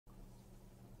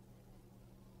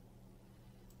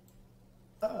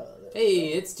Hey,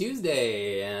 it's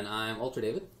Tuesday, and I'm Ultra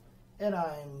David. And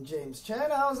I'm James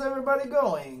Chen. How's everybody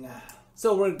going?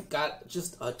 So we've got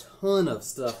just a ton of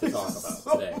stuff to talk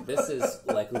about today. This is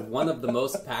like one of the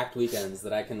most packed weekends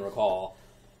that I can recall.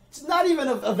 It's not even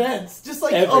of events, just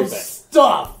like Everything. of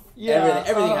stuff. Yeah,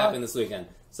 Everything happened this weekend.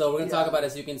 So we're going to talk Yeah. about,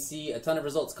 as you can see, a ton of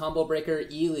results. Combo Breaker,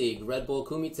 ELEAGUE, Red Bull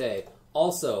Kumite.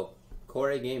 Also,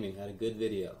 Core Gaming had a good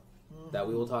video that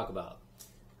we will talk about.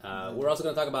 We're also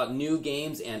going to talk about new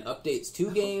games and updates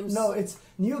to games. No, it's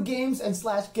new games and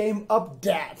 / game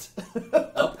updat.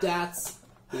 Updates.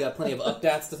 We got plenty of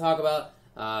updates to talk about.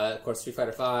 Of course, Street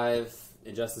Fighter V,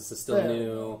 Injustice is still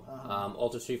new.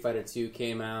 Ultra Street Fighter 2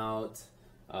 came out.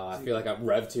 I feel like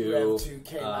Rev 2. Rev 2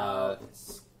 came out.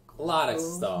 A lot of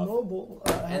stuff. Mobile.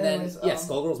 And anyways, then,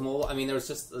 Skullgirls Mobile. I mean,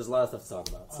 there's a lot of stuff to talk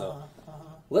about. So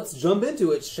let's jump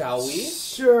into it, shall we?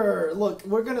 Sure. Look,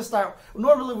 we're going to start.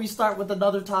 Normally we start with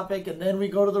another topic and then we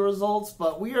go to the results,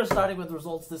 but we are starting with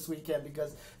results this weekend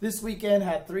because this weekend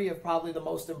had 3 of probably the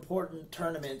most important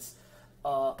tournaments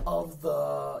of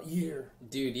the year.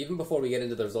 Dude, even before we get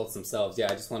into the results themselves, I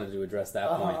just wanted to address that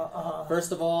point.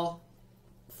 First of all,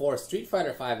 for Street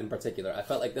Fighter V in particular, I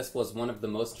felt like this was one of the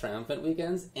most triumphant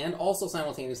weekends and also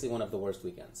simultaneously one of the worst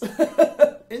weekends.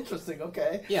 Interesting,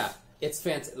 okay. Yeah, it's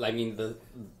fantastic. I mean, the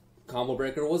Combo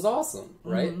Breaker was awesome,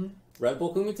 right? Red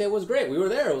Bull Kumite was great. We were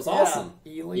there. It was awesome.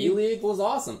 ELEAGUE was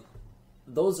awesome.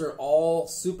 Those are all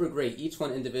super great. Each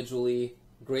one individually,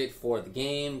 great for the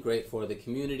game, great for the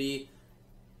community.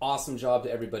 Awesome job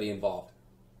to everybody involved.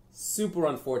 Super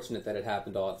unfortunate that it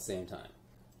happened all at the same time.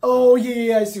 Oh,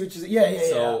 yeah, I see what you're saying.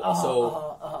 Yeah.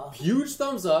 So, huge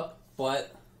thumbs up,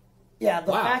 but yeah,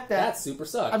 the fact that super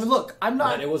sucks. I mean, look, I'm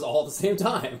not... But it was all at the same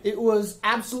time. It was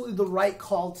absolutely the right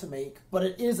call to make, but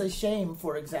it is a shame,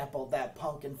 for example, that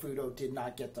Punk and Fudo did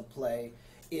not get to play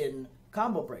in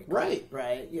Combo Breaker. Right.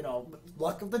 Right? You know,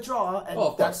 luck of the draw, and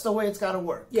of that's course. the way it's got to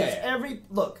work. Yeah.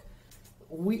 Look,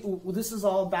 this is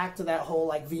all back to that whole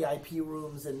like VIP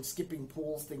rooms and skipping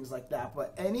pools, things like that.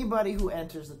 But anybody who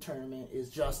enters the tournament is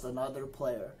just another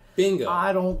player. Bingo.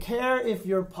 I don't care if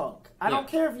you're Punk. I don't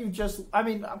care if you just... I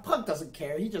mean, Punk doesn't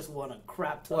care. He just won a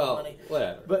crap ton of money.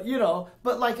 Whatever.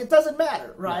 But like, it doesn't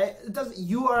matter, right? It doesn't.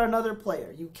 You are another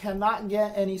player. You cannot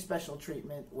get any special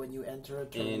treatment when you enter a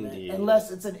tournament. Indeed.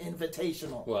 Unless it's an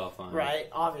invitational. Well, fine. Right?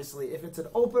 Obviously. If it's an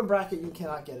open bracket, you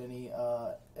cannot get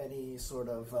any sort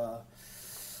of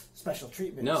special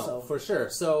treatment. No, for sure.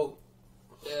 So,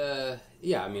 I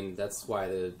mean, that's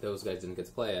why those guys didn't get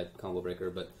to play at Combo Breaker,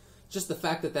 but just the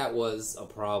fact that was a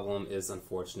problem is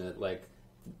unfortunate. Like,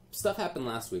 stuff happened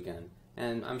last weekend,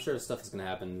 and I'm sure stuff is going to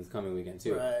happen this coming weekend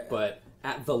too. Right. But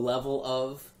at the level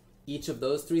of each of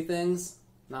those 3 things,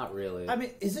 not really. I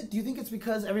mean, do you think it's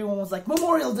because everyone was like,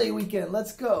 Memorial Day weekend,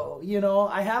 let's go? You know,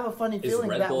 I have a funny feeling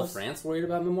Is Red Bull France worried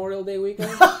about Memorial Day weekend?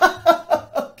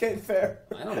 Okay, fair.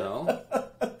 I don't know.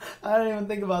 I didn't even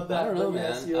think about that. I don't know,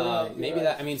 man. Yes, you're right, maybe right.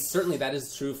 that. I mean, certainly that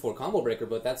is true for Combo Breaker,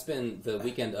 but that's been the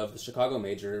weekend of the Chicago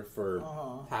Major for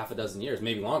half a dozen years,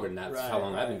 maybe longer than that. That's how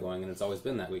long I've been going, and it's always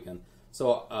been that weekend.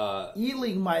 So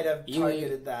ELEAGUE might have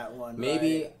targeted that one.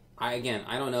 Maybe right?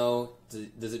 I don't know.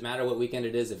 Does it matter what weekend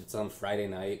it is if it's on Friday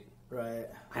night? Right.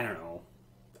 I don't know.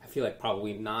 I feel like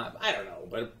probably not. I don't know,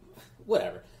 but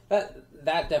whatever. That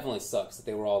definitely sucks that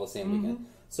they were all the same weekend.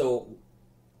 So,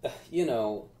 you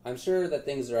know, I'm sure that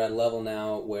things are at a level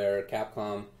now where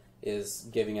Capcom is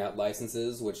giving out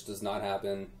licenses, which does not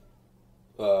happen,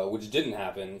 which didn't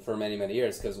happen for many, many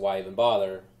years, because why even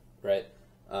bother, right?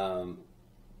 I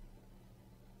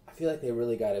feel like they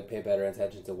really got to pay better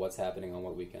attention to what's happening on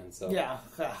what weekend. So yeah.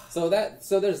 So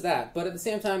there's that. But at the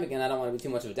same time, again, I don't want to be too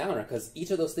much of a downer, because each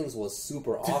of those things was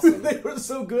super awesome. They were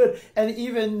so good. And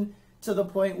even to the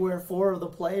point where 4 of the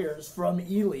players from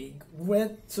ELEAGUE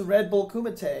went to Red Bull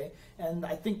Kumite, and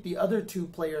I think the other 2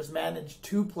 players managed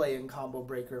to play in Combo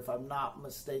Breaker, if I'm not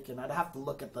mistaken. I'd have to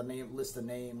look at the list of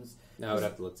names. No, I would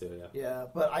have to look too, yeah. Yeah,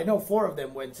 but I know 4 of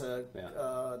them went to Red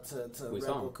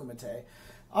Bull Kumite.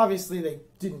 Obviously, they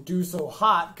didn't do so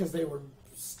hot because they were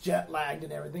jet lagged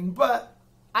and everything, but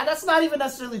that's not even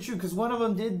necessarily true, because one of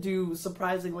them did do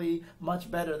surprisingly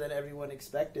much better than everyone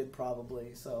expected,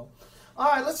 probably. So, all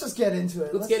right, let's just get into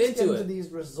it. Let's get into these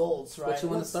results, right? What you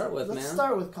want to start with, man? Let's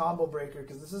start with Combo Breaker,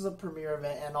 because this is a premier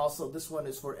event, and also this one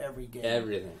is for every game.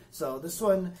 Everything. So this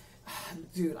one,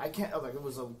 dude, I can't. Like, it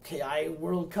was a KI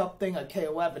World Cup thing, a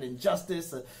KOF, an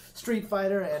Injustice, a Street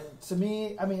Fighter, and to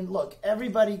me, I mean, look,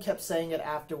 everybody kept saying it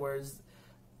afterwards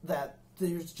that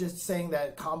they're just saying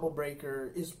that Combo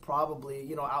Breaker is probably,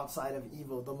 you know, outside of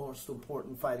EVO, the most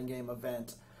important fighting game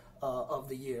event of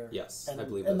the year. Yes, and, I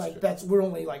believe and that's true. We're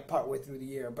only like partway through the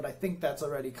year, but I think that's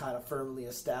already kind of firmly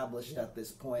established at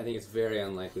this point. I think it's very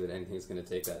unlikely that anything's going to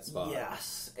take that spot.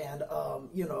 Yes, and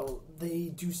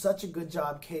they do such a good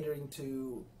job catering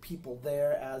to people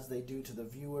there as they do to the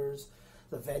viewers.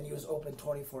 The venue is open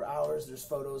 24 hours. There's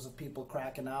photos of people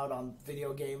cracking out on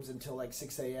video games until like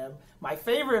 6 a.m. My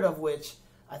favorite of which,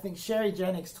 I think Sherry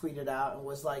Jennings tweeted out and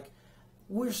was like,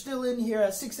 we're still in here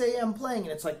at 6 a.m. playing,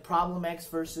 and it's like Problem X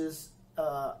versus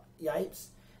Yipes,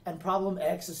 and Problem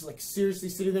X is like seriously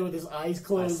sitting there with his eyes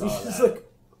closed. I saw He's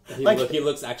that. like, he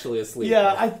looks actually asleep.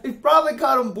 Yeah, I probably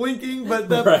caught him blinking, but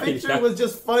the picture was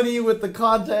just funny with the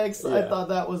context. Yeah. I thought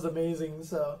that was amazing.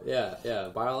 So yeah.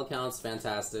 By all accounts,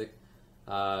 fantastic.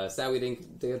 Sad we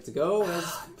didn't get to go as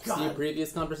see a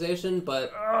previous conversation,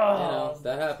 but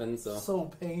that happened.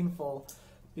 So painful.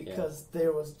 Because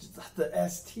there was just the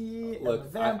ST. Look, and the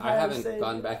vampire I haven't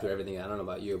gotten back through everything. I don't know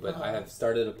about you, but I have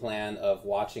started a plan of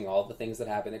watching all the things that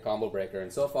happen at Combo Breaker,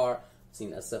 and so far I've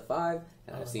seen SF5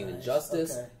 and I've seen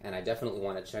Injustice, and I definitely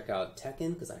want to check out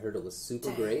Tekken because I heard it was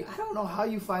super great. I don't know how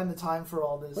you find the time for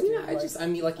all this. Well, yeah, I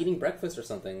mean, like eating breakfast or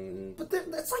something. But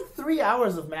that's like 3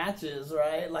 hours of matches,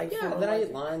 right? Like then I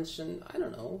eat lunch, and I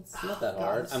don't know. It's not that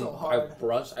hard. It's so hard.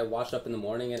 I wash up in the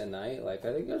morning and at night. Like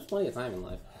I think there's plenty of time in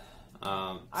life.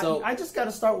 I just got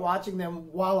to start watching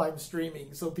them while I'm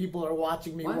streaming, so people are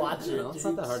watching me watch it. It's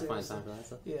not that hard to find time for that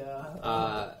stuff.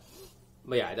 Yeah.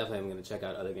 But yeah, I definitely am going to check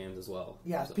out other games as well.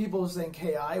 Yeah, so. People were saying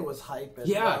KI was hype.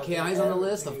 KI's on the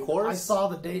list, of course. I saw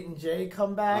the Dayton J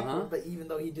come back, but even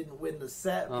though he didn't win the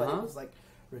set, but it was like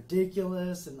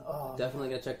ridiculous and definitely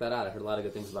going to check that out. I heard a lot of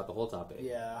good things about the whole topic.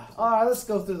 Yeah. All right, let's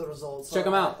go through the results. Check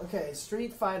them out. Okay,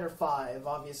 Street Fighter V,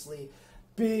 obviously.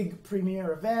 Big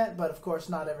premiere event, but of course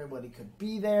not everybody could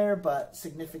be there, but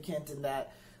significant in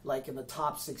that, like in the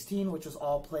top 16, which was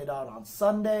all played out on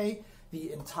Sunday,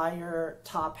 the entire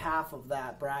top half of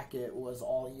that bracket was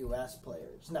all US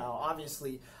players. Now,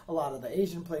 obviously, a lot of the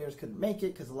Asian players couldn't make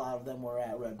it because a lot of them were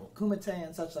at Red Bull Kumite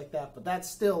and such like that, but that's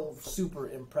still super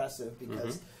impressive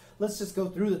because let's just go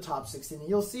through the top 16.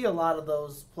 You'll see a lot of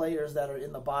those players that are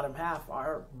in the bottom half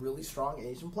are really strong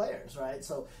Asian players, right?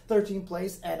 So 13th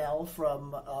place, NL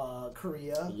from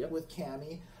Korea with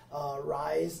Cammy.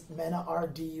 Rise, Mena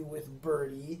RD with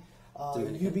Birdie.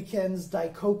 Yubiken's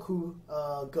Daikoku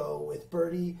Go with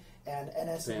Birdie. And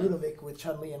NS Ludovic with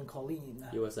Chun-Li and Colleen.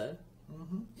 USA?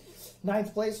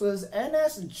 9th place was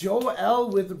NS Joel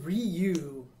with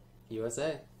Ryu.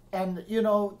 USA. And,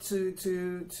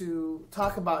 to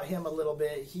talk about him a little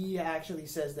bit, he actually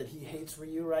says that he hates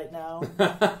Ryu right now.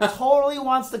 Totally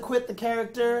wants to quit the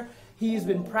character. He's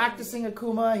been practicing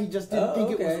Akuma. He just didn't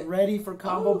think it was ready for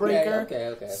Combo Breaker.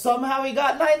 Okay. Somehow he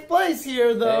got 9th place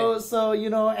here, though. Hey. So,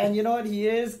 and you know what? He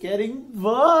is getting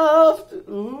buffed.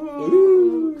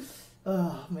 Ooh.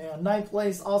 Oh, man. 9th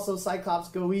place, also Cyclops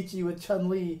Goichi with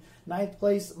Chun-Li. 9th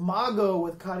place, Mago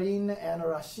with Karin and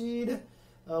Rashid.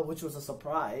 Which was a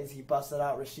surprise. He busted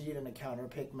out Rashid in a counter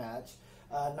pick match.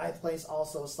 9th place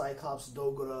also Cyclops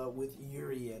Dogura with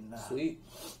Urien. Sweet.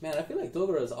 Man, I feel like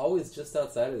Dogura is always just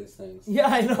outside of these things. Yeah,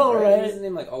 I know, right? Isn't his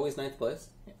name like always 9th place?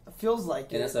 It feels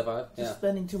like in it. SF5? Just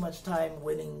spending too much time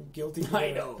winning Guilty Gear,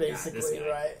 I know, basically,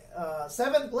 right?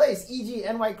 7th place,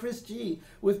 EG Chris G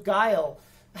with Guile.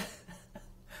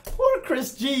 Poor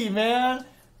Chris G, man.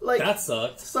 Like, that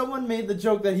sucked. Someone made the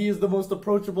joke that he is the most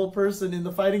approachable person in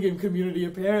the fighting game community,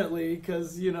 apparently,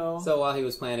 because, So while he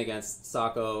was playing against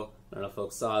Sako, I don't know if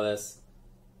folks saw this,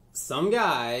 some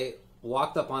guy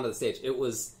walked up onto the stage.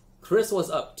 Chris was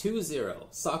up 2-0.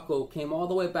 Sako came all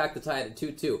the way back to tie it at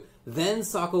 2-2. Then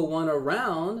Sako won a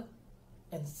round,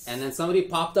 and then somebody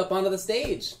popped up onto the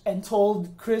stage. And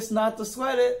told Chris not to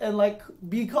sweat it and,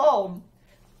 be calm.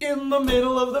 In the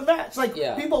middle of the match.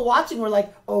 People watching were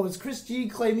like, oh, is Chris G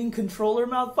claiming controller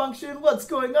malfunction? What's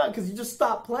going on? Because he just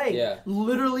stopped playing. Yeah.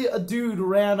 Literally a dude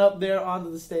ran up there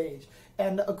onto the stage.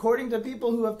 And according to people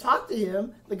who have talked to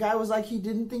him, the guy was like, he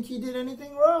didn't think he did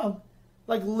anything wrong.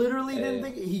 Literally didn't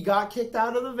think... He got kicked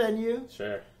out of the venue.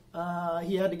 Sure.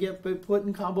 He had to get put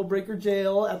in Combo Breaker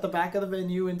jail at the back of the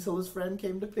venue until his friend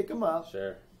came to pick him up.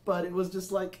 Sure. But it was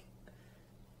just like...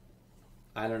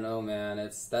 I don't know, man.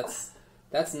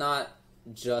 That's not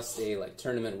just a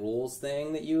tournament rules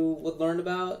thing that you would learn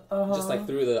about, just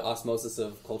through the osmosis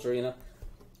of culture,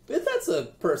 But that's a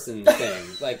person thing.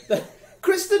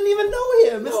 Chris didn't even know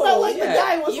him. It's not like the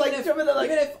guy was even if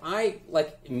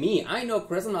I know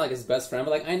Chris, I'm not his best friend,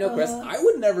 but I know Chris, I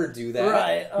would never do that.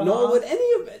 Right. Nor would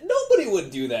nobody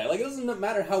would do that. It doesn't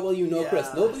matter how well you know Chris.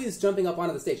 Nobody's jumping up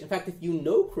onto the stage. In fact, if you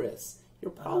know Chris,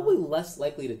 you're probably less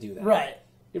likely to do that. Right.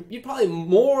 you'd probably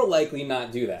more likely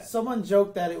not do that. Someone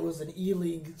joked that it was an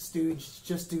E-League stooge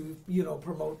just to,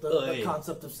 promote the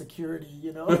concept of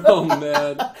security, Oh,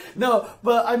 man. No,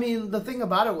 but, I mean, the thing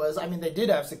about it was, they did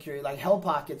have security. Like, Hell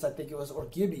Pockets, I think it was, or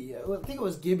Gibby. I think it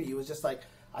was Gibby. It was just like,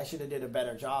 I should have did a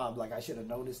better job. Like, I should have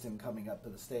noticed him coming up to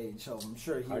the stage. So I'm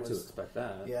sure Hard to expect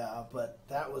that. Yeah, but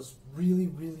that was really,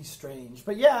 really strange.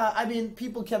 But, yeah,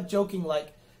 people kept joking,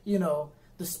 like,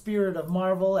 the spirit of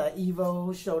Marvel at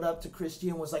EVO showed up to Christie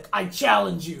and was like, I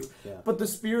challenge you. Yeah. But the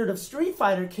spirit of Street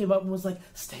Fighter came up and was like,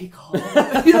 stay calm.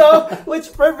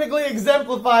 Which perfectly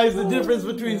exemplifies the difference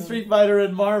between Street Fighter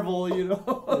and Marvel,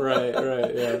 Right,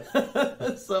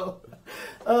 yeah. So,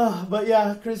 but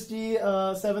yeah, Christie,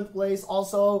 7th place.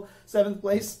 Also, 7th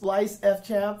place, Splice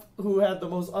F-Champ, who had the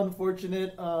most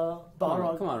unfortunate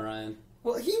Balrog. Come on, Ryan.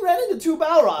 Well, he ran into 2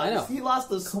 Balrogs. I know. He lost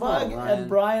to Smug and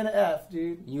Brian F,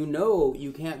 dude.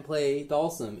 You can't play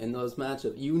Dhalsim in those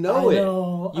matchups. You know it.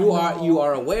 You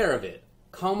are aware of it.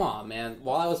 Come on, man.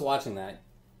 While I was watching that,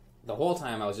 the whole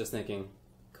time I was just thinking,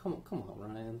 come on,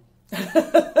 Ryan.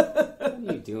 What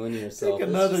are you doing to yourself? Take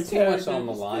another It's too much on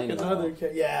the line.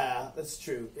 Yeah, that's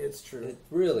true. It's true. It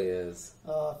really is.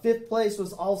 5th place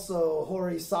was also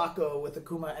Hori Sako with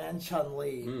Akuma and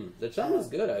Chun-Li. The Chun was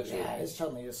good, actually. Yeah, his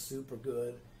Chun-Li is super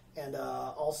good. And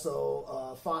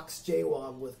also Fox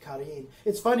J-Wog with Karin.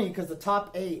 It's funny because the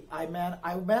top 8, I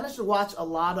managed to watch a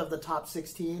lot of the top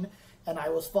 16, and I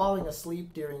was falling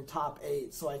asleep during top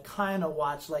 8, so I kind of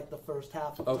watched like the first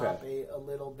half of top 8 a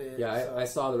little bit. Yeah, I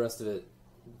saw the rest of it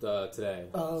today.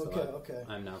 Oh, okay.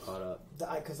 I'm now caught up.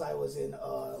 Because I was in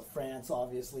France,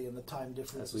 obviously, and the time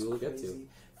difference was we will crazy. get to.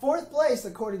 4th place,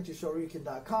 according to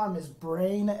Shoryuken.com, is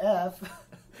Brain F.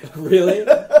 Really?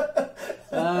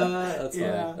 That's funny.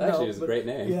 Actually, it was a great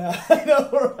name. Yeah, I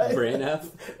know, right? Brain F.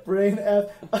 Brain F.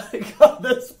 Oh my God,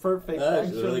 that's perfect.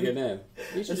 That's a really good name.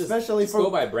 You should especially just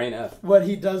go by Brain F. What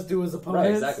he does to his opponents.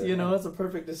 Right, exactly. It's a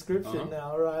perfect description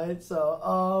now, right?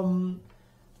 So,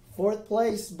 4th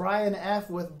place, Brian F.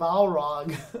 with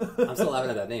Balrog. I'm still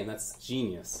laughing at that name. That's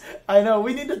genius. I know.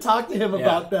 We need to talk to him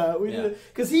about that.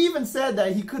 Because he even said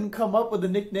that he couldn't come up with a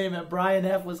nickname, and Brian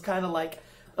F. was kind of like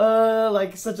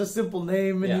such a simple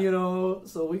name, and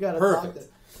so we got to talk to him.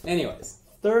 Anyways.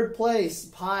 3rd place,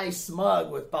 Pi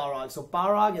Smug with Balrog. So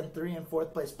Balrog in 3 and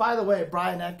 4th place. By the way,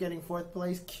 Brian F. getting 4th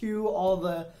place. Cue all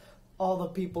the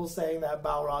people saying that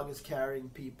Balrog is carrying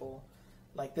people.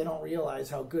 Like, they don't realize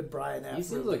how good Brian F. He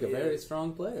seems like a very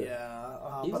strong player.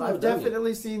 Yeah, but I've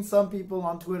definitely seen some people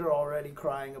on Twitter already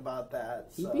crying about that.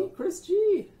 He beat Chris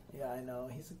G. Yeah, I know.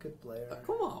 He's a good player.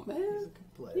 Come on, man. He's a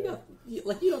good player.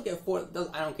 You don't get 4th.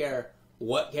 I don't care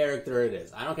what character it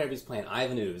is. I don't care if he's playing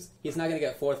Ivan Ooze. He's not going to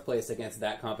get 4th place against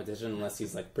that competition unless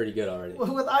he's like pretty good already.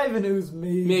 Well, with Ivan Ooze,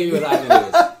 maybe. Maybe with Ivan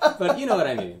Ooze. But you know what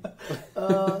I mean.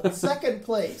 2nd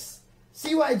place,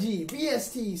 CYG,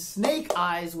 BST, Snake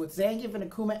Eyes with Zangief and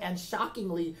Akuma, and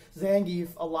shockingly, Zangief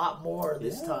a lot more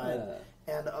this time.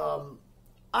 And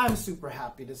I'm super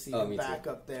happy to see him back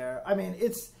up there. I mean,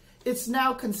 it's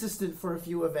now consistent for a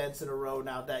few events in a row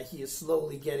now that he is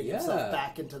slowly getting himself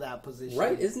back into that position.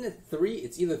 Right? Isn't it 3?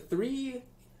 It's either 3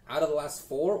 out of the last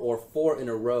 4 or 4 in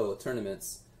a row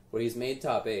tournaments where he's made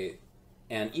top 8,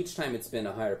 and each time it's been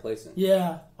a higher placing.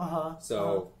 Yeah.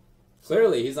 So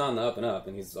clearly he's on the up and up,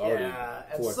 and he's already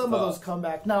and some of those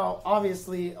comebacks. Now,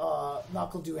 obviously,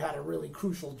 Knuckle had a really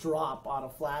crucial drop on a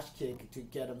flash kick to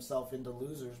get himself into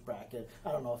losers bracket.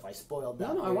 I don't know if I spoiled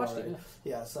that. No, I watched it.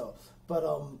 Yeah. So, but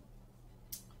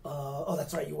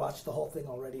that's right, you watched the whole thing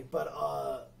already.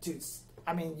 But dude,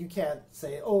 I mean, you can't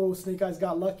say, "Oh, Snake Eyes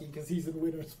got lucky" because he's in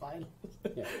winners finals.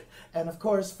 And of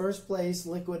course, 1st place,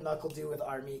 Liquid Knuckle with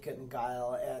Armika and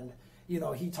Guile, and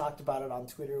he talked about it on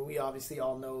Twitter. We obviously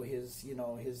all know his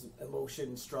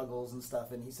emotion struggles and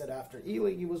stuff. And he said after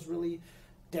E-League, he was really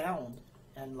down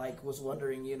and was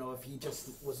wondering, if he just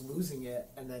was losing it.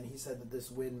 And then he said that this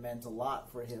win meant a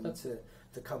lot for him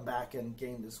to come back and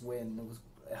gain this win.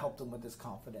 It helped him with his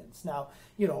confidence. Now,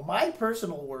 my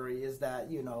personal worry is that,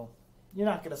 you're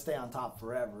not going to stay on top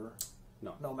forever.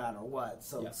 No matter what.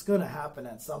 So it's going to happen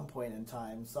at some point in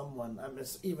time.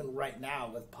 Even right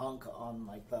now with Punk on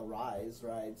the rise,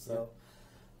 right? So,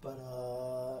 but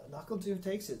Knuckle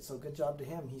takes it. So good job to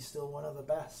him. He's still one of the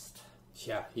best.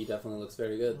 Yeah, he definitely looks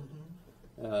very good.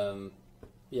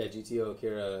 GTO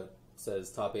Akira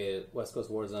says top 8 West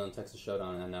Coast Warzone, Texas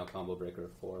Showdown, and now Combo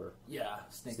Breaker for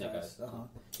Snake Eyes.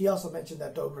 He also mentioned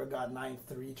that Dogra got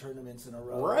 9-3 tournaments in a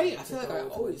row. Right, I feel like I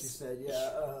always you said.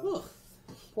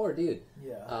 Poor dude.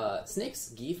 Yeah.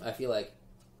 Snake's Geef, I feel like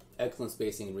excellent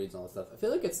spacing and reads and all that stuff. I feel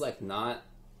like it's not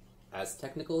as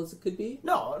technical as it could be.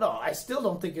 No, I still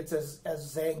don't think it's as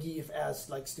Zangief as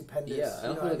like stupendous. Yeah, I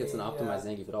don't feel like it's an optimized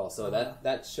Zangief at all. So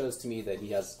that shows to me that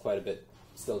he has quite a bit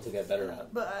still to get better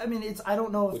at. But I mean, I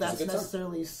don't know if that's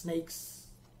necessarily Snake's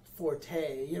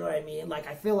forte. You know what I mean? Like,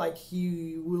 I feel like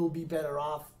he will be better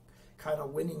off kind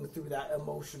of winning through that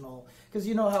emotional, because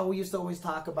you know how we used to always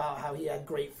talk about how he had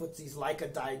great footsies like a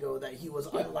Daigo, that he was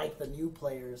unlike the new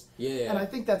players. And I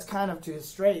think that's kind of to his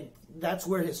strength. That's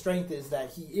where his strength is,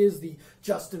 that he is the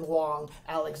Justin Wong,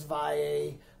 Alex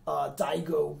Valle,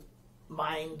 Daigo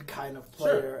mind kind of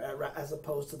player, as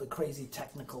opposed to the crazy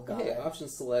technical guy. Hey, option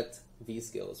select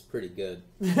V-skill is pretty good.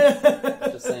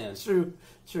 Just saying. True.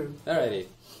 Alrighty,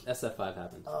 SF5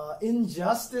 happened.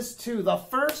 Injustice 2, the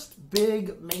first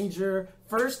big major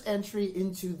first entry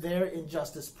into their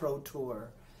Injustice Pro Tour.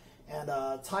 And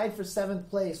tied for 7th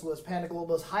place was Panda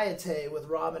Global's Hayate with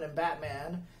Robin and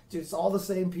Batman. Dude, it's all the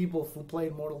same people who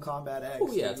played Mortal Kombat X. Oh,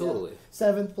 yeah, totally.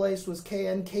 7th place was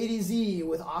KDZ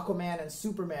with Aquaman and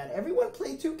Superman. Everyone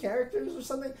played 2 characters or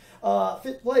something.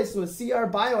 5th place was CR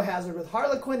Biohazard with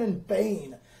Harlequin and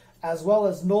Bane, as well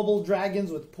as Noble Dragons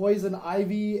with Poison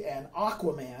Ivy and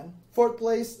Aquaman. 4th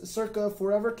place, Circa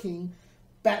Forever King,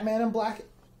 Batman and Black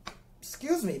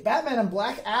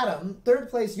Adam. 3rd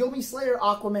place, Yomi Slayer,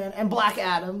 Aquaman, and Black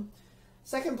Adam.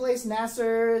 2nd place,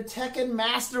 Nasser Tekken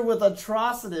Master with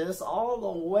Atrocitus, all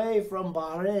the way from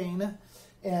Bahrain.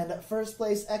 And 1st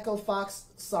place, Echo Fox,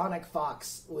 Sonic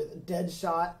Fox with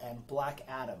Deadshot and Black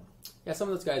Adam. Yeah, some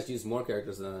of those guys use more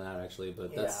characters than that, actually,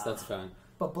 but that's fine.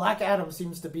 But Black Adam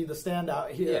seems to be the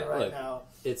standout here now.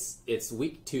 It's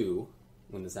week 2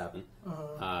 when this happened,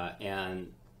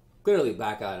 and clearly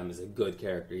Black Adam is a good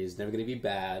character. He's never going to be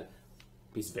bad.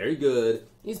 He's very good.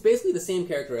 He's basically the same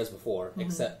character as before,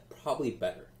 except probably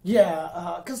better.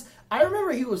 Yeah, because I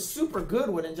remember he was super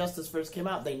good when Injustice first came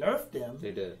out. They nerfed him.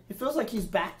 They did. It feels like he's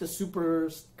back to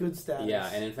super good status. Yeah,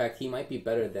 and in fact, he might be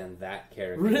better than that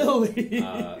character. Really?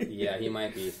 Yeah, he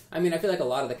might be. I mean, I feel like a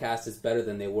lot of the cast is better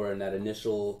than they were in that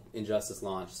initial Injustice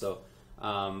launch. So,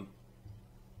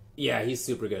 yeah, he's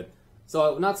super good.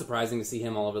 So, not surprising to see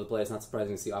him all over the place. Not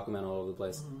surprising to see Aquaman all over the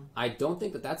place. Mm-hmm. I don't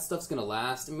think that stuff's going to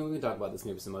last. I mean, we can talk about this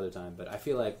maybe some other time, but I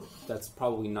feel like that's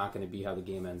probably not going to be how the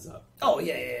game ends up. Oh,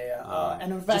 yeah.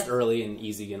 And in fact, just early and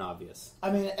easy and obvious.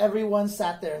 I mean, everyone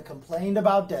sat there and complained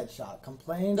about Deadshot,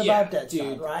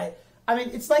 right? I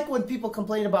mean, it's like when people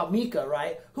complain about Mika,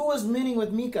 right? Who was winning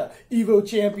with Mika? Evo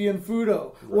Champion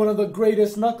Fudo, one of the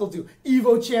greatest Knuckle Duo.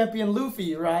 Evo Champion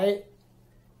Luffy, right?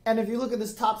 And if you look at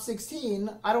this top 16,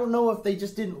 I don't know if they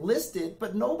just didn't list it,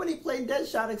 but nobody played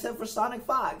Deadshot except for Sonic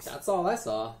Fox. That's all I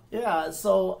saw. Yeah,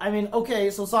 so, I mean,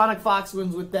 okay, so Sonic Fox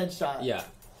wins with Deadshot. Yeah.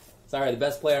 Sorry, the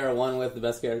best player won with the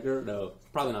best character? No,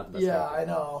 probably not the best character. Yeah, I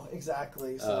know,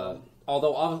 exactly. So.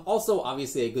 Although, also,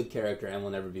 obviously, a good character and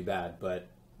will never be bad, but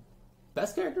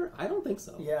best character? I don't think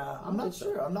so. Yeah, I'm not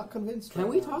sure. I'm not convinced. Can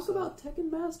we talk about Tekken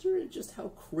Master and just how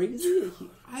crazy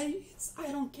I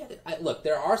don't get it. Look,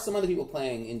 there are some other people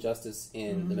playing Injustice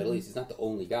in the Middle East. He's not the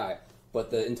only guy, but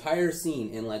the entire scene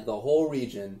in like the whole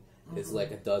region is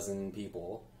like a dozen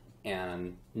people,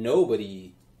 and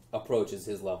nobody approaches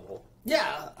his level.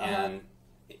 Yeah, and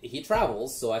he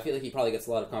travels, so I feel like he probably gets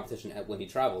a lot of competition when he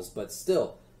travels. But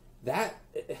still,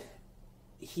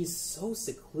 he's so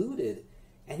secluded.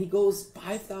 And he goes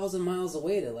 5,000 miles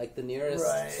away to like the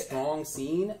nearest strong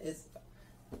scene. It's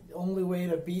the only way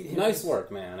to beat him. Nice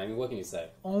work, man. I mean, what can you say?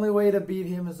 Only way to beat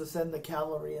him is to send the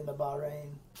cavalry into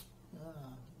Bahrain.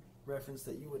 Reference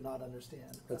that you would not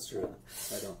understand. That's true.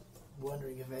 I don't.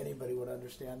 Wondering if anybody would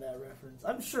understand that reference.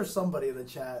 I'm sure somebody in the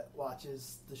chat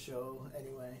watches the show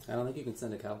anyway. I don't think you can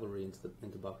send a cavalry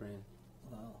into Bahrain.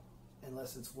 Well,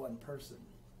 unless it's one person.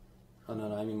 Oh,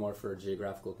 no, I mean more for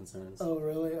geographical concerns. Oh,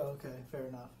 really? Okay, fair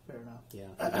enough. Yeah,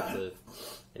 you have to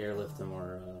airlift them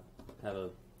or have a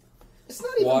It's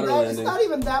not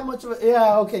even that much of a...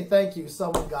 Yeah, okay, thank you.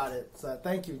 Someone got it. So,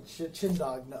 thank you.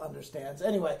 Chindog understands.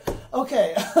 Anyway,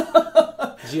 okay.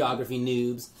 Geography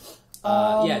noobs.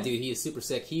 Yeah, dude, he is super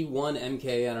sick. He won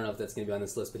MK. I don't know if that's going to be on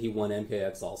this list, but he won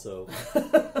MKX also.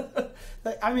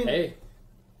 I mean... Hey.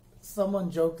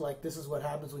 Someone joked, like, this is what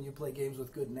happens when you play games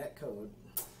with good netcode.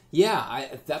 Yeah,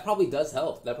 that probably does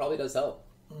help.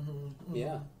 Mm-hmm.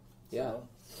 Yeah. So.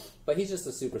 But he's just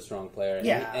a super strong player.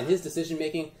 Yeah. And his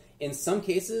decision-making, in some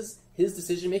cases,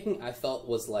 I felt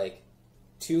was like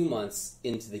 2 months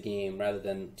into the game rather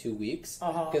than 2 weeks.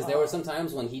 Because there were some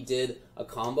times when he did a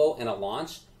combo and a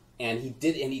launch, and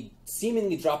he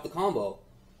seemingly dropped the combo,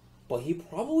 but he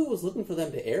probably was looking for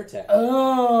them to air tech.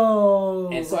 Oh,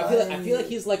 and so I feel like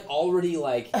he's like already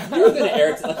like you're gonna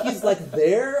air tech. Like he's like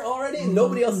there already, and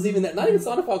nobody else is even there. Not even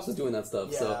Sonic Fox was doing that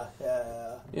stuff. Yeah.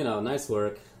 You know, nice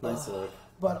work. Nice work.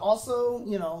 But also,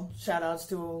 you know, shout outs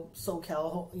to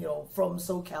SoCal, you know, from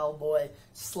SoCal boy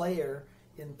Slayer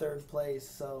in 3rd place.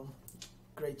 So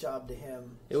great job to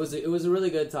him. It was a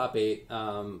really good top 8.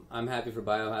 I'm happy for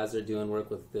Biohazard doing work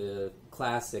with the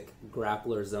classic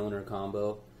grappler zoner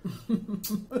combo.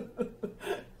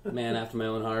 Man after my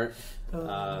own heart.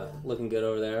 Looking good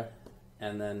over there.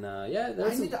 And then, I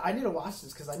need to watch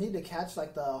this because I need to catch,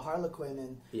 like, the Harlequin.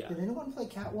 And did anyone play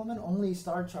Catwoman? Only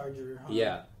Star Charger. Huh?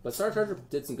 Yeah, but Star Charger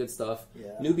did some good stuff.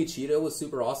 Yeah. Newbie Cheetah was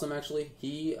super awesome, actually.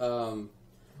 He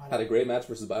had a great match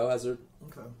versus Biohazard.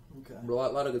 Okay. A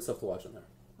lot of good stuff to watch on there.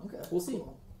 Okay. We'll see.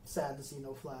 Cool. Sad to see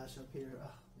no Flash up here.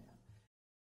 Oh,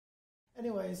 man.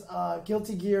 Anyways,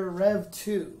 Guilty Gear Rev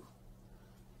 2.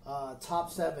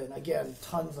 Top 7. Again,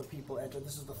 tons of people entered.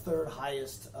 This is the 3rd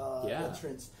highest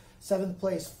entrance. 7th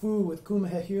place, Fu with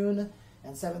Kumahyun.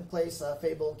 And 7th place,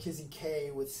 Fable Kizzy K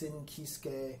with Sin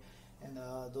Kisuke. And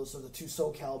those are the 2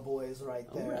 SoCal boys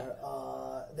right there.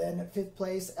 Right. Then at 5th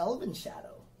place, Elven Shadow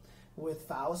with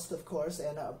Faust, of course.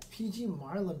 And PG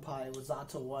Marlin Pie with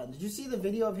Zato 1. Did you see the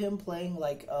video of him playing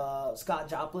like Scott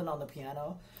Joplin on the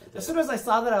piano? As soon as I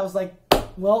saw that, I was like,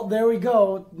 well, there we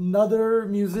go. Another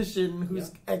musician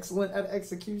who's excellent at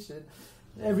execution.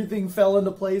 Everything fell into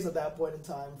place at that point in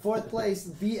time. 4th place,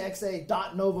 BXA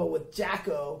Dot Nova with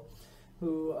Jacko,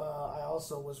 who I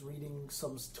also was reading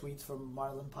some tweets from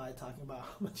Marlon Pie talking about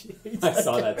how much he hates I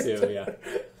saw that too,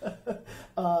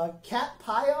 yeah. Cat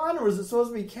Pion, or is it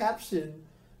supposed to be caption?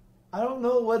 I don't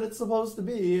know what it's supposed to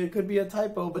be. It could be a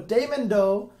typo. But Damon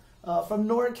Doe from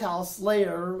NorCal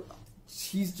Slayer,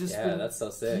 he's just been, that's so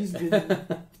sick. He's been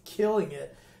killing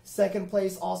it. 2nd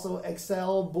place, also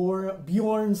Excel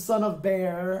Bjorn, Son of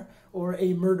Bear, or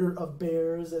A Murder of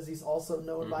Bears, as he's also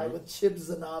known by, with Chips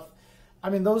Enough.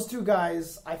 I mean, those 2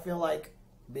 guys, I feel like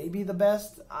maybe the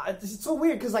best. It's so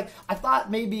weird because, like, I thought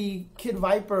maybe Kid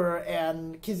Viper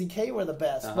and Kizzy K were the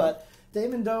best, but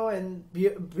Damon Doe and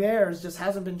Bears just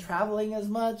hasn't been traveling as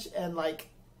much, and like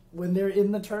when they're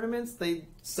in the tournaments, they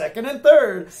 2nd and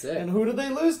 3rd. Sick. And who do they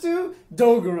lose to?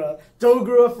 Dogura.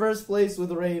 Dogura 1st place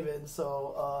with Raven.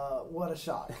 So what a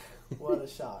shock! What a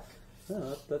shock!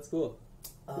 Oh, that's cool.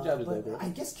 Good job, Dogura. I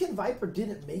guess Kid Viper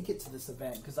didn't make it to this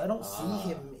event because I don't see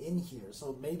him in here.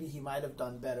 So maybe he might have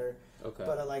done better. Okay.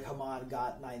 But like Hamad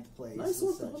got 9th place. Nice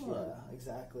one for Hamad. Yeah,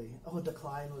 exactly. Oh,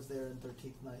 Decline was there in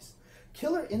 13th. Nice.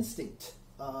 Killer Instinct.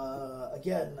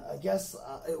 Again, I guess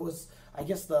it was. I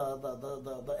guess the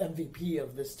MVP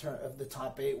of this of the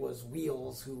top 8 was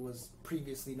Wheels, who was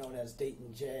previously known as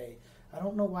Dayton J. I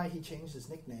don't know why he changed his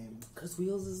nickname. Because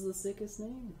Wheels is the sickest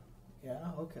name.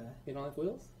 Yeah. Okay. You don't like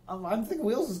Wheels? I'm thinking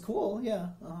Wheels is cool. Yeah.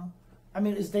 I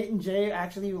mean, is Dayton J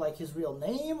actually like his real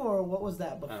name, or what was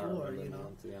that before? I don't remember, you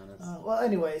know, to be honest. Well,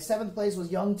 anyway, 7th place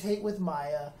was Young Tate with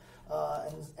Maya,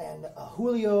 and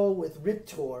Julio with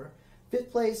Riptor.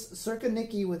 5th place, Circa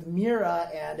Nikki with Mira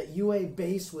and UA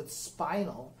Bass with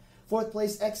Spinal. 4th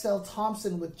place, XL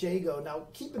Thompson with Jago. Now,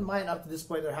 keep in mind, up to this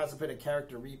point, there hasn't been a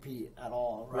character repeat at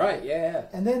all, right? Right, yeah.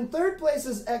 And then 3rd place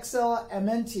is XL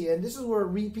Amenti, and this is where a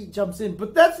repeat jumps in.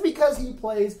 But that's because he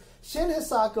plays Shin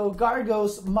Hisako,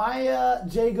 Gargos, Maya,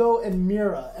 Jago, and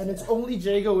Mira. And it's only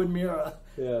Jago and Mira.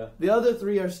 Yeah. The other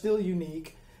 3 are still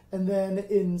unique. And then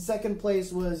in 2nd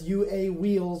place was UA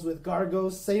Wheels with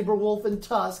Gargos, Saberwolf, and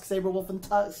Tusk. Saberwolf and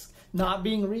Tusk not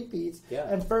being repeats. Yeah.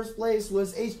 And 1st place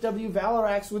was HW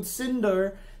Valorax with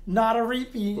Cinder, not a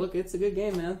repeat. Look, it's a good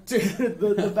game, man.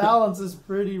 the balance is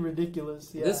pretty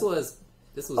ridiculous. Yeah. This was.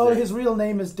 Oh, his real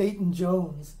name is Dayton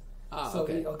Jones. Ah,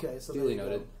 okay. So duly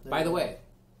noted. By the way,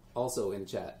 also in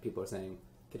chat, people are saying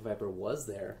Kid Viper was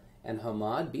there, and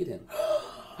Hamad beat him.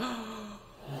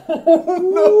 Oh,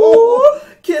 no!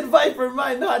 Kid Viper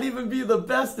might not even be the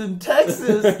best in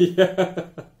Texas. Yeah.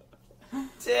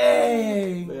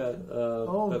 Dang. Yeah.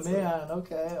 Man.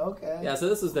 Okay. Yeah. So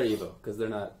this was their Evo because they're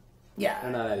not. Yeah.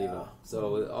 They're not at Evo.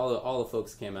 So all the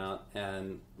folks came out,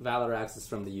 and Valorax is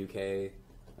from the UK.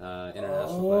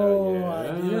 International player. I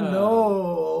didn't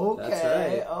know.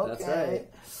 Okay. That's right.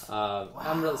 Wow.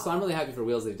 I'm really happy for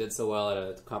Wheels. They did so well at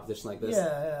a competition like this.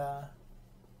 Yeah.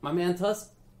 My man Tusk.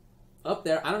 Up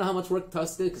there, I don't know how much work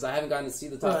Tusk did because I haven't gotten to see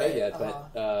the top 8 yet,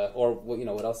 but or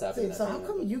what else happened? So how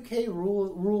come UK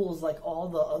rules like all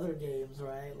the other games,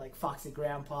 right? Like Foxy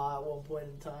Grandpa at one point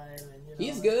in time, and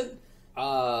he's good.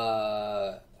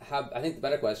 I think the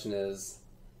better question is,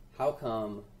 how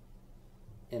come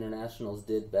internationals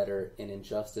did better in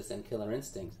Injustice and Killer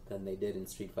Instinct than they did in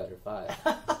Street Fighter V?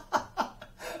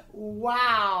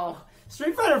 Wow.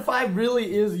 Street Fighter V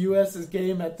really is US's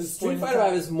game at this point. Street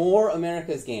Fighter V is more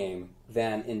America's game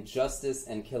than Injustice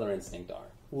and Killer Instinct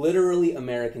are. Literally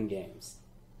American games.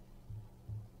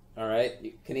 All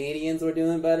right, Canadians were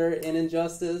doing better in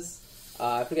Injustice.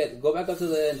 I forget. Go back up to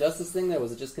the Injustice thing. There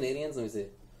was it just Canadians? Let me see.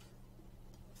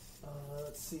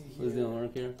 Let's see here. Who's doing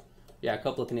work here? Yeah, a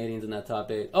couple of Canadians in that top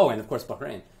 8. Oh, and of course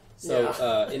Bahrain.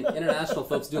 So international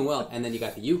folks doing well, and then you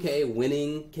got the UK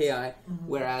winning KI,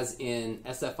 whereas in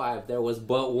SF5 there was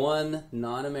but one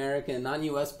non-American,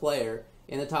 non-US player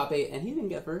in the top 8, and he didn't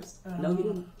get first. No, he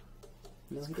didn't.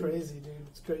 It's crazy, dude.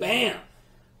 It's crazy. Bam!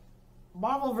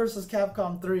 Marvel vs.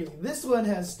 Capcom 3. This one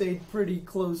has stayed pretty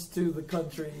close to the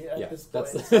country at this point.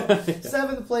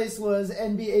 Seventh place was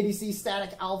NB80C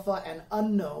Static Alpha and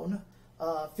Unknown.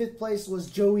 Fifth place was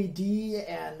Joey D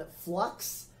and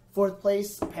Flux. Fourth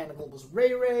place, Panda Global's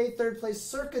Ray Ray. Third place,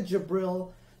 Circa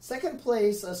Jabril. Second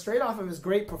place, straight off of his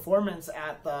great performance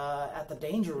at the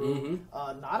Danger Room,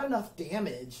 not enough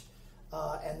damage.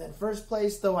 And then first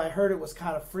place, though I heard it was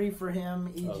kind of free for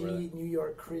him, e.g. Really? New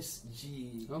York Chris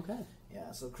G. Okay.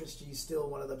 Yeah, so Chris G is still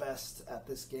one of the best at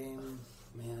this game.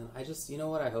 Man, you know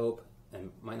what I hope, and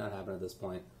it might not happen at this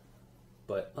point,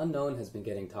 but Unknown has been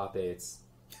getting top 8s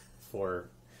for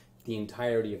the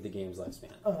entirety of the game's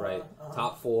lifespan, right?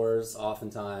 Top 4s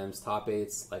oftentimes, top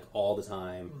 8s like all the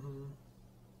time.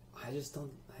 I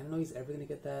don't know he's ever going to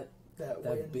get that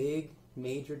big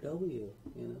major W,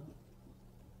 you know?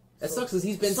 That sucks because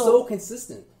he's been so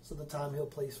consistent. So the time he'll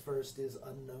place first is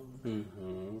unknown.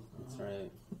 That's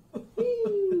right.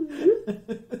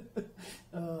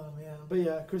 Oh man, but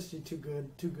yeah, Chris G too good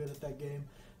at that game.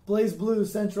 Blaze Blue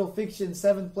Central Fiction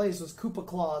 7th place was Koopa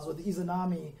Claus with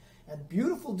Izanami, and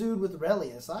Beautiful Dude with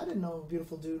Relius. I didn't know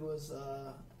Beautiful Dude was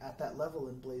at that level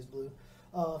in Blaze Blue.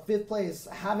 5th place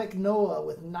Havoc Noah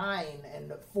with 9,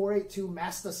 and 482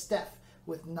 Master Steph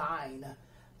with 9.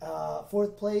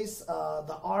 4th place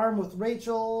The Arm with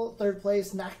Rachel. 3rd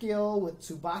place Nakio with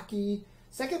Tsubaki.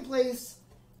 2nd place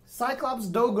Cyclops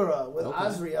Dogura with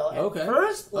Azriel. And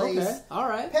first place, all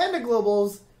right, Panda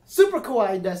Global's Super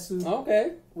Kawaii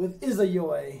Desu with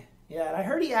Izayoi. Yeah, and I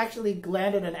heard he actually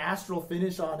landed an astral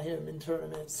finish on him in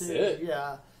tournaments too. Sick.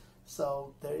 Yeah,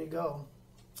 so there you go.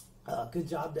 Good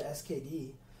job to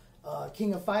SKD.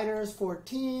 King of Fighters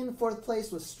 14. 4th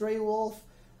place was Stray Wolf.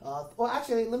 Well,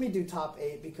 actually, let me do top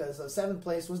 8 because 7th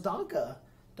place was Donka.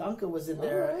 Donka was in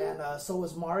there, and so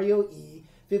was Mario E.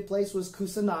 5th place was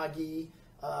Kusanagi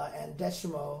and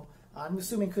Deshimo. I'm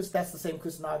assuming that's the same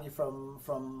Kusanagi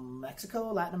from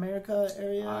Mexico, Latin America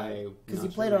area. Because he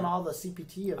played on all the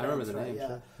CPT events. I remember the right? name.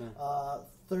 Yeah. Sure.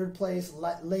 3rd place,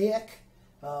 Laek.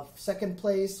 2nd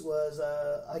place was,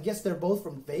 I guess they're both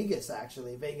from Vegas,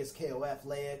 actually. Vegas KOF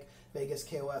Laek, Vegas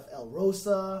KOF El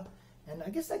Rosa. And I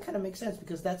guess that kind of makes sense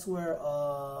because that's where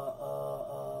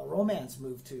Romance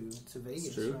moved to Vegas.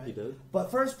 It's true, right? he did.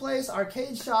 But first place,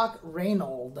 Arcade Shock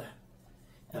Reynold.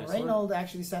 And Reynold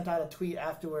actually sent out a tweet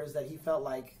afterwards that he felt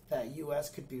like that US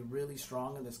could be really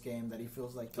strong in this game, that he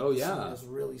feels like the scene is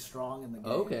really strong in the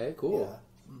game. Okay, cool.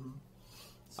 Yeah.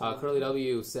 So, Curly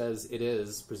W says it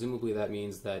is. Presumably that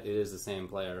means that it is the same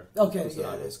player. Okay,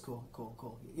 yeah, it is. Cool.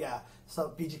 Yeah,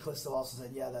 so BG Callisto also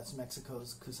said, yeah, that's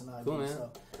Mexico's Kusanagi. Cool, man.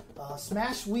 So,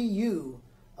 Smash Wii U,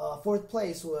 4th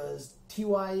place was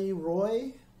TYE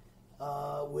Roy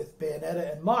with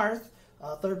Bayonetta and Marth.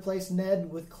 3rd place,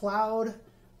 Ned with Cloud.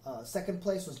 2nd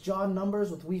place was John Numbers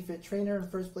with Wii Fit Trainer. And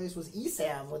 1st place was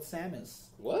Esam with Samus.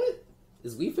 What?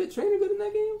 Is Wii Fit Trainer good in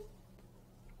that game?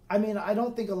 I mean, I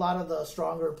don't think a lot of the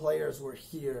stronger players were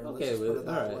here. Okay, fair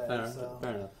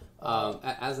enough.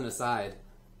 As an aside,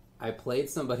 I played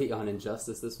somebody on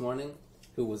Injustice this morning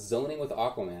who was zoning with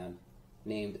Aquaman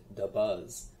named Da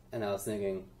Buzz. And I was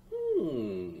thinking,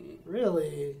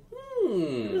 Really?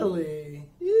 Really?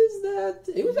 Is that...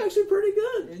 It was actually pretty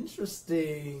good.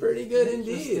 Interesting. Pretty good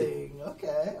indeed.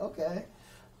 Okay.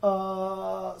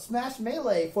 Smash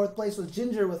Melee, 4th place was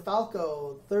Ginger with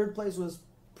Falco. 3rd place was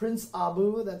Prince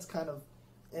Abu. That's kind of...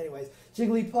 Anyways.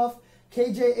 Jigglypuff,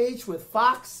 KJH with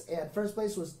Fox. And 1st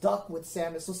place was Duck with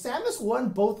Samus. So Samus won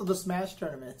both of the Smash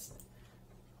tournaments.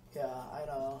 Yeah, I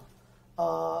know.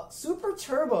 Super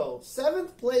Turbo,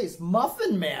 7th place,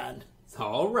 Muffin Man.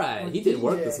 All right. He did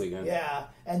work this weekend. Yeah.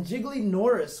 And Jiggly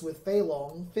Norris with Fei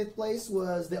Long. 5th place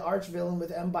was the Arch Villain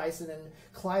with M. Bison and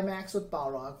Climax with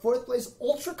Balrog. 4th place,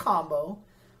 Ultra Combo,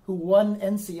 who won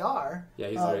NCR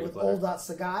with Old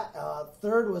Sagat.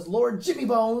 3rd was Lord Jimmy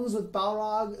Bones with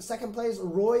Balrog. 2nd place,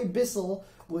 Roy Bissell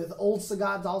with Old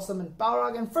Sagat, Dalsum, and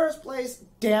Balrog. And 1st place,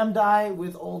 Damdai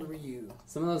with Old Ryu.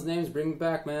 Some of those names bring me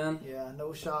back, man. Yeah,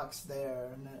 no shocks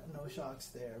there. No shocks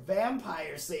there.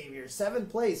 Vampire Savior, 7th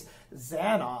place,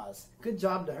 Xanos. Good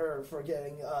job to her for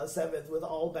getting 7th with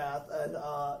Allbath. And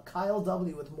Kyle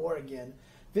W. with Morrigan.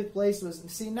 5th place was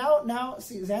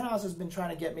Xanatos has been trying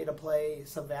to get me to play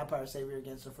some Vampire Savior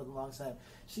against her for the longest time.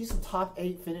 She's a top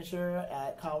 8 finisher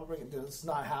at Combo Break. It's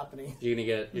not happening. You're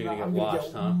gonna get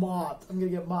washed, huh? Mopped. I'm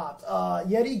gonna get mopped.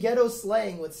 Yeti Ghetto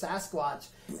Slaying with Sasquatch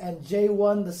and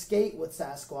J1 the Skate with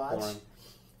Sasquatch. Boring.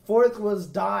 4th was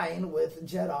Dine with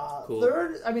Jeddah. Cool.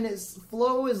 3rd, his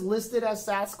Flo is listed as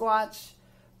Sasquatch.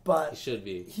 But he should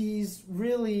be. He's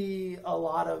really a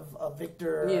lot of a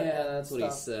Victor. Yeah, that's what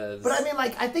he says. But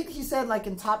I think he said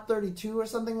in top 32 or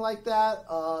something like that.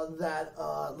 That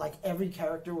every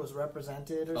character was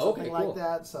represented or something like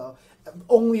that. So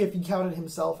only if he counted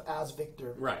himself as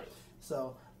Victor. Right.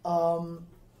 So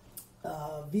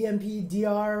VMP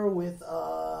DR with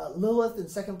Lilith in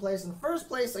 2nd place. In 1st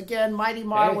place again, Mighty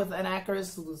Mar with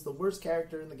Anacris, who was the worst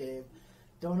character in the game.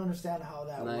 Don't understand how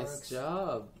that works. Nice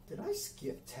job. Did I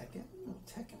skip Tekken? No,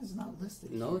 Tekken is not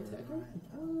listed No here. Tekken?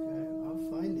 Okay, I'll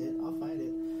find it.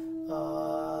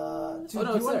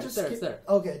 It's there.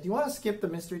 Okay, do you want to skip the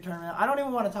mystery tournament? I don't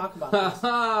even want to talk about this.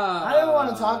 I don't even want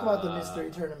to talk about the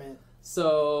mystery tournament.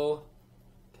 So,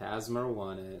 Kazmer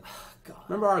won it. God.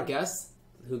 Remember our guest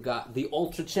who got the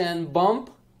Ultra Chen bump?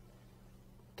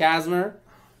 Kazmer,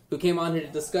 who came on here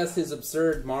to discuss his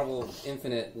absurd Marvel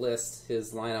Infinite list,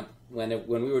 his lineup, when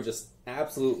we were just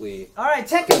absolutely... All right,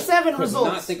 Tekken 7 results.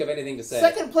 Could not think of anything to say.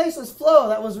 2nd place was Flo.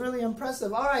 That was really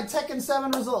impressive. All right, Tekken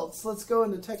 7 results. Let's go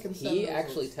into Tekken 7 He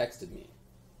actually texted me,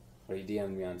 or he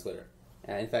DM'd me on Twitter.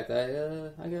 And in fact, I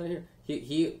got it here.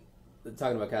 He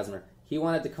talking about Kazmer, he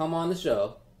wanted to come on the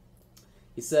show.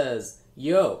 He says,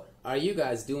 "Yo, are you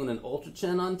guys doing an Ultra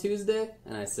Chen on Tuesday?"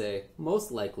 And I say, "Most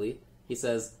likely." He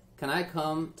says, "Can I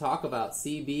come talk about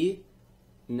CB?"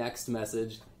 Next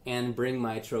message, "And bring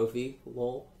my trophy."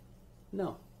 Lol.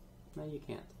 No, you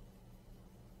can't.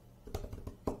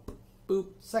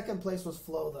 Boop. 2nd place was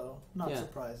Flo, though. Not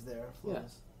surprised there.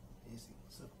 Flo's easy.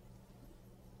 So.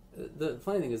 The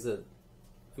funny thing is that,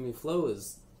 Flo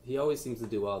is... He always seems to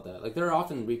do well at that. There are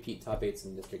often repeat top 8s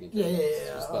in district.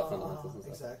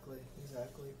 Exactly.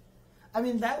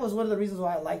 That was one of the reasons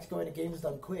why I liked going to Games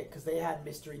Done Quick, because they had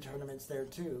mystery tournaments there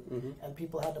too, and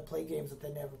people had to play games that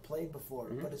they never played before.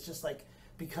 But it's just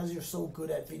because you're so good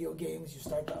at video games, you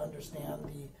start to understand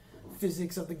the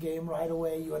physics of the game right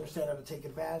away. You understand how to take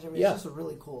advantage of it. It's just a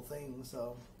really cool thing.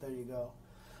 So there you go.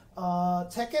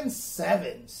 Tekken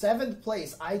 7, 7th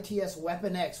place, ITS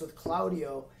Weapon X with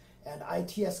Claudio, and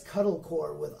ITS Cuddle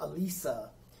Core with Alisa.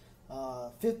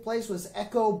 5th place was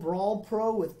Echo Brawl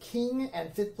Pro with King,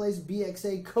 and 5th place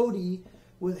BXA Cody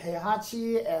with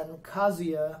Heihachi and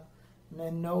Kazuya.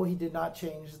 And no, he did not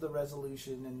change the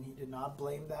resolution, and he did not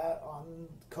blame that on...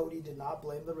 Cody did not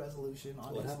blame the resolution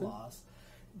on his loss.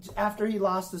 After he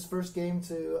lost his first game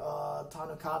to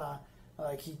Tanukana,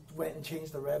 he went and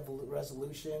changed the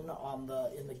resolution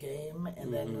in the game,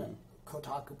 and then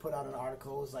Kotaku put out an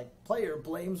article. It was player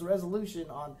blames resolution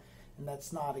on... And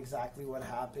that's not exactly what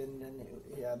happened. And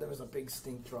there was a big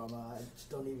stink drama. I just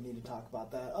don't even need to talk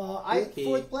about that.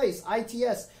 4th place,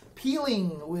 ITS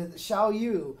Peeling with Xiao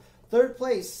Yu. 3rd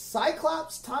place,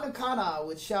 Cyclops Tanukana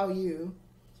with Xiao Yu,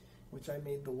 which I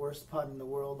made the worst pun in the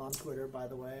world on Twitter, by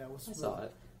the way. I saw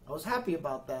it. I was happy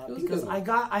about that because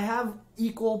I have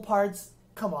equal parts.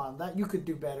 Come on, that you could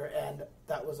do better, and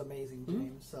that was amazing,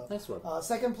 James. So nice work.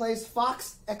 2nd place,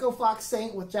 Echo Fox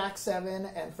Saint with Jack 7,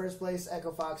 and 1st place,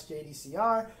 Echo Fox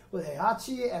JDCR with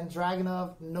Heihachi and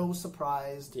Dragunov. No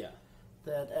surprise.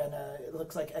 That it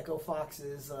looks like Echo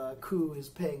Fox's coup is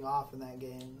paying off in that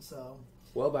game. So.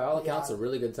 Well, by all accounts, a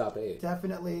really good top 8.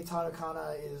 Definitely,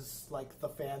 Tanukana is the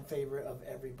fan favorite of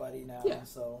everybody now.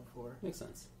 So makes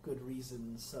sense. Good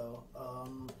reasons. So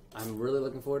I'm really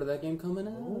looking forward to that game coming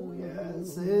out. Oh yeah,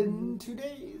 it's in 2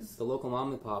 days. The local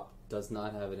mom and pop does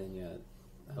not have it in yet.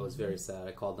 I was very sad.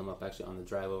 I called them up actually on the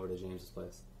drive over to James's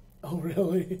place. Oh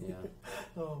really? Yeah.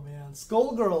 Oh man,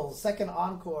 Skullgirls 2nd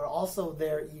Encore, also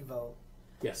their Evo.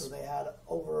 Yes. So they had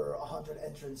over 100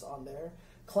 entrants on there.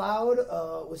 Cloud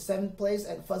was 7th place,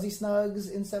 and Fuzzy Snugs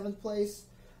in 7th place.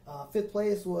 5th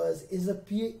place was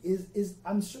Izapi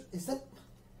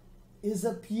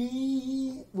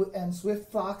and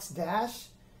Swift Fox Dash.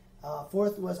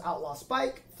 4th was Outlaw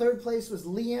Spike. 3rd place was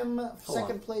Liam.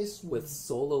 2nd place with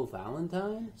Solo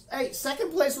Valentine. Hey,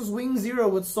 2nd place was Wing Zero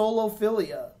with Solo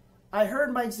Philia. I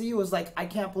heard Mike Z was like, I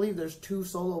can't believe there's 2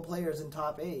 solo players in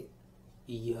top 8.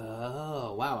 Yeah,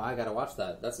 wow, I gotta watch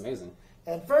that. That's amazing.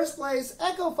 And 1st place,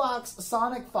 Echo Fox,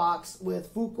 Sonic Fox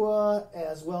with Fuqua,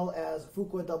 as well as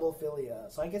Fuqua Double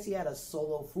Philia. So I guess he had a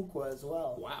solo Fuqua as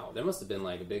well. Wow, there must have been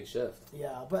a big shift.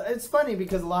 Yeah, but it's funny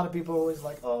because a lot of people are always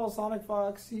like, oh, Sonic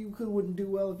Fox, he wouldn't do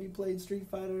well if he played Street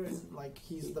Fighter. And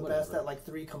he's the best at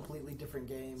 3 completely different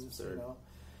games. You know?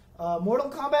 Mortal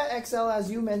Kombat XL,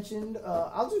 as you mentioned,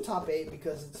 I'll do top 8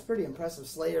 because it's pretty impressive.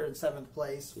 Slayer in 7th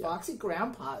place, Foxy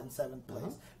Grandpa in 7th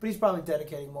place, but he's probably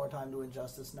dedicating more time to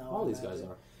Injustice now. All these guys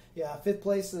are. Yeah, 5th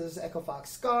place is Echo Fox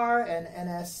Scar and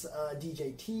NS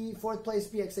DJT. 4th place,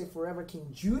 BXA Forever King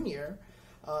Jr.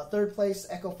 3rd place,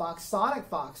 Echo Fox Sonic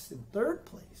Fox in 3rd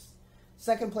place.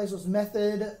 2nd place was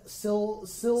Method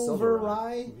Silver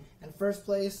Ride. And 1st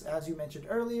place, as you mentioned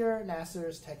earlier,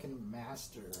 Nasser's Tekken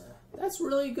Master. That's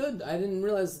really good. I didn't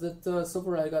realize that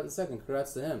Silver Ride got in 2nd.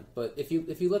 Congrats to him. But if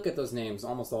you look at those names,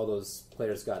 almost all those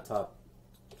players got top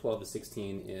 12 to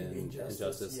 16 in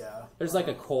Injustice. Yeah. There's like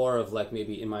a core of like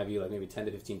maybe, in my view, like maybe 10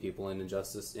 to 15 people in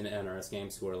Injustice, in NRS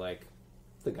games who are like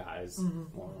the guys,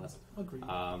 more or less. Agreed.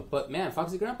 But man,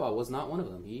 Foxy Grandpa was not one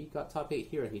of them. He got top 8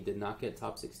 here, and he did not get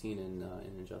top 16 in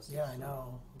Injustice. Yeah, I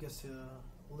know. I guess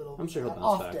a little. I'm sure he'll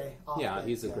bounce back. Off day,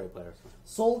 he's a great player.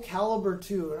 Soul Calibur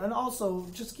 2, and also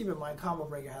just keep in mind, Combo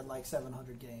Breaker had like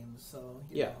 700 games, so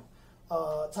you know.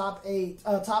 Top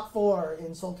 4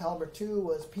 in Soul Calibur 2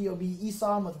 was POB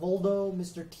Isom with Voldo.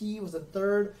 Mr. T was in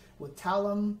 3rd with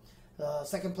Talum.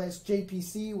 2nd place,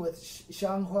 JPC with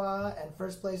Xianghua. And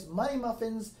 1st place, Money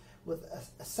Muffins with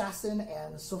Assassin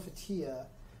and Sophitia.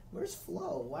 Where's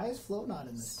Flo? Why is Flo not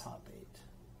in this top 8?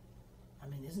 I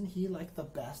mean, isn't he like the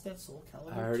best at Soul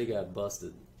Calibur? I heard he got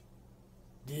busted.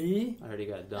 Did he? I heard he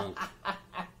got dunked.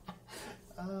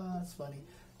 That's funny.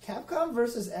 Capcom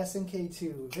versus SNK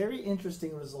 2. Very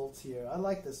interesting results here. I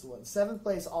like this one. 7th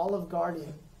place, Olive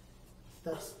Garden.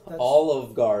 That's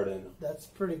Olive Garden. That's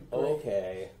pretty great.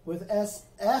 Okay. With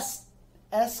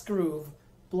S Groove,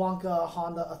 Blanca,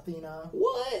 Honda, Athena.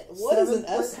 What is an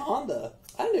S Honda?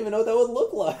 I don't even know what that would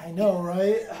look like. I know,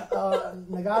 right?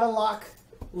 Nagata Lock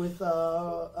with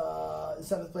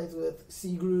 7th place with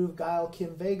C Groove, Guile,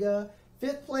 Kim Vega.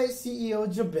 5th place,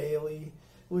 CEO Jabali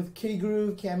with K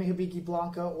Groove, Kami Hibiki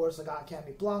Blanca, or Sagat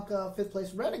Kami Blanca. 5th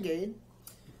place, Renegade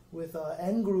with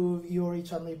N Groove, Iori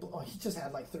Chun-Li. Oh, he just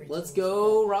had like 3 Let's teams.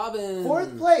 go, Robin.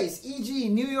 4th place,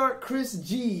 EG, New York Chris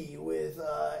G with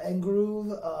N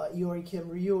Groove, Iori Kim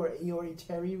Ryu, or Iori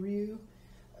Terry Ryu.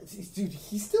 Dude,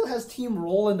 he still has Team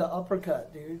Roll into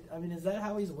Uppercut, dude. I mean, is that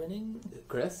how he's winning?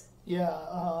 Chris?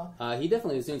 Yeah. He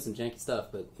definitely was doing some janky stuff,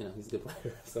 but, you know, he's a good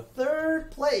player. So.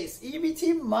 3rd place,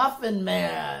 EBT Muffin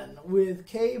Man with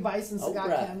K Bison,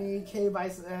 Sagat Kami, K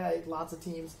Bison, lots of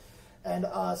teams. And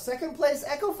 2nd place,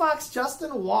 Echo Fox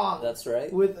Justin Wong. That's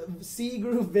right. With C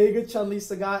Groove, Vega, Chun-Li,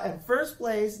 Sagat. And 1st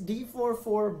place,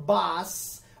 D44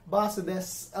 Boss with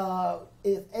this,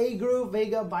 A Groove,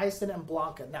 Vega, Bison, and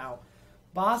Blanca. Now,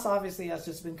 Boss obviously has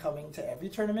just been coming to every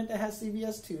tournament that has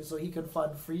CVS2, so he can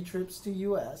fund free trips to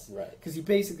US. Right. Because he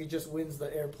basically just wins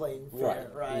the airplane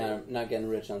fare, right? Not getting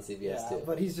rich on CVS2.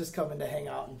 But he's just coming to hang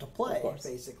out and to play,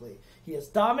 basically. He has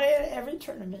dominated every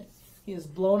tournament. He has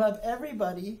blown up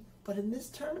everybody. But in this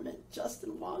tournament,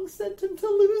 Justin Wong sent him to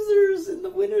losers in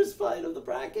the winner's fight of the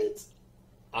brackets.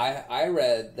 I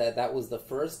read that was the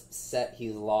first set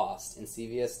he's lost in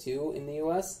CVS2 in the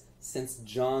US since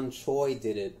John Choi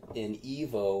did it in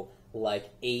EVO like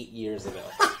 8 years ago.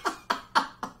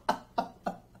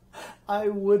 I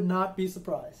would not be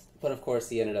surprised. But of course,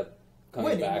 he ended up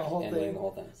coming back and winning the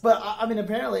whole thing. But I mean,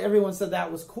 apparently everyone said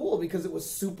that was cool because it was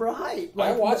super hype. Like,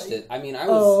 I watched it. I mean, I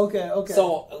was... Oh, okay.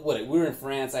 So, we were in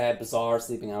France. I had bizarre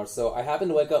sleeping hours. So I happened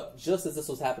to wake up just as this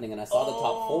was happening, and I saw the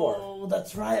top 4. Oh,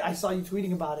 that's right. I saw you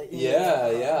tweeting about it.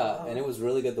 Yeah. And it was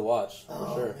really good to watch,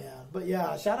 for sure. Man. But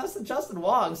yeah, shout outs to Justin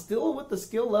Wong, still with the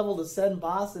skill level to send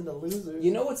Boss into losers.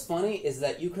 You know what's funny is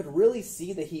that you could really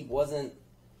see that he wasn't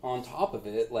on top of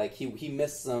it. Like, he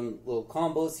missed some little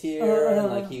combos here, and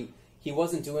like he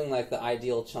wasn't doing like the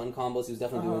ideal Chun combos. He was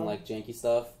definitely doing like janky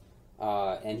stuff,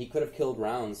 and he could have killed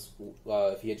rounds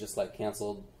if he had just like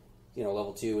canceled,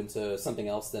 level 2 into something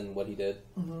else than what he did.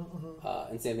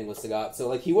 And same thing with Sagat. So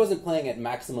like he wasn't playing at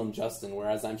maximum Justin,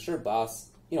 whereas I'm sure Boss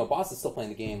is still playing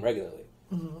the game regularly.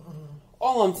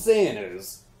 All I'm saying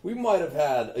is we might have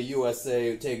had a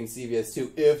USA taking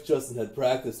CVS2 if Justin had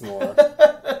practiced more.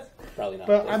 Probably not.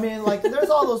 But I mean, like, there's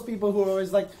all those people who are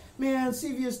always like, man,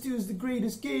 CVS2 is the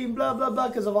greatest game, blah, blah, blah,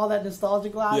 because of all that nostalgia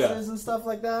glasses and stuff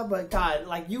like that. But, God,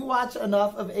 like, you watch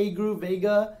enough of A Groove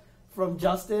Vega from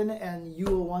Justin, and you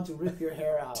will want to rip your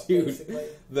hair out, dude, basically.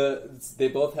 They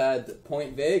both had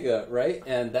Point Vega, right?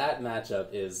 And that matchup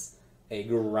is a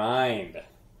grind.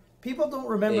 People don't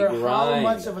remember how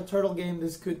much of a turtle game the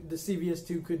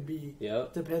CVS2 could be,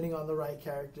 depending on the right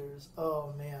characters.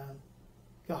 Oh, man.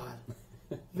 God.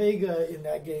 Vega in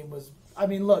that game was... I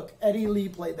mean, look, Eddie Lee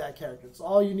played that character. It's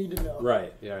all you need to know.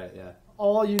 Right, yeah.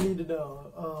 All you need to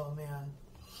know. Oh, man.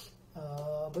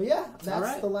 But yeah,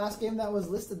 that's the last game that was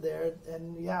listed there.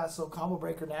 And yeah, so Combo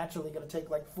Breaker naturally going to take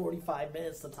like 45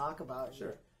 minutes to talk about.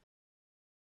 Sure.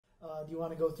 Do you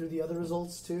want to go through the other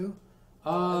results too?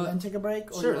 And then take a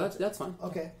break? Sure, that's fine.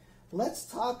 Okay. Let's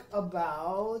talk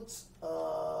about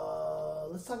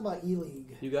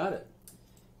ELEAGUE. You got it.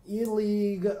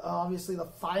 ELEAGUE, obviously the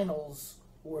finals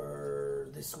were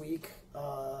this week.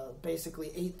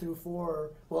 Basically 8 through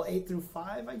 5,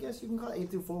 I guess you can call it.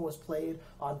 8 through 4 was played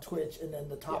on Twitch, and then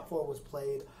the top 4 was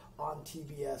played on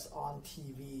TBS on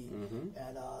TV.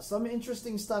 And some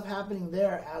interesting stuff happening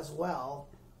there as well.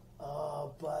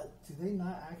 But do they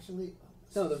not actually?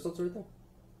 No, the results are right there.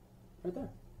 Right there.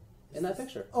 In that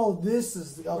picture. Oh, this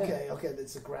is okay. Yeah. Okay,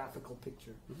 it's a graphical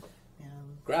picture.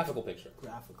 Graphical picture.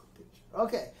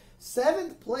 Okay,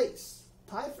 7th place.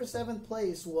 Tied for 7th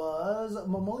place was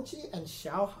Momochi and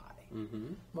Xiaohai.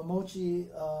 Momochi,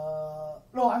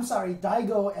 no, I'm sorry,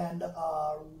 Daigo and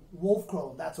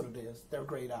Wolfcrone. That's what it is. They're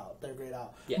grayed out.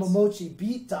 Yes. Momochi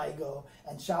beat Daigo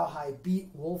and Xiaohai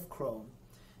beat Wolfcrone.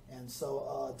 And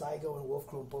so Daigo and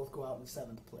Wolfcrone both go out in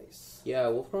 7th place. Yeah,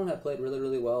 Wolfcrone had played really,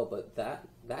 really well, but that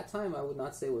time I would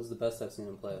not say was the best I've seen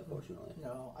him play, unfortunately.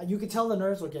 No, you could tell the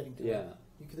nerves were getting to him.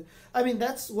 I mean,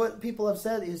 that's what people have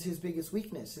said is his biggest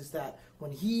weakness, is that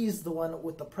when he's the one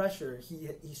with the pressure,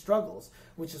 he struggles,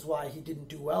 which is why he didn't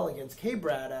do well against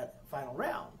K-Brad at final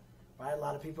round. Right? A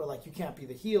lot of people are like, you can't be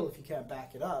the heel if you can't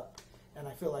back it up. And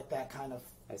I feel like that kind of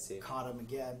caught him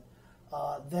again.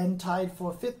 Then tied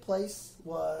for 5th place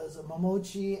was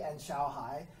Momochi and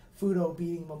Xiaohai. Fudo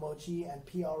beating Momochi and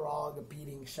PROG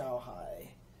beating Xiaohai.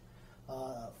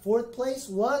 4th place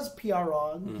was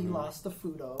PROG. He lost to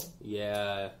Fudo.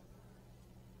 Yeah.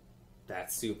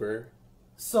 That's super.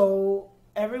 So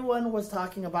everyone was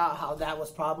talking about how that was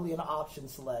probably an option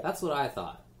select. That's what I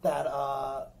thought. That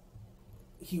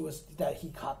he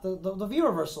caught the V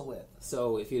reversal with.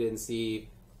 So if you didn't see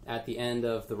at the end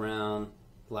of the round,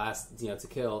 last to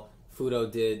kill, Fudo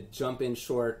did jump in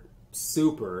short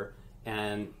super,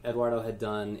 and Eduardo had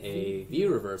done a V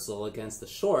reversal against the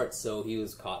short, so he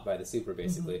was caught by the super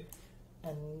basically.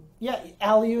 And yeah,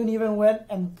 Alioun even went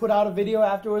and put out a video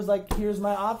afterwards like, here's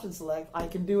my option select, I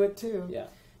can do it too. Yeah.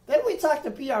 Then we talked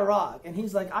to PROG, and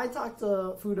he's like, I talked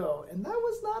to Fudo, and that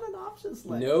was not an option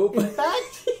select. Nope. In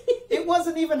fact, it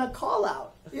wasn't even a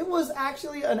call-out. It was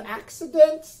actually an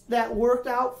accident that worked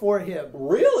out for him.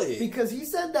 Really? Because he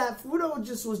said that Fudo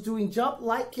just was doing jump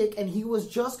light kick, and he was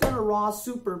just going to raw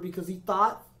super because he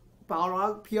thought PR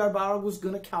Balrog was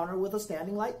going to counter with a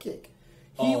standing light kick.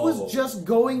 He was just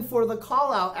going for the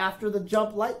call-out after the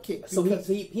jump light kick. So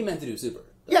he meant to do super.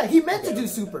 Yeah, he meant to do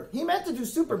super. He meant to do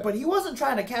super, but he wasn't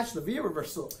trying to catch the V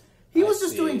reversal. He was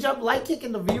just doing jump light kick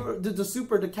and the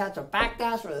super to catch a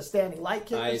backdash or a standing light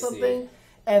kick or something.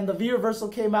 And the V reversal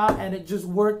came out, and it just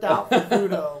worked out for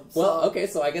Fudo. Well, okay,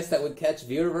 so I guess that would catch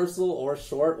V reversal or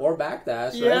short or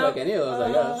backdash, right? Like any of those,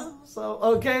 I guess. So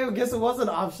okay, I guess it was an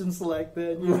option select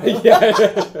then.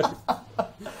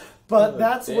 But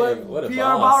that's what PR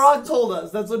Balrog told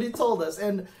us. That's what he told us,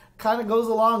 and kind of goes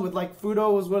along with like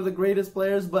Fudo was one of the greatest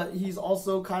players, but he's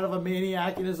also kind of a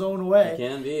maniac in his own way. He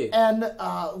can be. And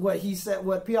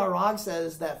what PROG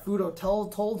says that Fudo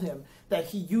told him that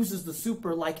he uses the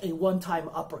super like a one-time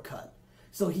uppercut.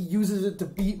 So he uses it to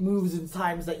beat moves in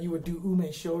times that you would do Ume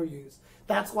Shoryus.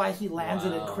 That's why he lands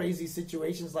it in crazy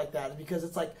situations like that, because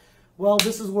it's like, well,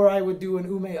 this is where I would do an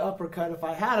Ume uppercut if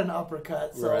I had an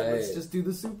uppercut, so let's just do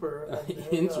the super.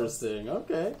 Interesting.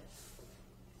 Okay.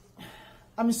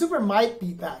 I mean, super might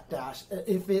beat backdash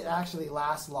if it actually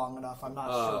lasts long enough. I'm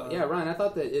not sure. Yeah, Ryan, I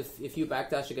thought that if you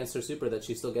backdash against her super, that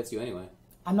she still gets you anyway.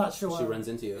 I'm not sure. She runs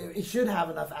into you. It should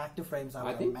have enough active frames, I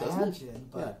would imagine,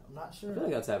 but I'm not sure. I feel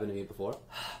like that's happened to me before.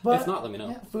 But if not, let me know.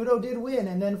 Yeah, Fudo did win,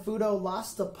 and then Fudo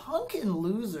lost to Punk in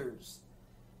losers,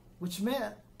 which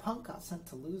meant Punk got sent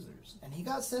to losers. And he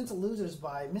got sent to losers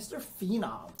by Mr.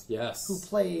 Phenom. Yes. Who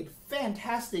played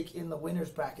fantastic in the winner's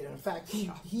bracket. In fact,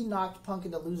 he knocked Punk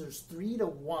into losers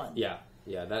 3-1. Yeah.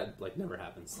 Yeah, that never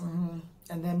happens. Mm-hmm.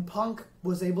 And then Punk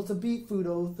was able to beat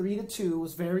Fudo 3-2.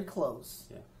 Was very close.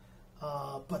 Yeah.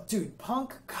 But dude,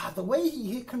 Punk, God, the way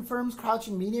he confirms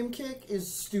crouching medium kick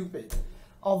is stupid.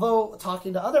 Although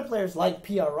talking to other players like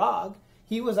PROG,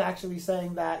 he was actually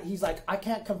saying that he's like, I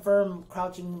can't confirm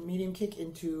crouching medium kick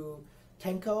into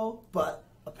Tenko, but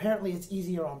apparently it's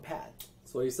easier on pad.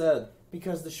 That's what he said.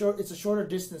 Because it's a shorter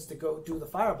distance to go do the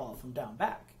fireball from down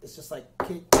back. It's just like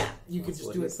kick, you could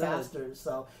just do it faster.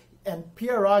 So, and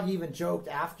PROG even joked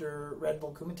after Red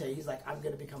Bull Kumite, he's like, I'm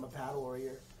going to become a pad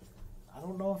warrior. I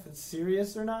don't know if it's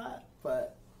serious or not,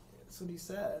 but that's what he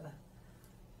said.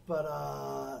 But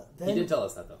then he did tell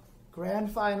us that though.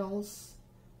 Grand finals.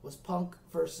 was Punk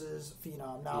versus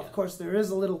Phenom. Now, Yeah. of course, there is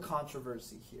a little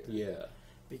controversy here. Yeah.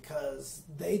 Because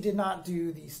they did not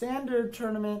do the standard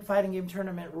tournament, fighting game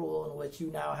tournament rule in which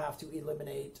you now have to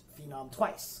eliminate Phenom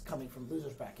twice, coming from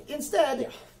loser's bracket.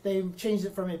 Instead, they changed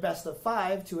it from a best of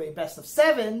 5 to a best of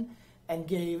 7 and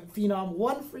gave Phenom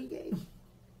one free game.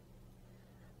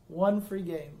 One free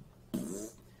game.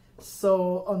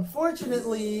 So,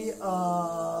 unfortunately,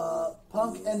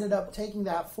 Punk ended up taking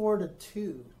that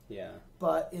 4-2. Yeah.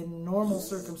 But in normal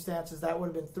circumstances, that would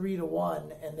have been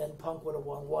 3-1, and then Punk would have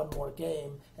won one more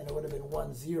game, and it would have been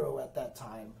 1-0 at that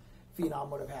time. Phenom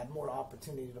would have had more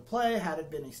opportunity to play had it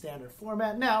been a standard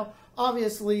format. Now,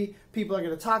 obviously, people are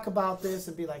going to talk about this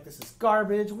and be like, this is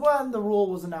garbage. One, the rule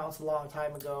was announced a long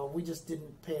time ago. We just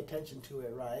didn't pay attention to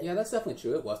it, right? Yeah, that's definitely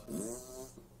true. It was.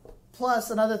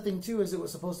 Plus, another thing, too, is it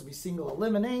was supposed to be single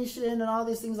elimination and all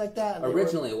these things like that.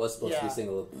 Originally, it was supposed to be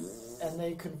single. And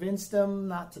they convinced them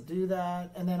not to do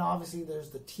that. And then, obviously, there's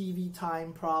the TV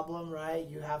time problem, right?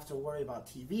 You have to worry about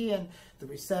TV, and the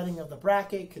resetting of the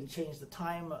bracket can change the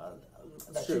time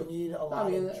that you need a lot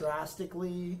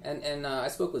drastically. And I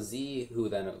spoke with Z, who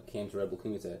then came to Red Bull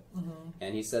Kumite,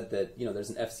 and he said that, there's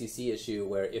an FCC issue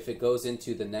where if it goes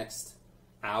into the next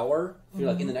hour, if you're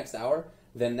like in the next hour,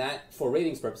 then that, for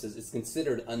ratings purposes, is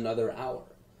considered another hour.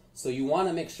 So you want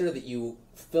to make sure that you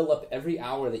fill up every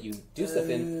hour that you do stuff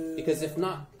in, because if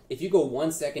not, if you go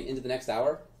 1 second into the next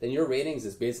hour, then your ratings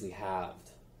is basically halved.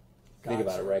 Think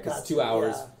about it, right? Because it's 2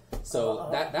 hours. Yeah. So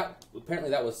that apparently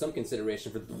that was some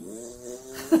consideration for.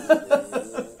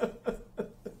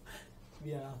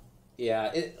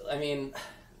 Yeah. I mean,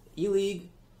 ELEAGUE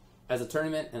as a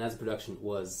tournament and as a production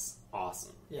was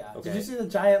awesome. Yeah. Okay. Did you see the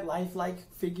giant lifelike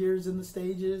figures in the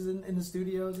stages and in the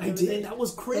studios? And I did. That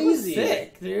was crazy. That was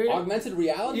sick, dude. Augmented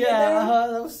reality. Yeah,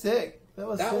 that was sick. That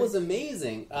was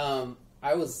amazing. I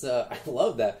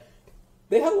love that.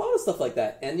 They had a lot of stuff like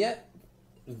that, and yet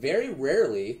very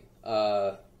rarely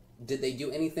did they do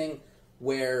anything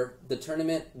where the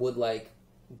tournament would like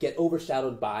get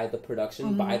overshadowed by the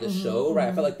production, by the show. Right.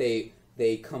 I felt like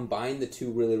they combined the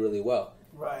two really, really well.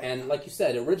 Right. And like you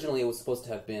said, originally it was supposed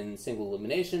to have been single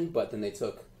elimination, but then they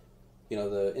took,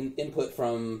 the input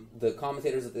from the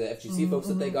commentators at the FGC folks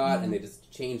that they got, and they just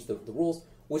changed the rules,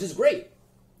 which is great.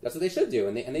 That's what they should do,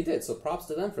 and they did. So props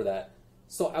to them for that.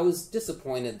 So I was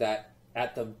disappointed that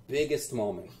at the biggest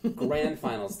moment, grand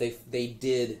finals, they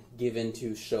did give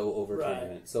into show over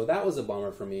tournament. So that was a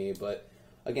bummer for me, but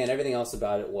again, everything else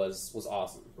about it was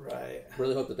awesome. Right.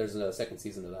 Really hope that there's a second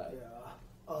season of that. Yeah.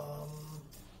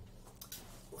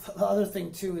 The other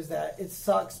thing, too, is that it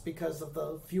sucks because of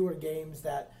the fewer games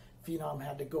that Phenom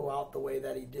had to go out the way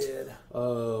that he did.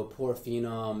 Oh, poor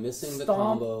Phenom. Missing the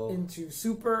Stomp combo. Into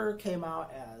Super came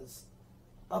out as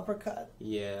uppercut.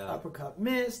 Yeah. Uppercut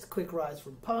missed. Quick rise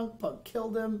from Punk. Punk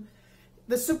killed him.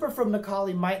 The Super from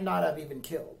Nikali might not have even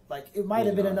killed. Like, it might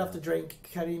have been enough to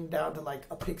cut him down to, like,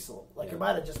 a pixel. Like, it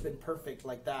might have just been perfect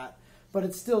like that. But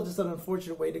it's still just an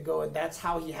unfortunate way to go, and that's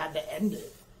how he had to end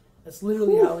it. That's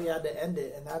literally how he had to end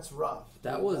it, and that's rough.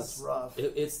 That's rough.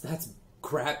 That's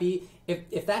crappy.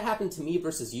 If that happened to me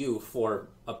versus you for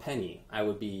a penny, I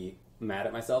would be mad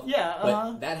at myself. Yeah,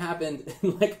 But that happened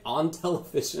like on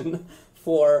television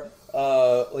for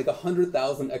like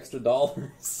 $100,000 extra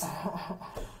dollars.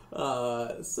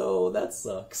 So that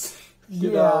sucks.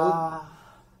 You know?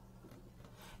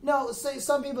 No,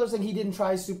 some people are saying he didn't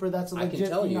try Super. That's a legit. I can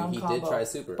tell you, he combo. did try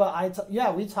Super.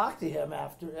 But we talked to him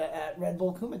after at Red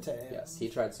Bull Kumite. Yes, he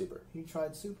tried Super. He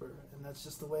tried Super, and that's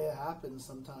just the way it happens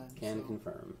sometimes. Can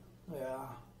confirm. Yeah.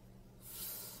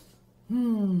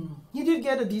 He did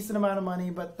get a decent amount of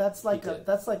money, but that's like a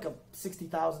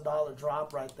 $60,000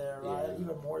 drop right there, right? Yeah.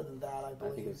 Even more than that, I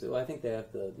believe. I think they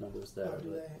have the numbers there. Oh, do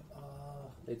they?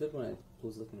 They did when I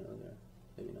was looking earlier.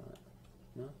 Maybe not.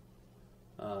 No.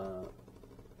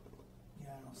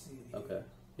 Yeah, I don't see it here. Okay.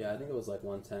 Yeah, I think it was like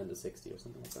 110 to 60 or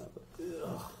something like that. But,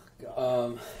 oh,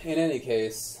 God. In any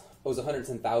case, it was a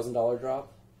 $110,000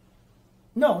 drop.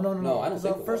 No. I don't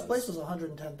think first place was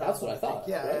 $110,000. That's what I thought.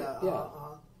 Yeah, right?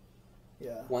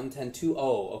 Yeah. 110 to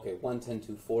 110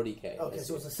 to 40K. Okay,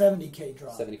 so it was a 70K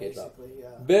drop. 70K drop. Yeah.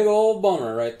 Big old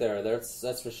bummer right there.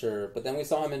 That's for sure. But then we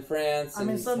saw him in France. I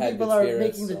mean, some people are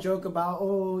making the joke about,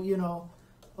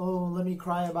 let me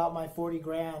cry about my 40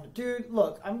 grand. Dude,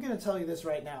 look, I'm going to tell you this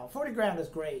right now. 40 grand is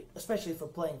great, especially for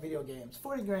playing video games.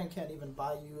 40 grand can't even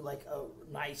buy you, like, a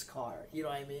nice car. You know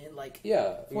what I mean? Like,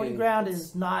 40 grand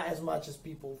is not as much as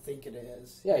people think it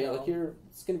is. Yeah, like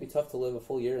it's going to be tough to live a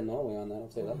full year in Norway on that. I'll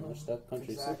tell you that much. That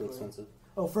country's super expensive.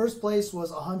 Oh, first place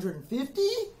was 150?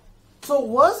 So it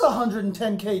was a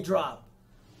 110K drop.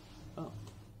 Oh.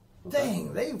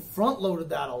 Dang, they front-loaded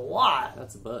that a lot.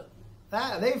 That's a butt.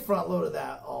 They front-loaded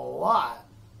that a lot.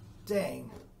 Dang.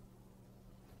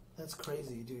 That's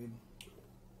crazy, dude.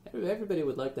 Everybody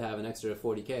would like to have an extra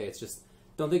 40K. It's just,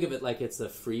 don't think of it like it's a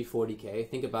free 40K.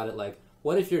 Think about it like,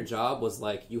 what if your job was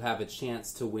like you have a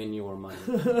chance to win your money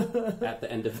at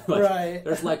the end of like, right.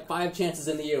 There's like 5 chances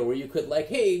in the year where you could like,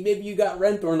 hey, maybe you got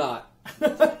rent or not. I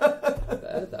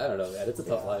don't know, man. It's a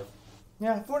tough life.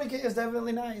 Yeah, 40K is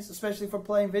definitely nice, especially for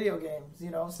playing video games.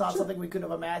 You know, it's not something we could have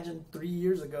imagined 3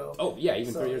 years ago. Oh yeah,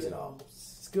 even 3 years ago.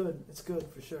 It's good. It's good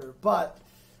for sure. But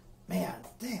man,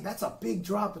 dang, that's a big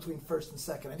drop between first and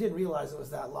second. I didn't realize it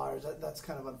was that large. That's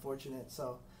kind of unfortunate.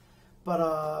 So,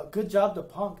 but good job to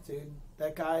Punk, dude.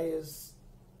 That guy is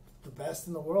the best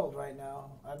in the world right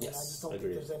now. I mean, I just don't think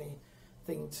there's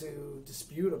anything to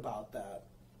dispute about that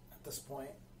at this point.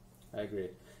 I agree.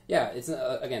 Yeah, it's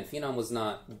again, Phenom was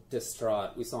not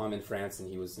distraught. We saw him in France,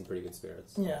 and he was in pretty good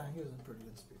spirits. Yeah, he was in pretty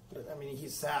good spirits. But, I mean,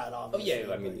 he's sad, obviously. Oh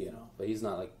yeah, I mean, you know, but he's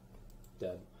not like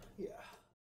dead. Yeah.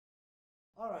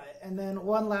 All right, and then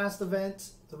one last event,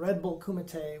 the Red Bull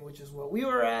Kumite, which is what we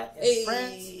were at in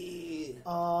France.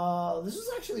 This was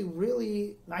actually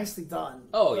really nicely done.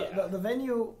 Oh, yeah. The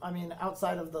venue, I mean,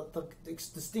 outside of the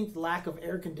distinct lack of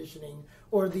air conditioning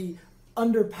or the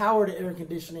underpowered air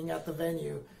conditioning at the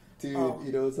venue. Dude,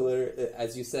 you know what's hilarious?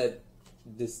 As you said,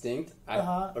 distinct,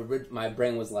 my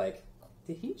brain was like,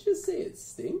 did he just say it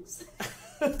stinks?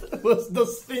 It was the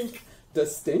stink. The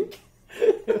stink?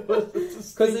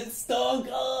 Because it stunk.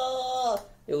 Oh!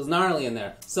 It was gnarly in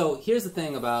there. So here's the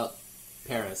thing about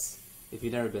Paris, if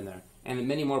you've never been there, and in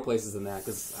many more places than that,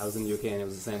 because I was in the UK and it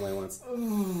was the same way once.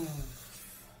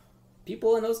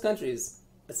 People in those countries,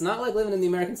 it's not like living in the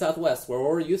American Southwest where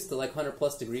we're used to like 100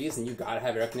 plus degrees and you gotta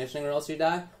have air conditioning or else you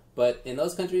die. But in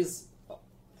those countries,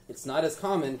 it's not as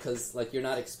common because like you're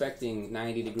not expecting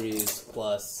 90 degrees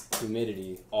plus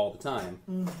humidity all the time.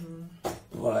 Mm-hmm.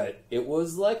 But it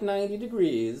was like 90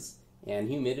 degrees and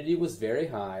humidity was very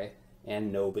high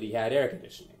and nobody had air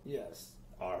conditioning. Yes.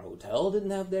 Our hotel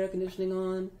didn't have the air conditioning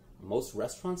on. Most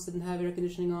restaurants didn't have air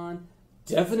conditioning on.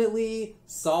 Definitely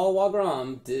Saul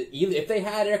Wagram, if they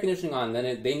had air conditioning on,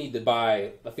 then they need to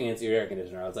buy a fancier air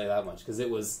conditioner, I'll tell you that much, because it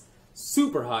was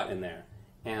super hot in there.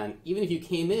 And even if you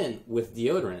came in with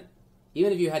deodorant,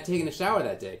 even if you had taken a shower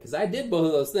that day, because I did both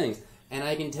of those things, and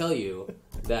I can tell you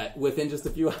that within just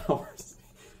a few hours,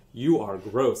 you are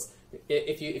gross.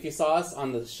 If you saw us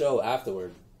on the show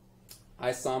afterward,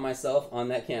 I saw myself on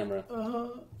that camera,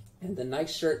 and the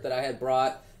nice shirt that I had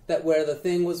brought, that where the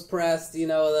thing was pressed, you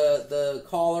know, the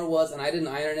collar was, and I didn't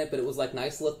iron it, but it was like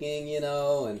nice looking, you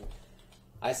know, and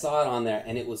I saw it on there,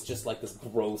 and it was just like this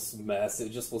gross mess. It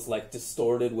just was like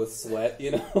distorted with sweat,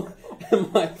 you know,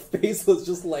 and my face was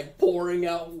just like pouring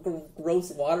out gross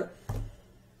water.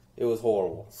 It was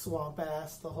horrible. Swamp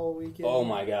ass the whole weekend. Oh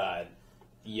my God.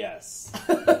 Yes.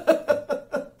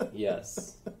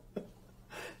 Yes.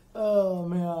 Oh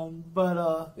man,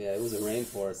 but yeah, it was a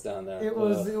rainforest down there. It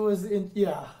was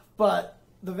yeah, but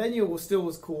the venue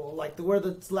was cool. Like where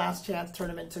the last chance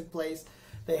tournament took place,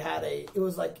 they had it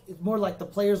was like more like the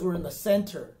players were in the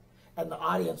center and the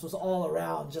audience was all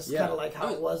around, just kind of like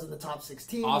how it was in the top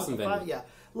 16. Awesome venue. Yeah,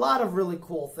 a lot of really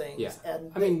cool things. Yeah,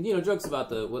 and I mean, you know, jokes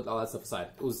about all that stuff aside,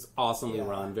 it was awesomely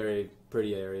run, very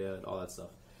pretty area, and all that stuff.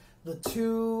 The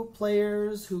 2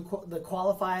 players who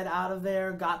qualified out of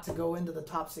there got to go into the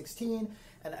top 16,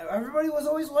 and everybody was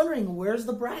always wondering, where's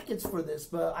the brackets for this?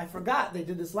 But I forgot, they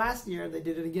did this last year, they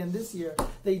did it again this year.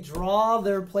 They draw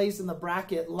their place in the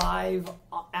bracket live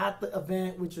at the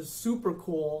event, which is super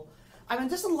cool. I mean,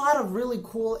 just a lot of really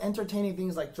cool, entertaining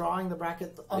things like drawing the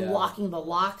bracket, unlocking the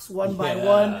locks one by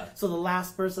one, so the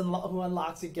last person who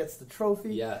unlocks it gets the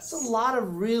trophy. Yes. It's a lot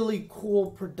of really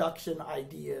cool production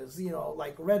ideas. You know,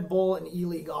 like Red Bull and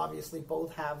ELEAGUE obviously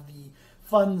both have the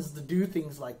funds to do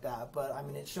things like that, but I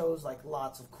mean, it shows like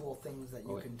lots of cool things that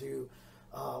you can do.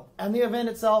 And the event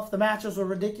itself, the matches were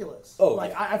ridiculous.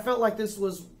 I felt like this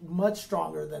was much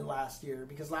stronger than last year,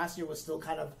 because last year was still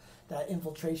kind of that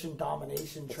infiltration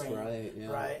domination train. That's right,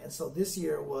 yeah. Right? And so this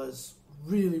year was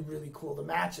really, really cool. The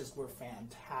matches were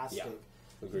fantastic.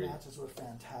 Yeah, agreed. The matches were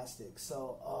fantastic.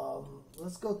 So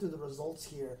let's go through the results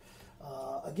here.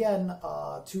 Again,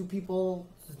 the two people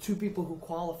who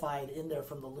qualified in there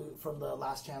from the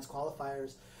last chance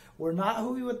qualifiers were not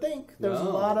who we would think. There was a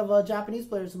lot of Japanese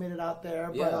players who made it out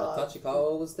there. Yeah, but,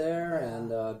 Tachikawa was there,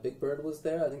 and Big Bird was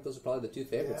there. I think those are probably the 2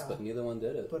 favorites, but neither one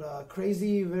did it. But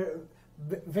Crazy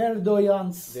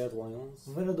Verdoyance,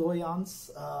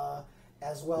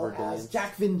 as well as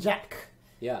Jack Vin Jack,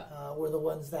 were the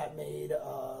ones that made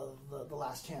the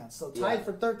last chance. So tied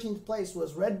for 13th place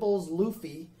was Red Bull's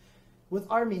Luffy, with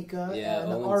Armika, Yeah,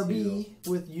 and 0-2. RB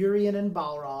with Urian and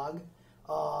Balrog.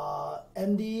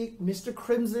 MD, Mr.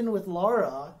 Crimson with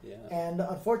Laura, and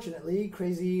unfortunately,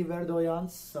 Crazy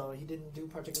Verdoyance, so he didn't do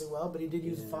particularly well, but he did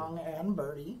use Fang and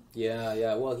Birdie.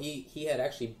 Yeah. Well, he had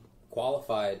actually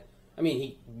qualified. I mean,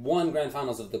 he won Grand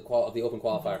Finals of the Open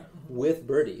Qualifier with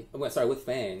Birdie. With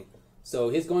Fang. So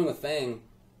his going with Fang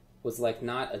was like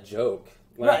not a joke.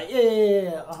 Right?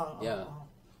 Yeah.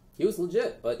 He was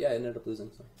legit, but ended up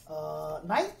losing. So.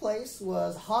 Ninth place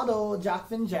was Hado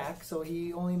Jackvin Jack, so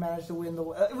he only managed to win the.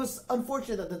 It was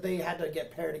unfortunate that they had to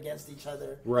get paired against each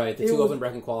other. Right, the two open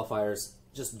bracket qualifiers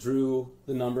just drew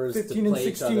the numbers 15 to play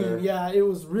and 16. each other. Yeah, it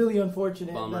was really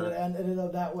unfortunate Bummer. that it ended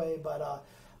up that way. But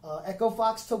Echo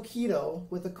Fox Tokido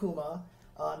with Akuma.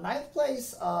 Ninth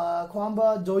place,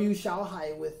 Kwamba Doyu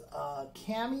Shaohai with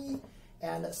Kami,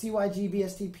 and CYG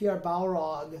BST PR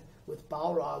Balrog with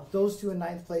Balrog. Those two in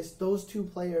ninth place. Those two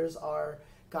players are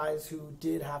guys who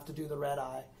did have to do the red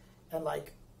eye. And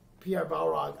like Pierre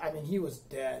Balrog, I mean, he was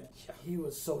dead. He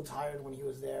was so tired when he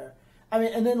was there. I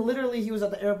mean, and then literally he was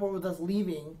at the airport with us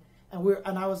leaving,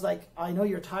 and I was like, I know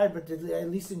you're tired, but did you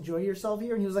at least enjoy yourself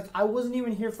here? And he was like, I wasn't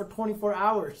even here for 24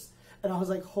 hours. And I was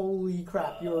like, holy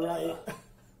crap, you're right.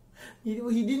 He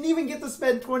didn't even get to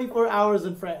spend 24 hours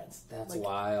in France. That's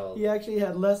wild. He actually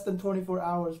had less than 24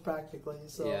 hours practically.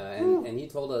 So yeah, and he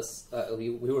told us, we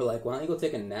were like, why don't you go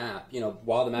take a nap,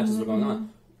 while the matches were going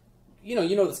on. You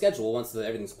know the schedule once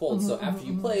everything's pulled. So after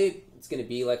you play, it's going to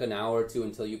be like an hour or two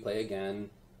until you play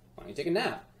again. Why don't you take a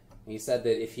nap? And he said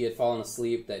that if he had fallen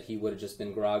asleep, that he would have just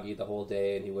been groggy the whole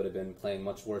day, and he would have been playing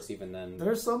much worse even then.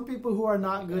 There's some people who are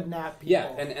not good nap people. Yeah,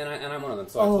 and I'm one of them,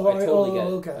 so I totally get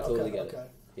it. Okay, I totally get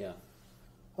it. Yeah.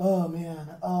 Oh, man.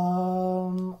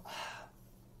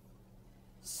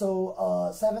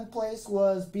 So, seventh place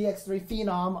was BX3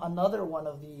 Phenom, another one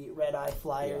of the Red Eye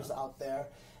Flyers out there,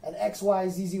 and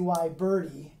XYZZY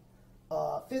Birdie.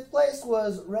 Fifth place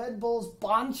was Red Bull's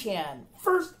Bonchan.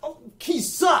 He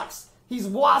sucks. He's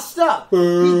washed up. He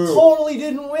totally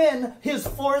didn't win his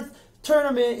fourth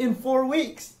tournament in 4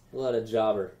 weeks. What a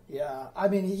jobber. Yeah, I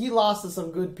mean, he lost to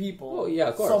some good people. Oh, yeah,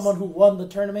 of course. Someone who won the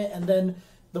tournament, and then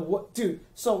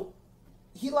so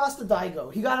he lost to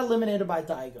Daigo. He got eliminated by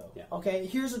Daigo. Yeah. Okay,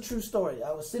 here's a true story.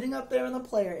 I was sitting up there in the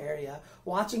player area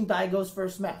watching Daigo's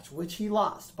first match, which he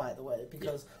lost, by the way,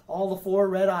 because all the 4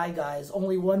 Red Eye guys,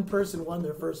 only one person won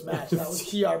their first match. That was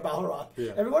PR Balrog.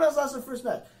 Yeah. Everyone else lost their first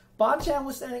match. Bonchan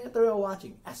was standing at the rail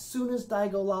watching. As soon as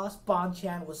Daigo lost,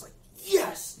 Bonchan was like,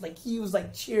 yes! Like, he was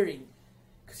like cheering.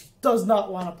 Because he does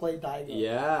not want to play Daigo.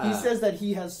 Yeah. He says that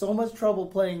he has so much trouble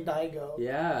playing Daigo.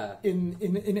 Yeah. In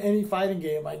any fighting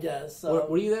game, I guess. So.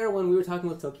 Were you there when we were talking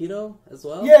with Tokido as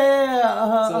well?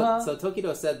 Yeah. So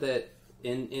Tokido said that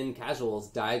in casuals,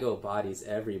 Daigo bodies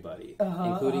everybody,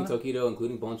 including Tokido,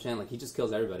 including Bonchan. Like, he just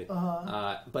kills everybody.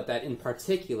 But that in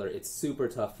particular, it's super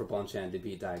tough for Bonchan to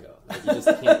beat Daigo. Like, you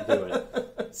just can't do it.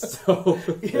 So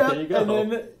there you go. And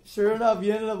then, sure enough,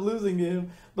 you ended up losing to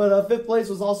him. But fifth place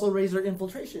was also Razor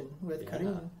Infiltration with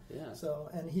Karim. Yeah. So,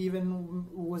 and he even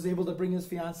was able to bring his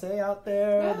fiancée out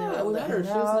there. Yeah, we met her.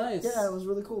 She was nice. Yeah, it was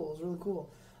really cool.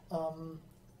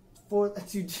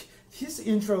 His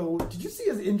intro, did you see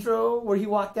his intro where he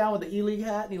walked down with the E-League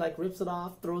hat and he like rips it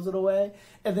off, throws it away,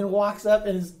 and then walks up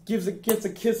and gets a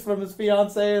kiss from his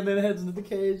fiancée and then heads into the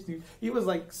cage? Dude, he was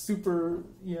like super,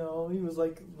 he was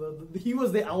like he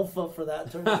was the alpha for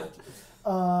that tournament.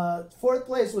 Fourth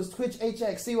place was Twitch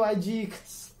HX CYG,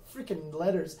 freaking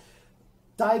letters.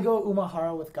 Daigo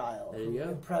Umahara with Guile. There you go.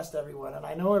 Impressed everyone. And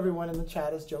I know everyone in the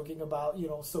chat is joking about,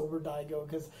 sober Daigo,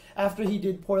 because after he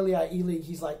did poorly at E-League,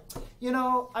 he's like,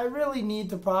 I really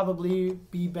need to probably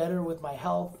be better with my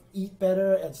health, eat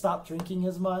better, and stop drinking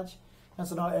as much. And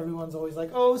so now everyone's always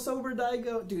like, oh, sober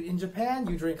Daigo. Dude, in Japan,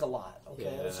 you drink a lot, okay?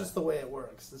 Yeah. It's just the way it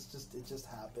works. It just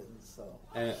happens, so.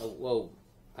 And,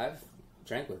 I've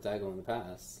drank with Daigo in the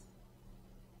past.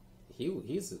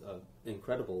 He's an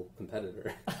incredible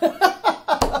competitor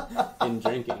in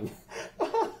drinking.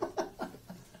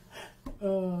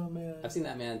 Oh, man. I've seen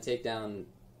that man take down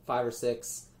 5 or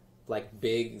 6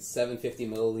 big 750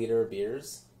 milliliter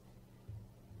beers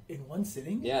in one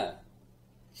sitting. Yeah,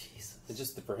 Jesus, it's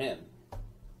just for him.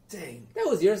 Dang, that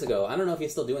was years ago. I don't know if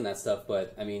he's still doing that stuff,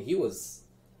 but I mean, he was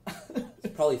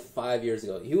probably 5 years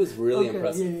ago. He was really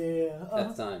impressive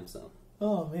at the time. So,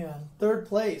 oh man, third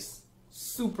place,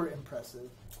 super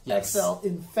impressive. Yes. XL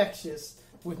Infectious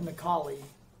with Nikali.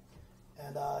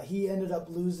 And he ended up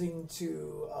losing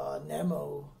to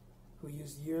Nemo, who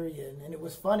used Urian. And it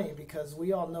was funny because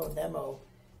we all know Nemo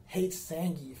hates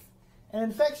Zangief. And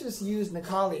Infectious used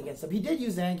Nikali against him. He did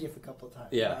use Zangief a couple of times.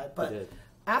 Yeah, right? But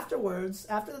afterwards,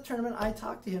 after the tournament, I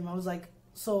talked to him. I was like,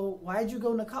 so why'd you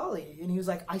go Necalli? And he was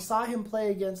like, I saw him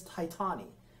play against Haitani.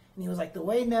 And he was like, the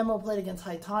way Nemo played against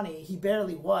Haitani, he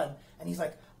barely won. And he's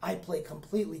like, I play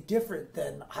completely different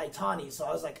than Haitani. So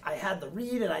I was like, I had the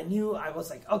read and I knew, I was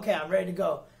like, okay, I'm ready to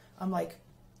go. I'm like,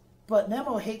 but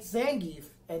Nemo hates Zangief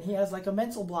and he has like a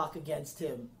mental block against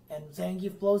him. And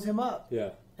Zangief blows him up.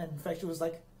 Yeah. And Infection was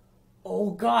like,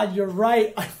 oh God, you're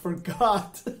right. I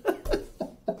forgot.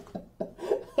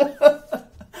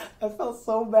 I felt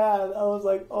so bad. I was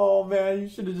like, oh man, you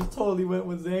should have just totally went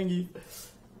with Zangief.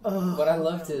 What I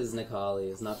loved is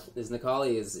Necalli.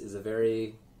 Necalli is a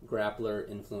very grappler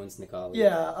influenced Necalli.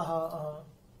 Yeah,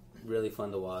 Really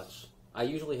fun to watch. I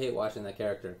usually hate watching that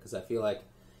character because I feel like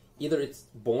either it's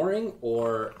boring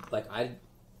or like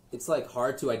it's like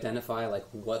hard to identify like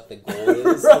what the goal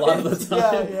is right. A lot of the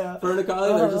time. Yeah. For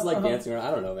Necalli, they're just like dancing around.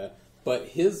 I don't know, man. But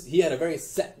he had a very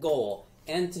set goal,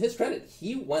 and to his credit,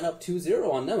 he went up 2-0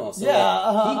 on Nemo. So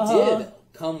he did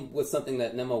come with something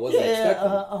that Nemo wasn't expecting.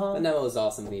 But Nemo was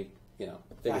awesome. He figured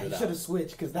it out. He should have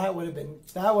switched because that would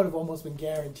have almost been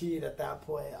guaranteed at that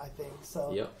point. I think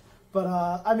so. Yep. But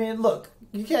I mean, look,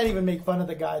 you can't even make fun of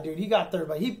the guy, dude. He got third,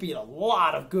 but he beat a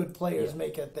lot of good players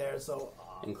make it there. So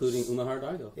including Umahar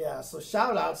Daigo. Yeah. So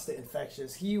shout outs to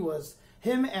Infectious.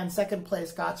 Him and second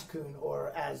place Gachikun,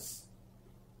 or as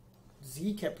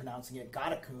Z kept pronouncing it,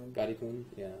 Gatakun,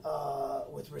 yeah.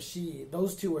 With Rashid.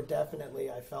 Those two were definitely,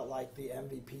 I felt like, the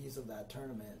MVPs of that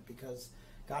tournament because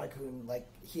Gatakun, like,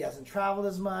 he hasn't traveled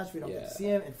as much. We don't get to see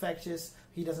him. Infectious,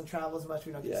 he doesn't travel as much.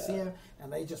 We don't get to see him.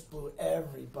 And they just blew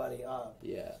everybody up.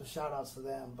 Yeah. So shout outs to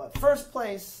them. But first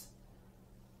place,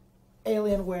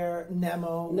 Alienware,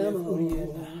 Nemo.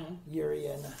 With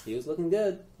Urien. He was looking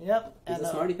good. Yep. He's a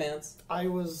smarty pants. I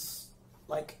was,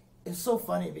 like... It's so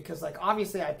funny because, like,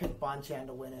 obviously I picked Bonchan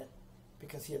to win it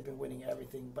because he had been winning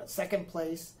everything. But second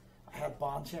place, I had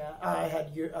I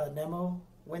had Nemo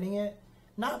winning it.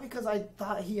 Not because I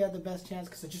thought he had the best chance,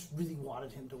 because I just really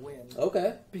wanted him to win.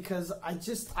 Okay. Because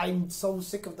I'm so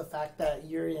sick of the fact that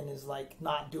Urien is, like,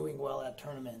 not doing well at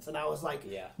tournaments. And I was like,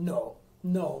 no,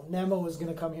 Nemo is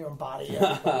going to come here and body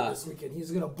everybody this weekend.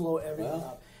 He's going to blow everything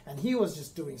up. And he was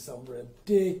just doing some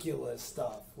ridiculous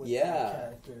stuff with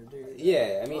that character, dude.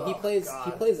 Yeah, I mean, he plays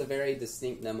a very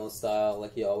distinct Nemo style,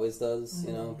 like he always does,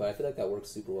 but I feel like that works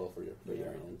super well for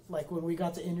Urien. Like, when we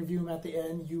got to interview him at the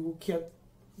end, you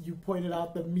pointed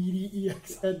out the meaty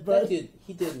EX headbutt.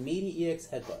 He did meaty EX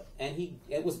headbutt, and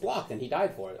it was blocked, and he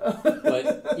died for it.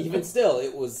 But even still,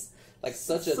 it was, like,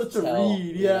 such a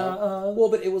read, Well,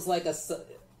 but it was like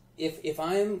if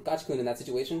I'm Gachikun in that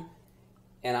situation,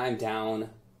 and I'm down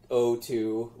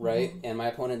 0-2, right? And my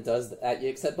opponent does that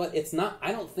EX headbutt. It's not.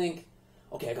 I don't think,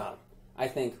 okay, I got him. I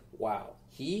think, wow,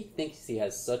 he thinks he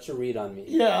has such a read on me.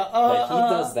 Yeah. That he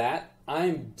does that.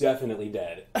 I'm definitely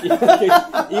dead.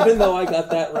 Even though I got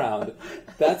that round,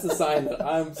 that's a sign that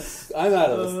I'm out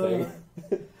of this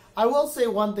thing. I will say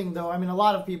one thing though. I mean, a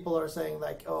lot of people are saying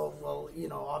like, oh, well,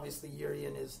 obviously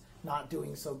Urien is not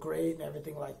doing so great and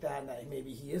everything like that, and that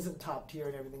maybe he isn't top tier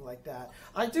and everything like that.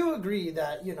 I do agree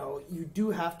that, you do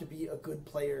have to be a good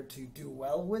player to do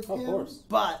well with him. Of course.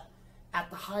 But at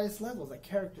the highest levels, that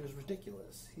character is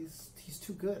ridiculous. He's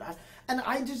too good.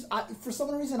 For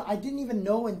some reason, I didn't even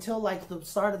know until like the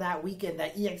start of that weekend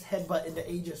that EX Headbutt into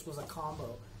Aegis was a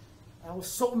combo. I was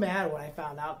so mad when I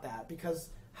found out that, because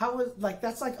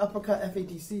that's like uppercut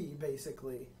FADC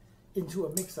basically into a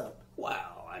mix-up.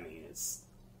 Wow, I mean, it's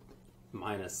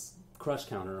minus crush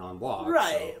counter on block.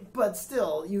 Right, so. But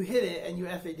still, you hit it and you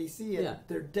FADC and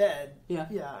they're dead. Yeah.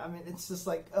 Yeah, I mean, it's just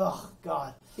like, oh,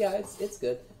 God. Yeah, it's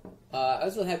good. I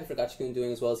was really happy for Gachikun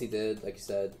doing as well as he did, like you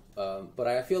said. But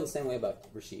I feel the same way about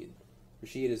Rashid.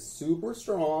 Rashid is super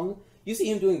strong. You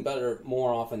see him doing better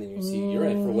more often than you see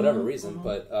Urien for whatever reason.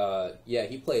 But,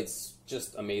 he played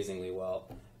just amazingly well.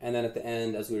 And then at the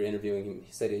end, as we were interviewing him,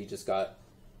 he said he just got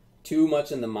too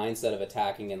much in the mindset of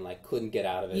attacking and like couldn't get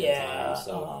out of it in time.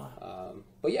 So,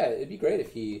 but yeah, it'd be great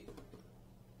if he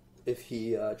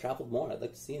traveled more. I'd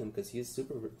like to see him because he's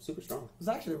super super strong. It was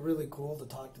actually really cool to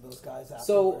talk to those guys afterwards.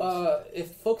 So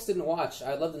if folks didn't watch,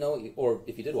 I'd love to know or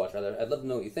if you did watch rather, I'd love to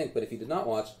know what you think. But if you did not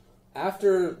watch,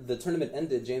 after the tournament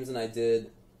ended, James and I did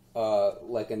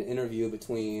like an interview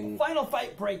between Final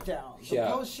Fight Breakdown, the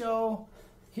post show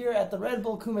here at the Red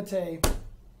Bull Kumite.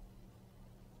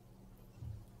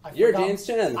 You're James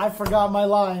Chen. I forgot my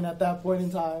line at that point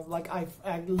in time. Like I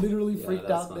literally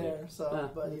freaked out funny. There. So,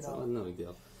 but no big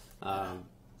deal.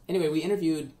 Anyway, we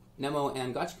interviewed Nemo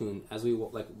and Gachikun as we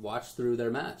watched through their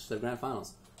match, their grand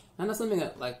finals, and that's something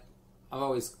that I've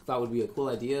always thought would be a cool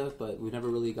idea, but we've never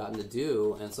really gotten to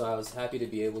do. And so I was happy to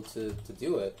be able to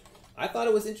do it. I thought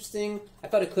it was interesting. I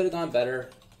thought it could have gone better,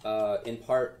 in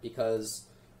part because,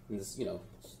 and this, you know,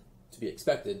 to be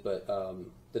expected, but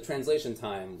the translation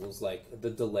time was like, the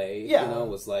delay, you know,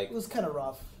 was like... It was kind of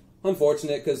rough.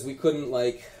 Unfortunate, because we couldn't,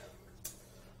 like...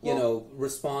 you know,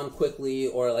 respond quickly,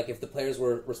 or like if the players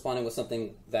were responding with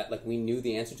something that like we knew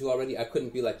the answer to already, I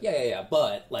couldn't be like,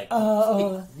 but like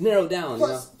narrow down.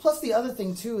 Plus the other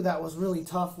thing too that was really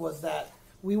tough was that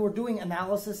we were doing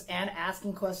analysis and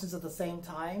asking questions at the same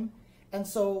time, and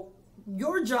so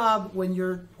your job when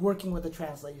you're working with a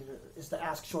translator is to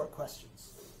ask short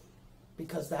questions,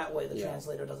 because that way the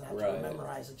translator doesn't have to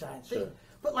memorize a giant thing.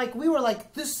 But, like, we were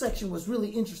like, this section was really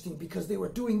interesting because they were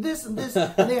doing this and this,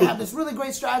 and they had this really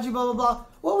great strategy, blah, blah, blah.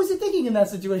 What was he thinking in that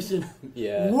situation?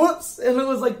 Whoops. And it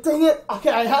was like, dang it.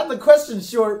 Okay, I had the question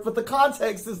short, but the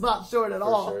context is not short at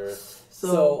all. Sure.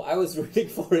 So I was rooting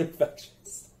for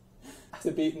Infections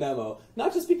to beat Nemo.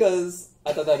 Not just because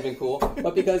I thought that would have been cool,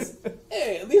 but because,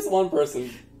 hey, at least one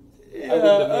person I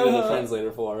wouldn't have needed a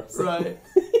translator for. So. Right.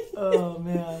 Oh,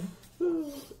 man.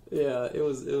 Yeah, it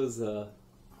was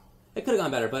it could have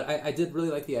gone better, but I did really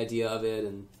like the idea of it,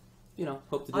 and, you know,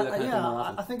 hope to do that kind of thing more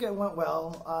often. I think it went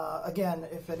well. Again,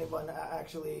 if anyone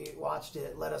actually watched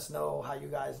it, let us know how you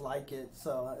guys like it.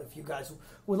 So if you guys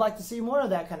would like to see more of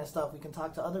that kind of stuff, we can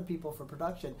talk to other people for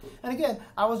production. And again,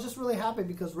 I was just really happy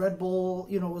because Red Bull,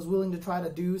 you know, was willing to try to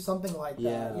do something like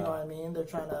that. You know what I mean? They're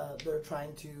trying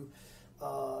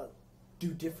to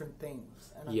do different things.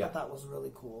 And I thought that was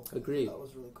really cool. Agreed. That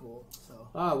was really cool.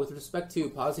 So. With respect to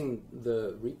pausing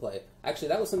the replay, actually,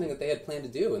 that was something that they had planned to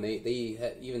do, and they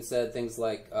had even said things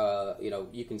like, you know,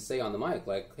 you can say on the mic,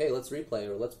 like, hey, let's replay,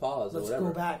 or let's pause, or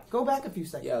whatever. Go back a few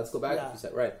seconds. Yeah, let's go back a few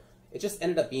seconds. Right. It just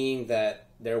ended up being that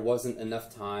there wasn't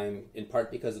enough time, in part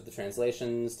because of the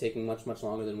translations taking much, much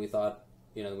longer than we thought,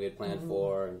 you know, than we had planned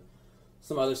for, and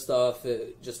some other stuff.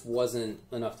 It just wasn't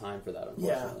enough time for that,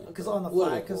 unfortunately. Yeah, because on the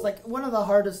fly, because like one of the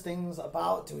hardest things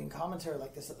about doing commentary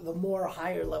like this, the more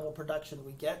higher level production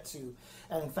we get to,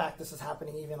 and in fact this is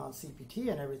happening even on CPT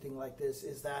and everything like this,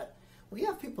 is that we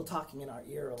have people talking in our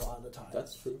ear a lot of the time.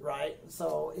 That's true. Right?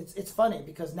 So it's funny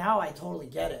because now I totally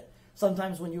get it.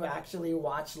 Sometimes when you actually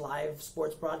watch live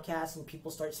sports broadcasts and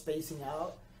people start spacing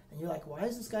out, and you're like, why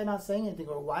is this guy not saying anything,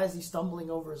 or why is he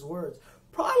stumbling over his words?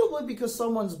 Probably because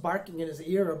someone's barking in his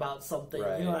ear about something,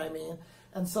 you know what I mean?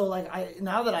 And so, like,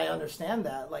 now that I understand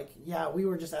that, like, we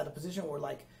were just at a position where,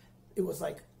 like, it was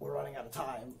like, we're running out of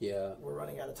time. Yeah. We're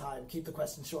running out of time. Keep the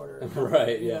question shorter.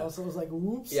 Right, you know? So it was like,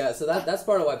 whoops. Yeah, so that's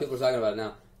part of why people are talking about it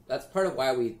now. That's part of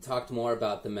why we talked more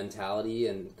about the mentality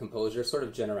and composure, sort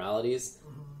of generalities.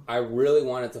 I really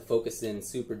wanted to focus in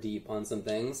super deep on some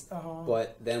things,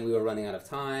 but then we were running out of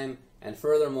time. And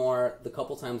furthermore, the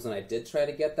couple times when I did try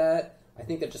to get that, I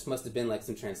think there just must have been like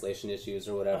some translation issues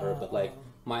or whatever, but like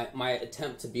my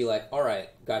attempt to be like, all right,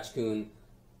 Gotch-kun,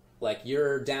 like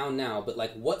you're down now, but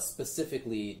like what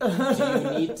specifically do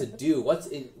you need to do?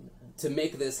 To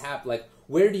make this happen? Like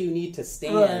where do you need to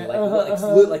stand?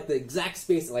 Like the exact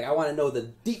space. Like I want to know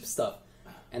the deep stuff.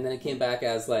 And then it came back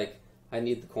as like, I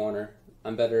need the corner.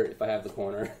 I'm better if I have the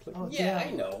corner. I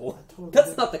know.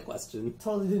 That's not the question.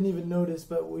 Totally didn't even notice,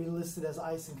 but we listed as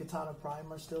Ice and Katana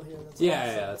Prime are still here. That's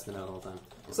that's been out the whole time.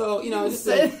 So, you know, just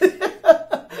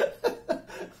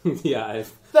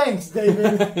Thanks,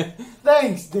 David.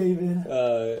 Thanks, David.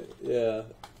 Yeah.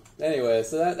 Anyway,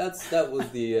 so that was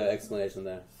the explanation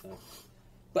there. So.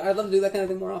 But I'd love to do that kind of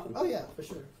thing more often. Oh yeah, for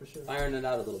sure. Iron it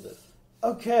out a little bit.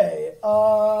 Okay.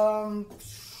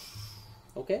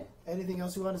 Okay. Anything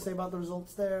else you want to say about the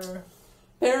results there?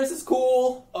 Paris is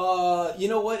cool. You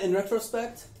know what? In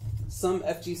retrospect, some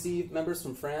FGC members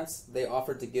from France, they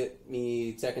offered to get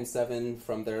me Tekken 7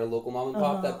 from their local mom and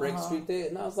pop that breaks street date,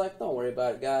 and I was like, don't worry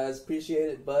about it, guys. Appreciate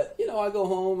it, but you know, I go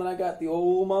home and I got the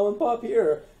old mom and pop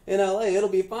here in LA. It'll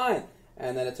be fine.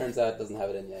 And then it turns out it doesn't have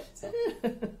it in yet. So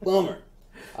bummer.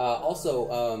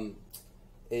 Also,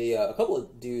 a couple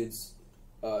of dudes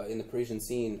in the Parisian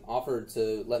scene offered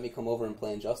to let me come over and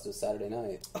play Injustice Saturday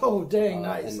night. Oh, dang,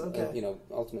 nice. Okay. And, you know,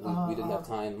 ultimately we didn't have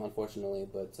time, unfortunately,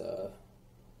 but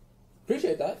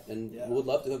appreciate that, and would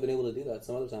love to have been able to do that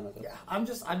some other time. I guess. Yeah, I'm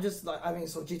just like, I mean,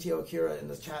 so GTO Akira in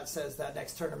the chat says that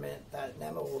next tournament that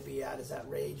Nemo will be at is at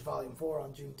Rage Volume 4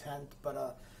 on June 10th,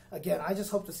 but again, I just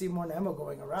hope to see more Nemo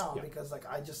going around because, like,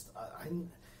 I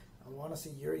want to see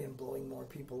Urien blowing more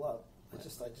people up. I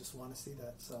just want to see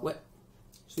that. So. Ouais.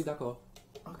 Je suis d'accord.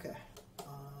 Okay.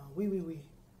 Oui.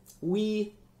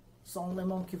 Oui. Sont les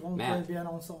mondes qui vont très bien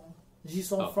ensemble. J'y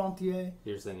sont frontiers.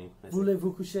 You're singing.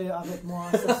 Voulez-vous coucher avec moi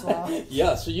ce soir?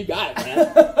 Yeah, so you got it,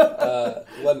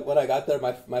 man. When I got there,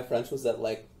 my French was at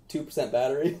like 2%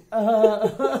 battery.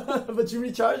 But you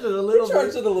recharged it a little bit.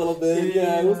 Recharged it a little bit,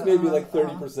 yeah. It was maybe like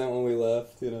 30% when we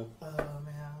left, you know. Oh,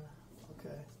 man.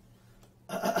 Okay.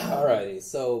 Alrighty,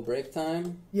 so break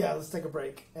time? Yeah, let's take a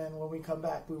break. And when we come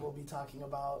back, we will be talking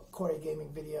about Core A gaming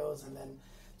videos and then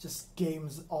just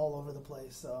games all over the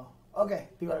place. So, okay,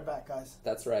 be right back, guys.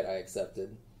 That's right, I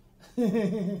accepted.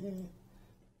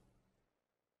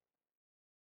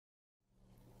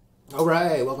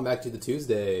 Alright, welcome back to the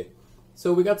Tuesday.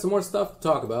 So we got some more stuff to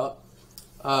talk about.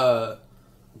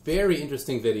 Very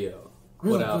interesting video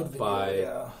put out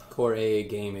by Core A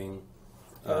Gaming.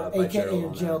 By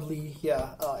Gerald Lee. Yeah.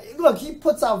 Look, he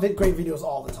puts out great videos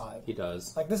all the time. He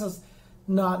does. Like, this is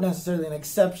not necessarily an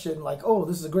exception. Like, oh,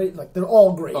 this is a great... Like, they're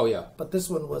all great. Oh, yeah. But this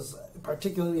one was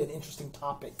particularly an interesting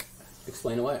topic.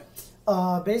 Explain away.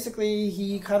 Basically,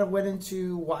 he kind of went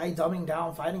into why dumbing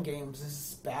down fighting games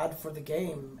is bad for the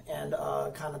game, and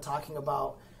kind of talking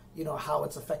about, you know, how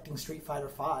it's affecting Street Fighter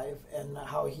V, and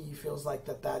how he feels like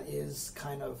that is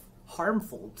kind of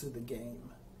harmful to the game.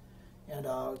 And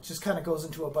just kind of goes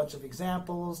into a bunch of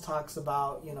examples, talks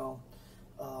about, you know,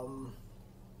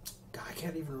 God, I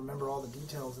can't even remember all the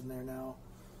details in there now.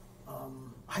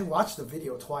 I watched the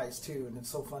video twice, too, and it's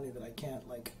so funny that I can't,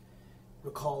 like,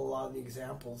 recall a lot of the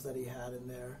examples that he had in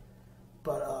there.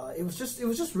 But it was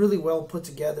just really well put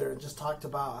together, and just talked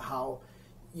about how,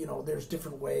 you know, there's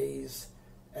different ways,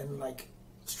 and, like,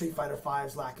 Street Fighter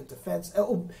V's lack of defense.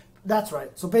 Oh, that's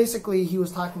right. So basically, he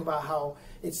was talking about how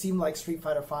it seemed like Street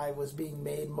Fighter V was being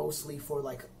made mostly for,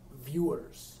 like,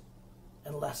 viewers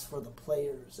and less for the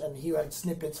players. And he had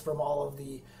snippets from all of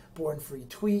the Born Free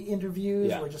tweet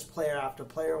interviews where just player after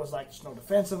player was like, there's no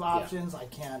defensive options. I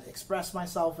can't express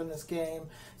myself in this game.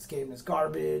 This game is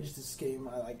garbage. This game,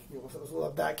 I like, you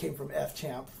know, that came from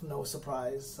F-Champ, no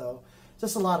surprise. So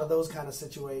just a lot of those kind of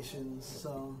situations.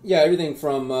 So yeah, everything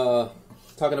from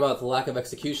talking about the lack of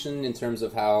execution in terms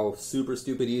of how super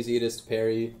stupid easy it is to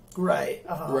parry. Right.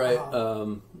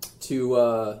 To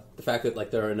the fact that,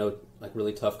 like, there are no, like,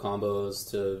 really tough combos,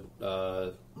 to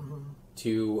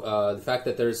the fact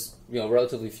that there's, you know,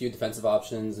 relatively few defensive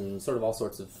options, and sort of all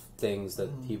sorts of things that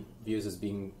he views as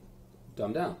being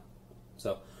dumbed down.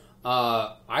 So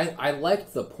I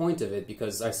liked the point of it,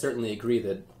 because I certainly agree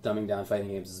that dumbing down fighting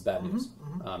games is bad news.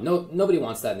 Nobody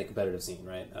wants that in the competitive scene,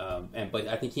 right? But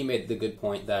I think he made the good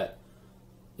point that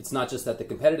it's not just that the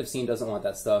competitive scene doesn't want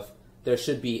that stuff. There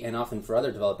should be, and often for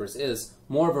other developers, is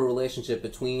more of a relationship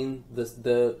between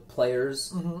the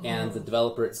players and the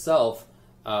developer itself,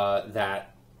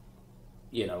 that,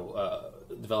 you know,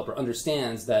 the developer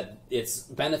understands that it's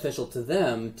beneficial to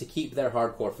them to keep their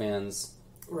hardcore fans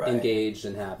engaged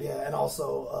and happy. Yeah, and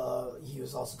also he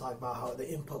was also talking about how the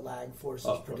input lag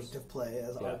forces predictive play,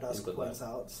 as Ardusk points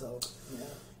out. So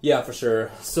yeah, for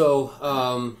sure. So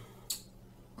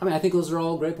I mean, I think those are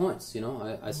all great points. You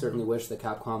know, I certainly wish that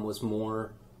Capcom was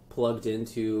more plugged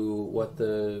into what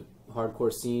the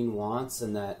hardcore scene wants,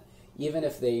 and that even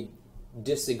if they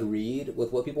disagreed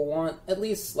with what people want, at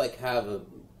least, like, have a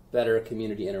better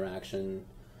community interaction.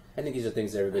 I think these are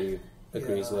things everybody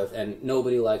agrees with, and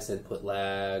nobody likes input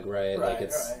lag, right? Like,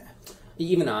 it's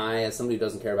even I, as somebody who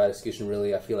doesn't care about execution,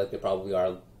 really, I feel like they probably are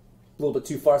a little bit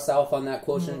too far south on that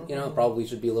quotient. You know, probably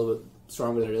should be a little bit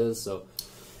stronger than it is. So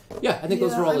yeah, I think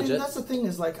those were all legit. That's the thing,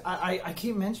 is, like, I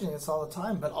keep mentioning this all the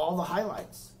time, but all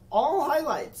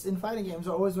highlights in fighting games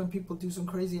are always when people do some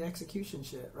crazy execution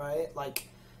shit, right? Like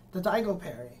the Daigo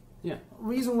parry. Yeah.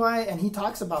 Reason why, and he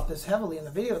talks about this heavily in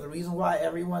the video, the reason why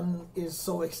everyone is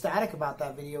so ecstatic about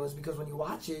that video is because when you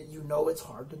watch it, you know it's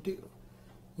hard to do.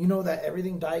 You know that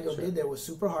everything Daigo did there was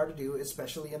super hard to do,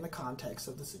 especially in the context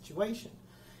of the situation.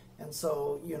 And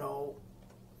so, you know,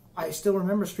 I still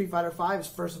remember Street Fighter V's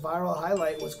first viral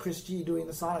highlight was Chris G doing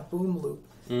the Sonic Boom loop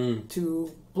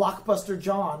to Blockbuster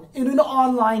John in an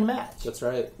online match. That's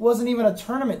right. It wasn't even a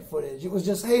tournament footage. It was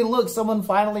just, hey, look, someone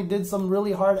finally did some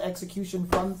really hard execution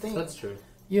fun thing. That's true.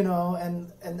 You know,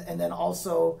 and then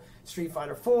also Street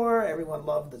Fighter 4, everyone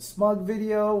loved the Smug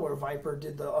video where Viper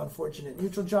did the unfortunate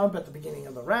neutral jump at the beginning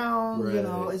of the round. Right. You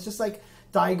know, it's just like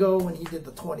Daigo when he did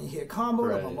the 20-hit combo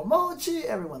to Momomochi.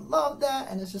 Everyone loved that.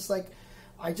 And it's just like,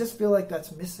 I just feel like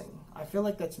that's missing. I feel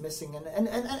like that's missing. And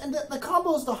the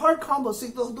combos, the hard combos,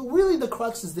 see, really the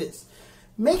crux is this.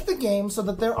 Make the game so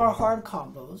that there are hard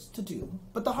combos to do,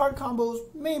 but the hard combos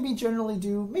maybe generally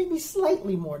do maybe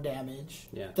slightly more damage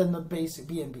than the basic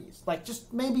BNBs. Like,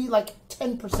 just maybe like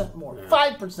 10% more,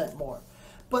 5% more.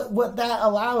 But what that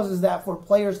allows is that for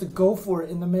players to go for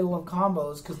it in the middle of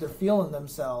combos because they're feeling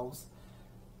themselves,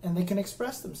 and they can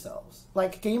express themselves.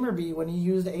 Like Gamerby, when he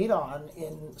used Adon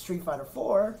in Street Fighter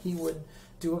 4, he would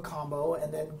do a combo,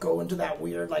 and then go into that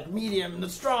weird, like, medium, and the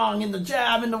strong, and the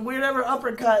jab, and the whatever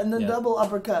uppercut, and then double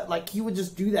uppercut. Like, he would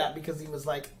just do that because he was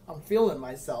like, I'm feeling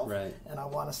myself, and I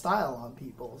want to style on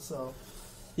people, so...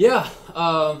 Yeah,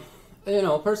 you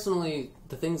know, personally,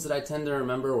 the things that I tend to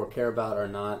remember or care about are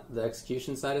not the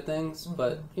execution side of things,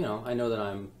 but, you know, I know that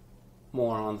I'm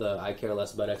more on the I care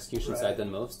less about execution side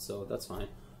than most, so that's fine.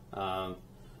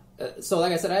 So,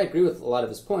 like I said, I agree with a lot of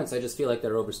his points. I just feel like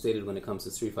they're overstated when it comes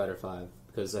to Street Fighter V,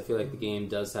 because I feel like the game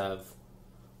does have,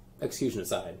 execution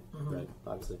aside, right,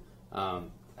 obviously,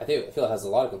 I feel it has a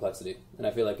lot of complexity, and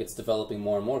I feel like it's developing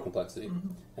more and more complexity,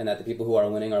 and that the people who are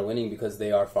winning because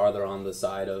they are farther on the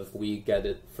side of we get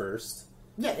it first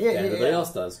than everybody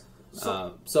else does.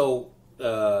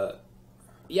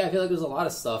 Yeah, I feel like there's a lot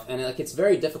of stuff, and like it's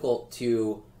very difficult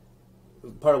to...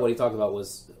 Part of what he talked about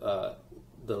was the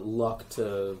luck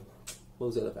to... What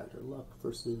was the other factor? Luck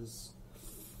versus...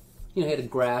 You know, he had a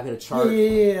graph, he had a chart. I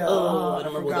don't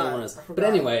remember what the other one is. But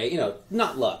anyway, you know,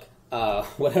 not luck.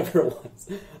 Whatever it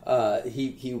was.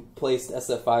 He placed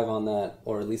SF5 on that,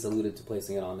 or at least alluded to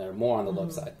placing it on there, more on the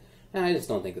luck side. And I just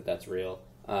don't think that that's real.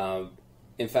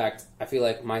 In fact, I feel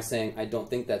like my saying, I don't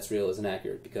think that's real, is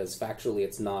inaccurate, because factually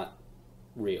it's not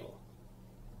real.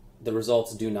 The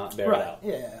results do not bear it out.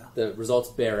 Yeah. The results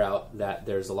bear out that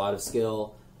there's a lot of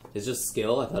skill. It's just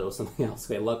skill. I thought it was something else.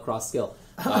 Okay, luck cross skill.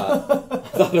 I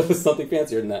thought it was something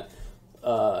fancier than that.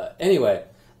 Anyway,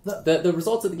 the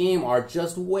results of the game are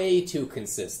just way too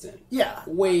consistent. Yeah.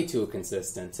 Way too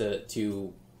consistent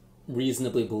to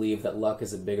reasonably believe that luck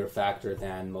is a bigger factor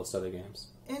than most other games.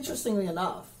 Interestingly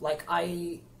enough, like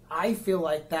I feel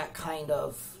like that kind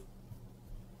of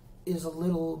is a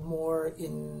little more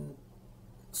in...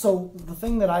 So the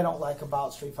thing that I don't like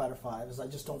about Street Fighter V is I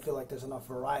just don't feel like there's enough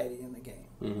variety in the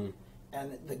game.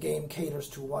 And the game caters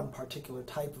to one particular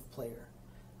type of player.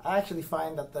 I actually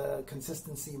find that the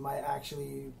consistency might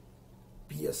actually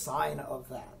be a sign of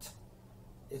that.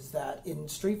 Is that in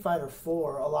Street Fighter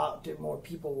 4, a lot more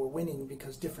people were winning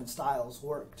because different styles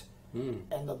worked.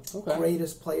 And the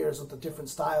greatest players with the different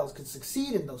styles could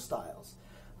succeed in those styles.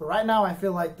 But right now I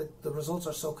feel like the results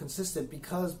are so consistent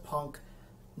because Punk,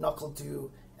 NuckleDu,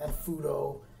 and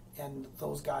Fudo and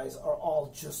those guys are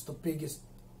all just the biggest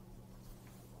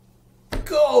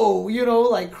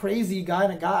like crazy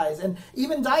kind of guys. And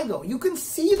even Daigo, you can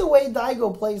see the way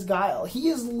Daigo plays Guile. He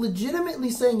is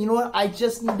legitimately saying, you know what, I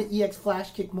just need to EX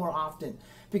flash kick more often,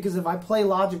 because if I play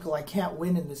logical, I can't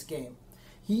win in this game.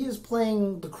 He is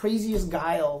playing the craziest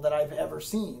Guile that I've ever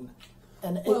seen.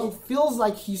 And it feels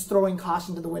like he's throwing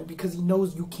caution to the wind because he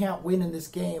knows you can't win in this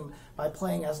game by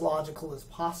playing as logical as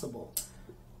possible.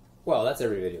 Well, that's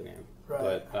every video game.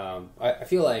 Right. But I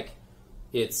feel like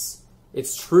it's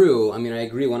true. I mean, I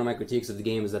agree. One of my critiques of the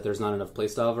game is that there's not enough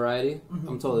playstyle variety.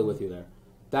 I'm totally with you there.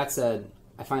 That said,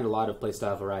 I find a lot of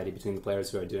playstyle variety between the players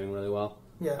who are doing really well.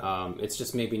 Yeah. It's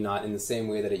just maybe not in the same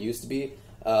way that it used to be.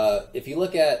 If you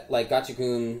look at like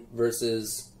Gachikun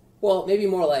versus, well, maybe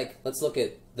more like, let's look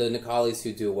at the Nakalis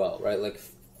who do well, right? Like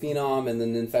Phenom and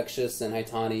then Infectious and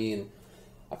Haitani, and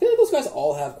I feel like those guys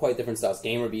all have quite different styles.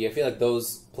 GamerB, I feel like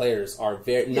those players are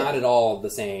not at all the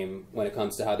same when it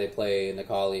comes to how they play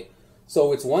Nakali.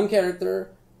 So it's one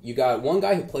character, you got one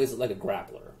guy who plays it like a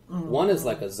grappler. One is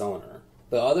like a zoner.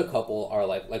 The other couple are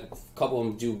like a couple of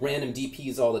them do random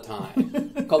DPs all the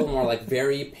time. A couple of them are like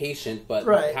very patient but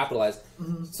capitalized.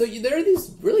 So there are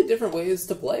these really different ways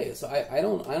to play. So I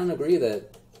don't agree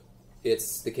that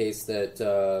it's the case that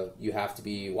you have to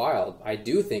be wild. I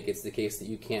do think it's the case that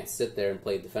you can't sit there and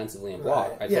play defensively and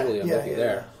block. I totally am with you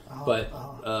there.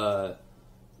 But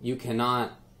you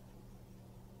cannot.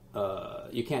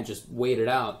 You can't just wait it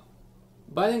out.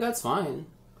 But I think that's fine.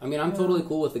 I mean, I'm totally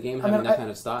cool with the game having that kind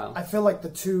of style. I feel like the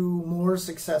two more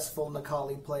successful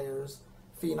Nakali players,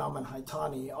 Phenom and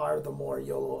Haitani, are the more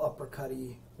YOLO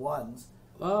uppercutty ones.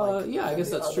 I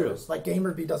guess that's true. Like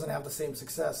GamerB doesn't have the same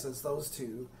success as those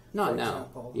two. Not now.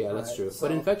 Example. Yeah, that's true. So,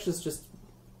 but Infectious just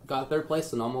got third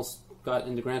place and almost got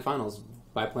into grand finals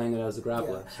by playing it as a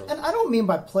grappler. Yeah. So. And I don't mean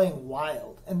by playing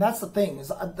wild. And that's the thing,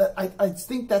 is I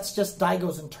think that's just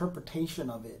Daigo's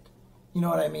interpretation of it. You know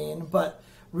what I mean? But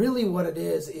really what it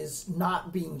is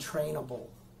not being trainable.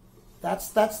 That's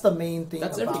the main thing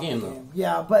about every game, the though. game.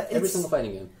 Yeah, but every single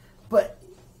fighting game. But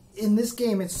in this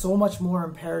game, it's so much more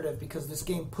imperative because this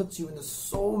game puts you into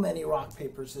so many rock,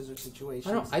 paper, scissors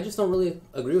situations. I just don't really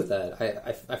agree with that.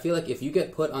 I feel like if you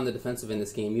get put on the defensive in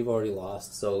this game, you've already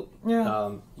lost. So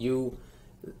the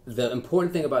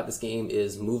important thing about this game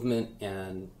is movement,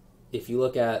 and if you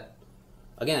look at,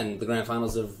 again, the grand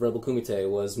finals of Rebel Kumite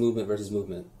was movement versus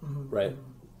movement, right?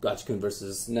 Gachikun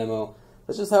versus Nemo.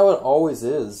 That's just how it always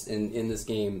is in this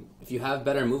game. If you have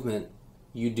better movement,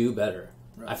 you do better.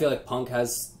 Right. I feel like Punk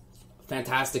has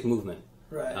fantastic movement.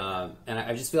 Right. And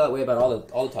I just feel that way about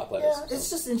all the top players. Yeah, it's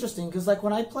just interesting because like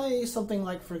when I play something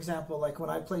like, for example, like when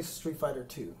I play Street Fighter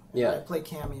 2, I play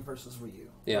Cammy versus Ryu.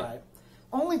 Yeah. Right?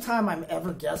 Only time I'm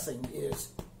ever guessing is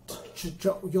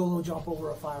to YOLO jump over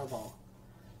a fireball.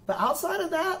 But outside of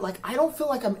that, like I don't feel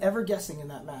like I'm ever guessing in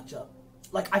that matchup.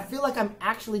 Like I feel like I'm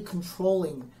actually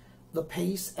controlling the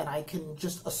pace and I can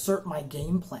just assert my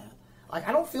game plan. Like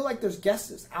I don't feel like there's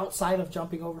guesses outside of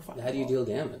jumping over fireball. How do you deal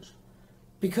damage?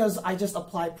 Because I just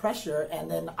apply pressure and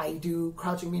then I do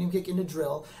crouching medium kick into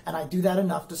drill and I do that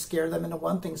enough to scare them into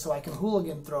one thing so I can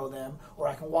hooligan throw them or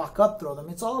I can walk up throw them.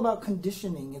 It's all about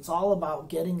conditioning. It's all about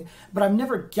getting, but I'm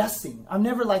never guessing. I'm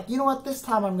never like, you know what, this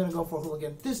time I'm going to go for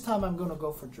hooligan. This time I'm going to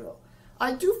go for drill.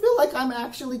 I do feel like I'm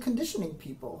actually conditioning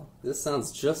people. This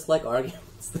sounds just like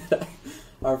arguments that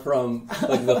are from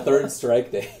like the Third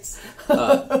Strike days.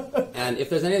 And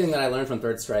if there's anything that I learned from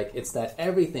Third Strike, it's that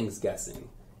everything's guessing.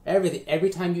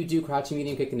 Every time you do crouching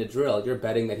medium kick into drill, you're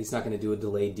betting that he's not going to do a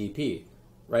delayed DP,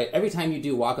 right? Every time you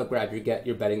do walk up grab,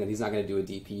 you're betting that he's not going to do a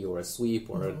DP or a sweep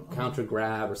or a counter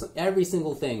grab or something. Every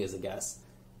single thing is a guess.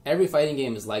 Every fighting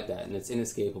game is like that, and it's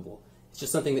inescapable. It's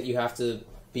just something that you have to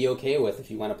be okay with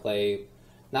if you want to play,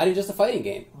 not even just a fighting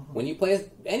game. When you play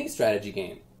any strategy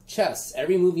game, chess,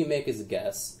 every move you make is a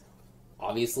guess.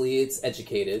 Obviously, it's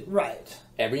educated. Right.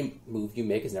 Every move you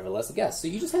make is nevertheless a guess. So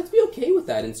you just have to be okay with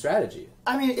that in strategy.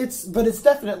 I mean, it's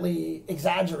definitely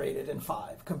exaggerated in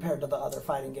 5 compared to the other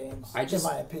fighting games, in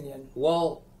my opinion.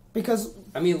 Well, because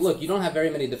I mean, look, you don't have very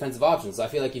many defensive options. So I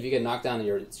feel like if you get knocked down,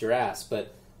 it's your ass.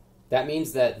 But that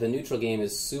means that the neutral game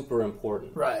is super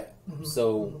important. Right.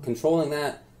 So controlling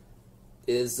that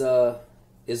is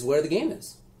where the game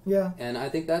is. Yeah. And I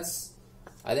think that's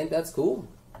cool.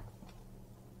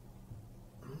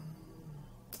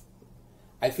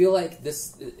 I feel like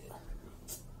this.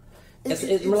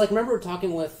 It's like, remember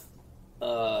talking with.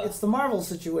 It's the Marvel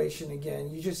situation again.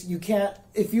 You can't.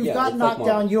 If you've got knocked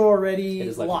down, you're already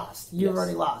lost. You're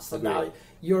already lost. So now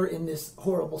you're in this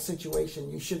horrible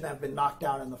situation. You shouldn't have been knocked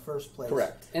down in the first place.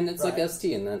 Correct, and it's like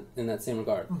ST in that same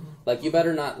regard. Like you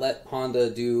better not let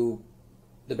Honda do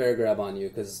the bear grab on you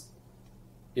because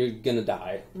you're gonna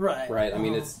die. Right. Right. I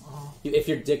mean, if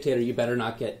you're dictator, you better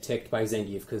not get ticked by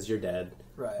Zangief because you're dead.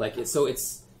 Right. Like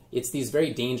it's these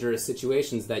very dangerous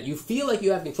situations that you feel like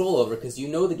you have control over because you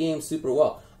know the game super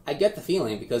well. I get the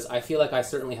feeling because I feel like I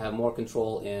certainly have more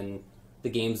control in the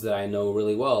games that I know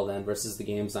really well than versus the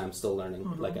games I'm still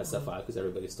learning, like SF5, because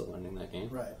everybody's still learning that game.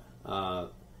 Right.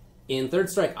 In Third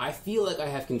Strike, I feel like I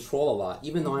have control a lot,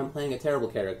 even though I'm playing a terrible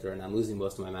character and I'm losing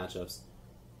most of my matchups,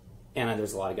 and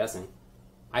there's a lot of guessing.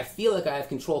 I feel like I have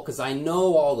control because I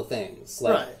know all the things.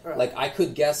 Like I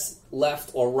could guess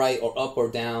left or right or up or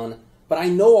down, but I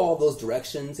know all those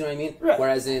directions. You know what I mean? Right.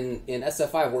 Whereas in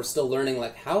SF5, we're still learning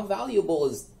like how valuable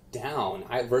is down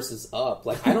versus up.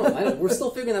 Like I don't we're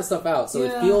still figuring that stuff out. So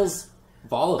it feels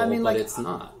volatile, but it's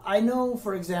not. I know,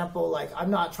 for example, like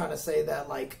I'm not trying to say that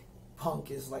like Punk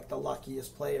is like the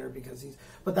luckiest player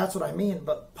but that's what I mean.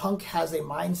 But Punk has a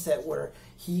mindset where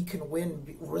he can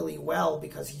win really well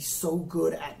because he's so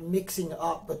good at mixing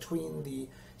up between the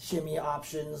shimmy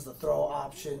options, the throw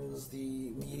options, the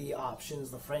meaty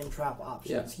options, the frame trap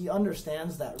options. Yeah. He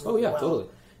understands that really well. Totally.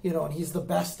 You know, and he's the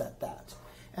best at that.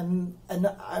 And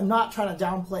I'm not trying to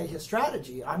downplay his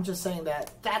strategy. I'm just saying that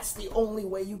that's the only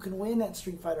way you can win at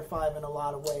Street Fighter V in a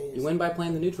lot of ways. You win by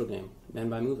playing the neutral game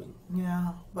and by moving.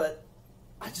 Yeah, but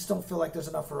I just don't feel like there's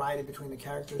enough variety between the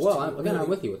characters. Well, I'm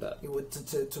with you with that.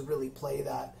 To really play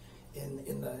that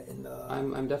in the.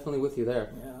 I'm definitely with you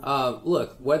there. Yeah.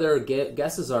 Look, whether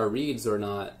guesses are reads or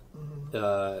not,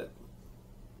 I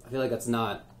feel like that's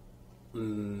not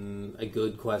a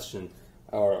good question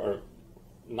or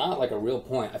not like a real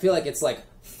point. I feel like it's like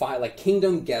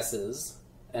Kingdom guesses.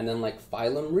 And then, like,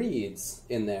 Phylum reads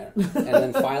in there. And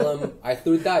then Phylum, I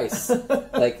threw dice.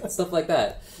 Like, stuff like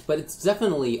that. But it's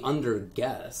definitely under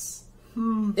guess.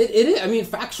 It is. I mean,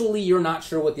 factually, you're not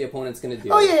sure what the opponent's going to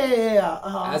do. Oh, yeah.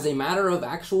 As a matter of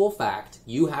actual fact,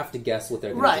 you have to guess what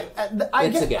they're going to do.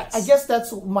 It's a guess. I guess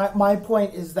that's my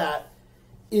point is that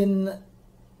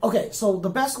okay, so the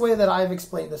best way that I've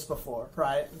explained this before,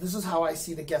 right? This is how I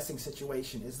see the guessing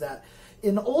situation, is that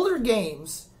in older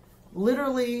games,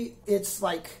 literally, it's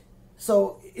like,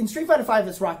 so in Street Fighter V,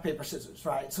 it's rock, paper, scissors,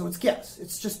 right? So it's guess.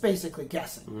 It's just basically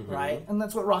guessing, right? And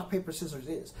that's what rock, paper, scissors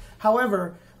is.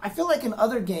 However, I feel like in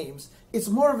other games, it's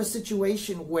more of a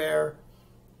situation where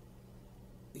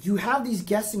you have these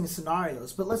guessing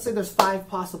scenarios, but let's say there's 5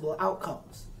 possible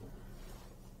outcomes.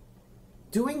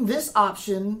 doing this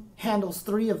option handles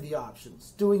 3 of the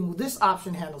options. Doing this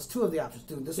option handles 2 of the options.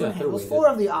 Doing this one handles 4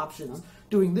 of the options. Huh?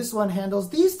 Doing this one handles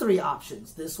these 3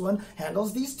 options. This one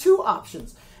handles these 2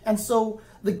 options. And so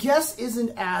the guess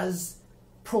isn't as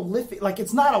prolific. Like,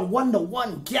 it's not a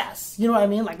one-to-one guess. You know what I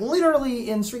mean? Like, literally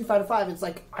in Street Fighter V, it's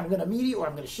like, I'm going to melee, or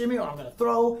I'm going to shimmy, or I'm going to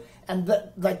throw. And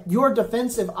like your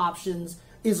defensive options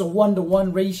is a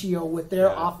one-to-one ratio with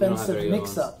their offensive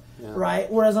mix-up. Yeah.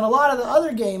 Right? Whereas in a lot of the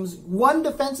other games, one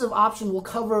defensive option will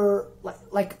cover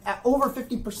like over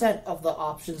 50% of the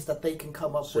options that they can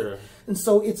come up with. And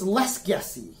so it's less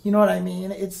guessy. You know what I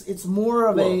mean? It's more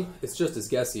of it's just as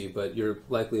guessy, but you're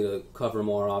likely to cover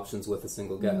more options with a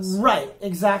single guess. Right,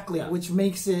 exactly. Yeah. Which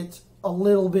makes it a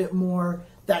little bit more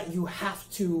that you have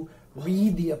to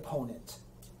read the opponent.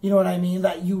 You know what I mean?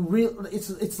 That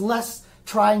it's less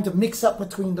trying to mix up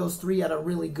between those 3 at a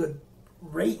really good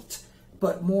rate,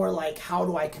 but more like, how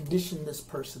do I condition this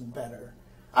person better?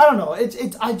 I don't know.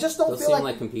 I just don't feel seem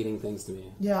like competing things to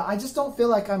me. Yeah, I just don't feel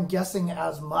like I'm guessing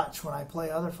as much when I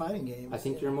play other fighting games. I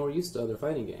think you're more used to other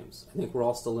fighting games. I think we're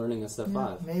all still learning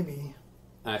SF5. Maybe.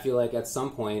 And I feel like at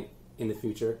some point in the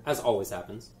future, as always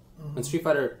happens, when Street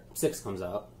Fighter 6 comes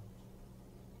out,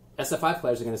 SF5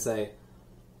 players are going to say,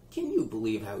 can you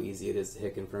believe how easy it is to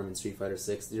hit confirm in Street Fighter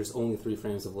 6? There's only 3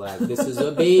 frames of lag. This is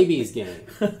a baby's game.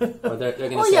 Or they're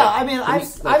going to say, yeah, I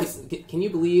mean, can you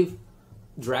believe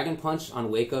Dragon Punch on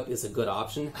Wake Up is a good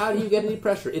option? How do you get any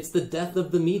pressure? It's the death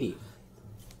of the meaty.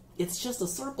 It's just a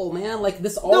circle, man. Like,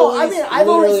 this always. No, I mean, I've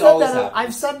always said that. Happens.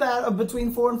 I've said that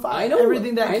between 4 and 5. I know.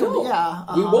 Everything that I know.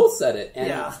 We both said it,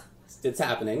 and it's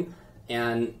happening.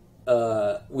 And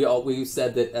we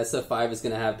said that SF5 is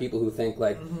going to have people who think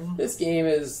like this game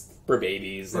is for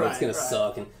babies and it's going to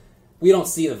suck, and we don't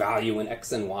see the value in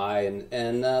X and Y,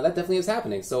 and that definitely is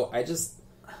happening. So I just,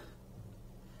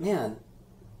 man,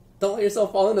 don't let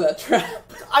yourself fall into that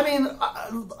trap. I mean,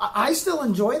 I still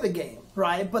enjoy the game,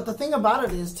 right? But the thing about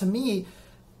it is, to me,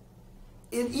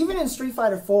 even in Street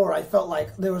Fighter 4, I felt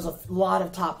like there was a lot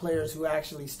of top players who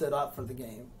actually stood up for the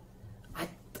game. I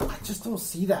just don't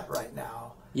see that right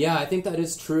now. Yeah, I think that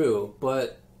is true,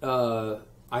 but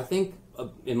I think,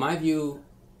 in my view,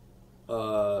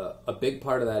 a big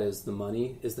part of that is the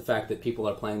money, is the fact that people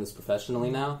are playing this professionally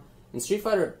now. In Street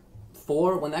Fighter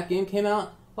 4, when that game came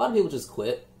out, a lot of people just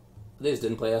quit. They just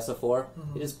didn't play SF4.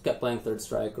 They just kept playing Third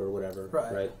Strike or whatever,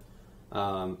 right?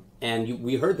 And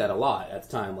we heard that a lot at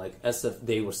the time. Like,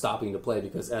 they were stopping to play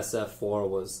because SF4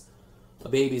 was a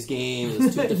baby's game. It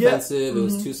was too defensive. It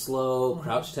was too slow.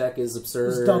 Crouch tech is absurd. It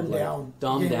was dumbed down.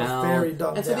 Dumbed down. Very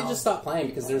dumbed and so they just stopped playing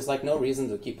because there's like no reason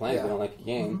to keep playing if you don't like a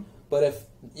game. But if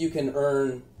you can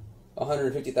earn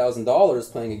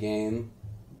 $150,000 playing a game,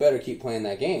 better keep playing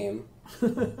that game,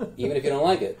 even if you don't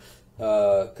like it,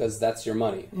 because that's your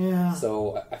money. Yeah.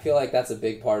 So I feel like that's a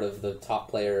big part of the top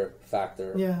player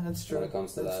factor. Yeah, that's true. When it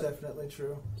comes to that's definitely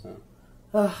true. So.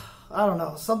 I don't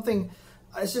know.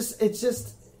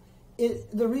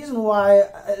 The reason why,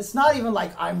 it's not even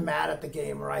like I'm mad at the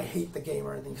game or I hate the game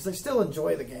or anything, because I still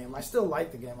enjoy the game. I still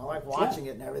like the game. I like watching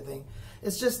it and everything.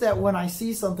 It's just that when I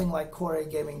see something like Core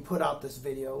Gaming put out this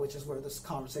video, which is where this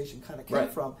conversation kind of came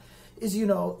from, is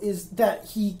that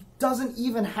he doesn't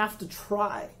even have to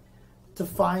try to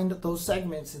find those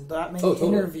segments and that many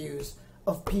interviews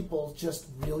of people just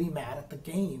really mad at the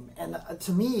game. And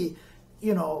to me,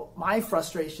 my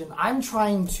frustration, I'm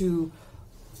trying to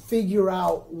figure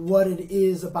out what it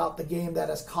is about the game that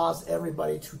has caused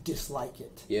everybody to dislike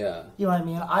it. Yeah. You know what I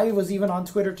mean? I was even on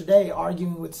Twitter today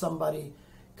arguing with somebody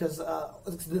because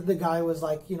the guy was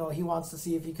like, he wants to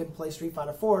see if he can play Street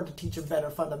Fighter 4 to teach him better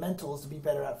fundamentals to be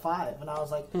better at 5. And I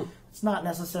was like, it's not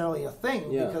necessarily a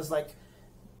thing because, like,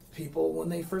 people, when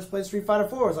they first played Street Fighter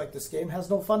 4, was like, this game has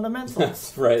no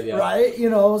fundamentals. Right, yeah. Right?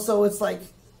 So it's like,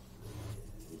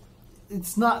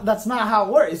 that's not how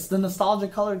it works. It's the nostalgia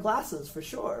colored glasses for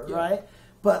sure, right?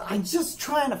 But I'm just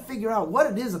trying to figure out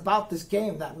what it is about this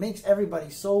game that makes everybody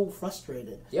so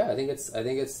frustrated. Yeah, I think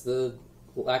it's the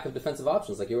lack of defensive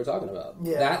options, like you were talking about.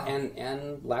 Yeah. That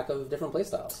and lack of different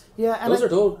playstyles. Yeah, and those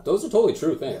are totally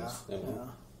true things.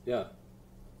 Yeah.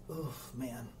 Oof,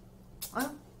 man.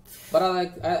 But I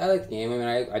like the game. I mean,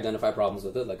 I identify problems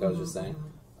with it, like I was just saying.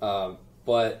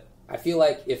 But I feel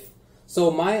like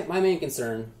my main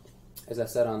concern, as I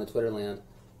said on the Twitter land,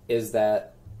 is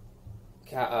that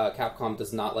Capcom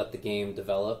does not let the game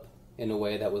develop in a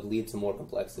way that would lead to more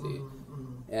complexity.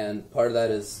 And part of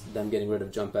that is them getting rid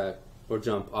of jump back or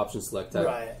jump option select type.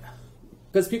 Right.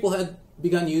 Because people had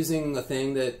begun using a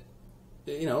thing that,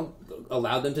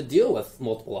 allowed them to deal with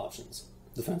multiple options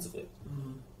defensively.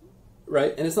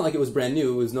 Right? And it's not like it was brand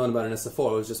new. It was known about in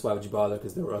SF4. It was just, why would you bother?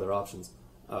 Because there were other options.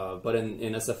 But in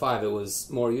SF5, it was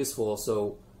more useful.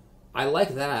 So I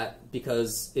like that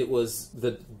because it was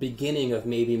the beginning of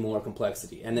maybe more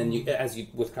complexity. And then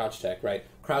with crouch tech, right?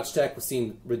 Crouch tech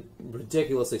seemed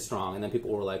ridiculously strong, and then people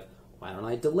were like, why don't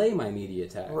I delay my immediate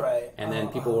attack? Right. And then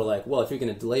people were like, well, if you're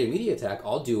going to delay immediate attack,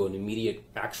 I'll do an immediate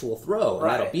actual throw, and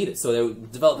that'll beat it. So they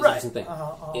developed this interesting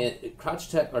thing. Crouch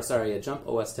tech, Jump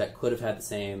OS tech could have had the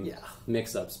same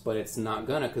mix-ups, but it's not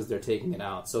gonna because they're taking it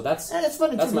out. So that's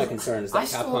my concern, is that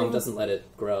Capcom doesn't let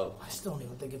it grow. I still don't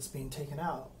even think it's being taken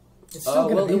out. It's still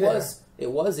going to be there. It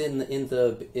was in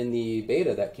the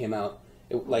beta that came out.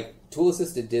 Tool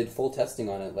Assisted did full testing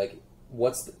on it. Like,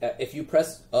 if you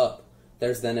press up,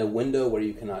 there's then a window where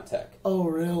you cannot tech. Oh,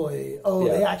 really? Oh,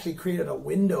 they actually created a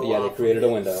window. Yeah, they created a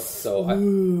window. So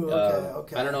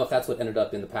okay. I don't know if that's what ended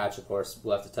up in the patch. Of course,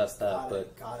 we'll have to test that.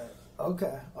 Got it.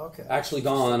 Okay. Actually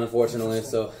gone, unfortunately.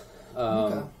 So,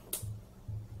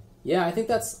 yeah, I think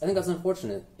that's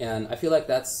unfortunate, and I feel like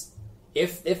that's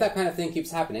if that kind of thing keeps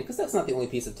happening, because that's not the only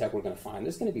piece of tech we're going to find.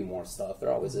 There's going to be more stuff.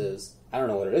 There always is. I don't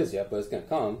know what it is yet, but it's going to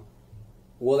come.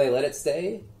 Will they let it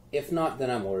stay? If not, then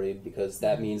I'm worried, because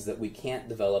that means that we can't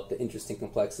develop the interesting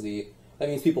complexity. That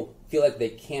means people feel like they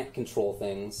can't control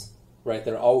things, right?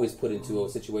 They're always put into a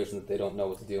situation that they don't know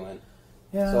what to do in.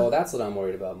 Yeah. So that's what I'm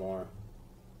worried about more.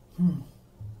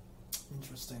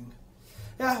 Interesting.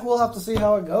 Yeah, we'll have to see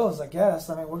how it goes, I guess.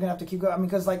 I mean, we're going to have to keep going. I mean,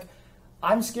 because,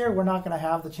 I'm scared we're not going to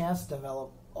have the chance to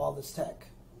develop all this tech.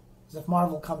 Because if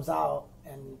Marvel comes out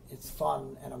and it's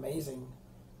fun and amazing...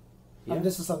 Yeah. I mean,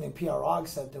 this is something PR Og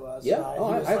said to us. Yeah,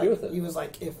 right? I agree with it. He was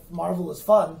like, if Marvel is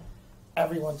fun,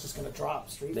 everyone's just going to drop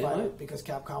Street Fighter because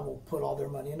Capcom will put all their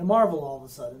money into Marvel all of a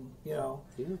sudden, Yeah.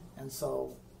 And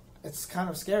so it's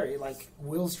kind of scary. Like,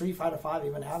 will Street Fighter V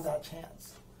even have that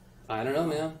chance? I don't know,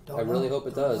 man. I really hope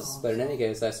it does. But in any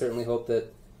case, I certainly hope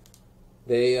that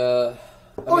they...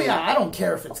 I don't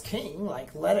care if it's King.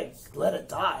 Like, let it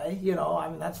die. I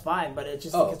mean, that's fine. But it's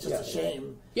just a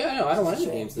shame. Yeah, no, I don't want any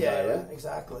games to die. Right?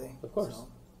 Exactly. Of course. So.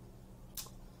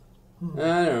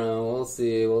 I don't know.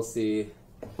 We'll see.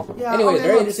 Yeah. Anyway,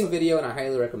 very interesting video, and I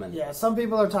highly recommend it. Yeah. Some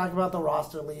people are talking about the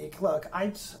roster leak. Look,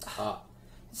 it's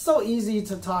so easy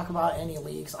to talk about any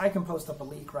leaks. I can post up a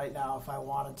leak right now if I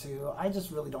wanted to. I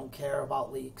just really don't care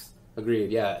about leaks.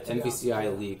 Agreed. Yeah.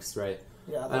 MvCI leaks, right?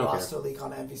 Yeah, the roster leak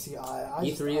on MvCI.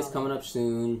 E3 is coming up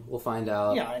soon. We'll find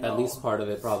out. Yeah, I know. At least part of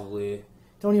it, probably.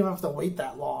 Don't even have to wait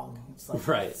that long. It's like,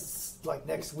 right. It's like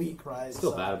next week, right? I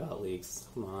feel bad about leaks.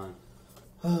 Come on.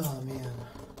 Oh, man.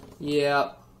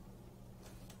 Yep.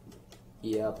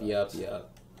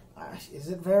 Is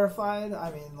it verified?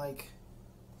 I mean, like...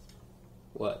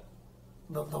 What?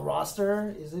 The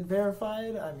roster, is it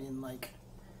verified? I mean, like...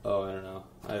 Oh, I don't know.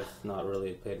 I've not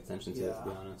really paid attention to it, to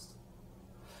be honest.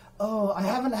 Oh, I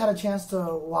haven't had a chance to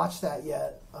watch that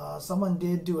yet. Someone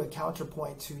did do a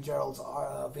counterpoint to Gerald's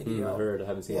video. I heard. I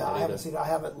haven't seen it. Yeah, I haven't seen it. I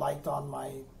have it liked on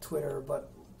my Twitter,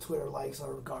 but Twitter likes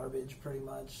are garbage pretty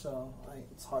much. So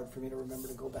it's hard for me to remember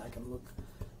to go back and look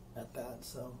at that.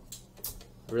 So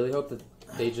I really hope that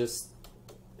they just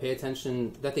pay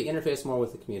attention, that they interface more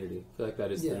with the community. I feel like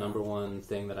that is the number one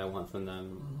thing that I want from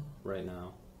them right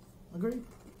now. Agreed.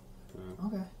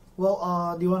 Okay.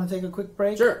 Well, do you want to take a quick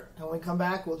break? Sure. And when we come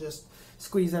back, we'll just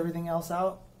squeeze everything else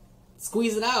out.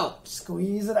 Squeeze it out.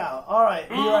 Squeeze it out. All right.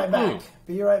 Be right back.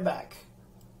 Be right back.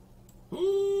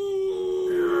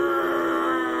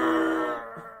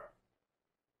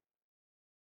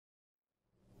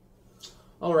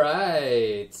 All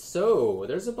right. So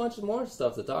there's a bunch of more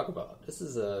stuff to talk about. This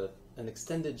is an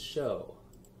extended show.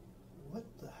 What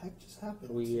the heck just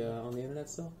happened? Are we on the internet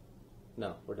still?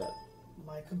 No, we're dead.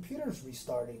 My computer's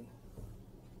restarting.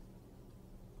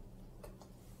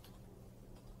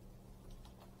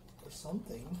 Or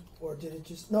something. Or did it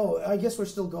just... No, I guess we're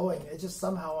still going. It just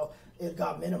somehow... It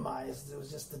got minimized. It was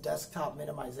just the desktop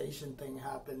minimization thing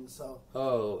happened, so...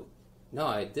 Oh, no,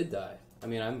 I did die. I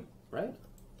mean, I'm... Right?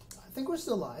 I think we're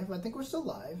still live.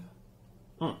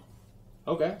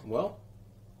 Okay, well...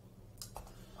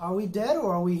 Are we dead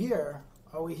or are we here?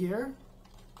 Are we here?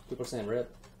 People are saying rip.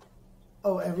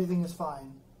 Oh, everything is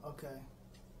fine. Okay.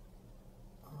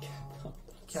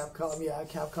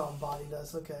 Capcom bodied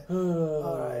us. Okay.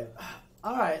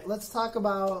 All right. Let's talk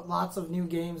about lots of new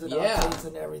games and updates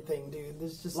and everything, dude.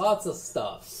 There's just lots of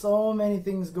stuff. So many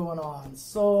things going on.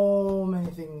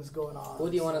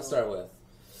 What do you want to start with?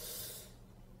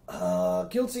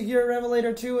 Guilty Gear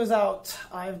Revelator 2 is out.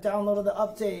 I've downloaded the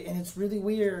update, and it's really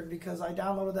weird because I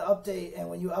downloaded the update, and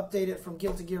when you update it from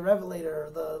Guilty Gear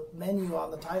Revelator, the menu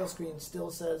on the title screen still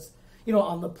says,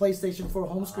 on the PlayStation 4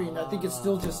 home screen, I think it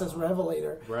still just says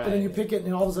Revelator. Right. But then you pick it,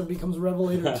 and all of a sudden it becomes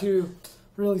Revelator 2.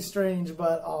 really strange,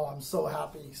 but I'm so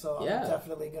happy. So I'm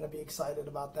definitely going to be excited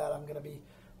about that. I'm going to be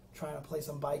trying to play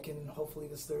some biking hopefully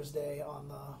this Thursday on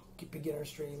the beginner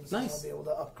streams. Nice. I'll be able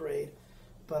to upgrade.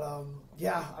 But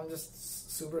yeah, I'm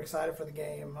just super excited for the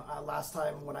game. Last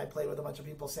time when I played with a bunch of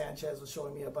people, Sanchez was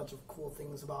showing me a bunch of cool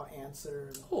things about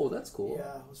Answer. Oh, that's cool.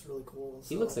 Yeah, it was really cool.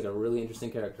 He looks like a really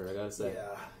interesting character, I gotta say.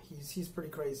 Yeah, he's pretty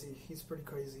crazy. He's pretty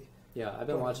crazy. Yeah, I've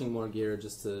been watching more gear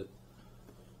just to...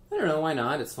 I don't know, why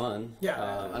not? It's fun. Yeah.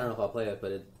 I don't know if I'll play it,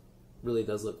 but it really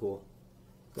does look cool.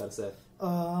 Gotta say.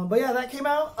 But yeah, that came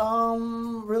out.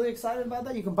 Really excited about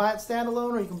that. You can buy it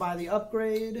standalone or you can buy the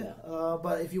upgrade. Yeah.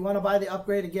 But if you want to buy the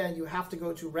upgrade, again, you have to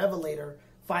go to Revelator,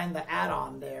 find the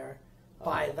add-on there,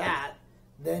 buy that,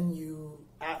 then you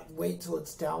wait till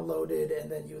it's downloaded, and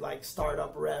then you like start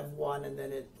up Rev 1, and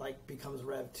then it like becomes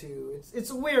Rev 2.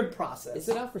 It's a weird process. Is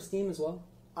it out for Steam as well?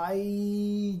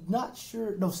 I'm not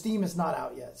sure. No, Steam is not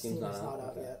out yet. Steam is not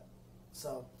out yet.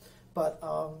 So... But,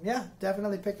 yeah,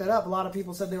 definitely pick that up. A lot of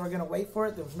people said they were going to wait for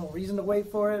it. There was no reason to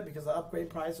wait for it because the upgrade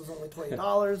price was only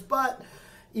 $20. But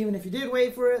even if you did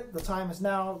wait for it, the time is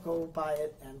now. Go buy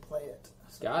it and play it.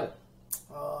 So, got it.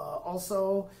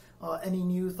 Also, any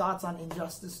new thoughts on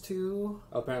Injustice 2?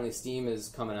 Oh, apparently Steam is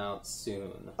coming out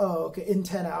soon. Oh, okay. In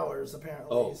 10 hours, apparently.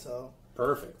 Oh, so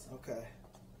perfect.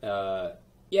 Okay.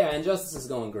 Yeah, Injustice is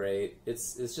going great.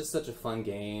 It's just such a fun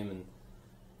game, and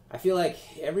I feel like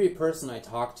every person I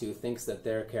talk to thinks that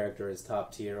their character is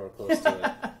top tier or close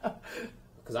to it.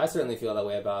 Because I certainly feel that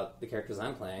way about the characters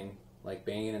I'm playing, like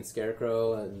Bane and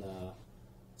Scarecrow and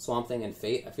Swamp Thing and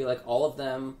Fate. I feel like all of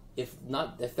them, if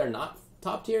they're not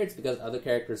top tier, it's because other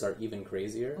characters are even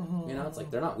crazier. Mm-hmm. You know, it's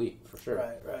like they're not weak for sure.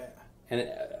 Right. And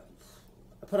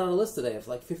I put out a list today of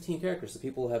like 15 characters that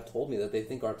people have told me that they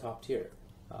think are top tier.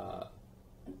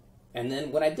 And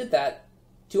then when I did that,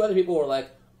 2 other people were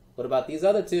like, what about these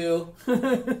other 2?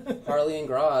 Harley and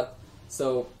Grodd.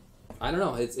 So, I don't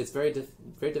know. It's very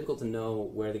very difficult to know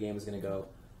where the game is going to go.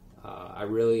 I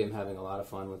really am having a lot of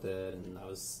fun with it, and I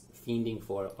was fiending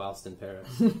for it whilst in Paris.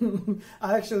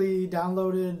 I actually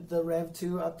downloaded the Rev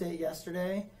 2 update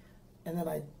yesterday, and then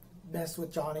I messed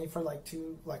with Johnny for like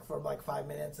 5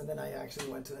 minutes, and then I actually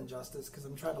went to Injustice because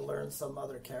I'm trying to learn some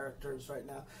other characters right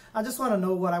now. I just want to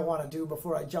know what I want to do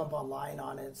before I jump online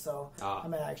on it, so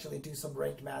I'm going to actually do some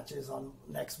ranked matches on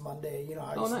next Monday. You know,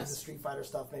 I used to do the Street Fighter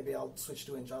stuff. Maybe I'll switch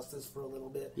to Injustice for a little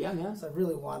bit. Yeah. So I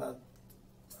really want to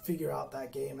figure out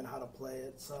that game and how to play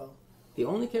it, so... The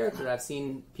only character I've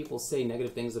seen people say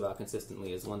negative things about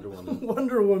consistently is Wonder Woman.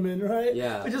 Wonder Woman, right?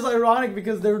 Yeah. Which is ironic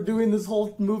because they're doing this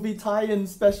whole movie tie-in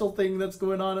special thing that's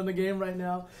going on in the game right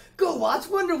now. Go watch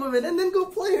Wonder Woman and then go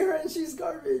play her and she's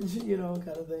garbage, you know,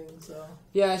 kind of thing. So.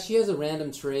 Yeah, she has a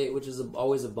random trait, which is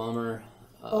always a bummer.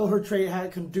 Her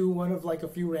trait can do one of like a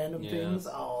few random things.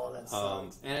 Oh, that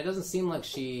sucks. And it doesn't seem like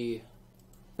I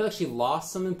feel like she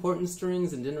lost some important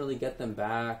strings and didn't really get them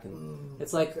back. And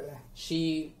it's like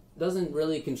she doesn't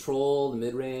really control the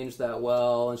mid-range that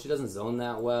well, and she doesn't zone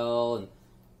that well, and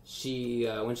she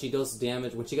when she does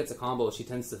damage, when she gets a combo, she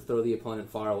tends to throw the opponent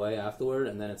far away afterward,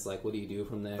 and then it's like, what do you do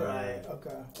from there? Right,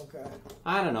 okay.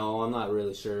 I don't know, I'm not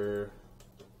really sure.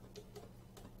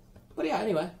 But yeah,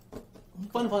 anyway,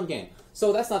 fun game.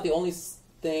 So that's not the only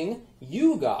thing.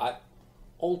 You got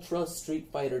Ultra Street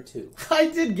Fighter 2. I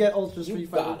did get Ultra Street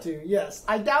Fighter 2, yes.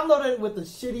 I downloaded it with the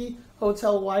shitty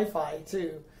hotel Wi-Fi,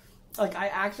 too. Like, I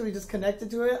actually just connected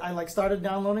to it. I, started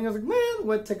downloading. I was like, man,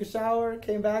 went, took a shower,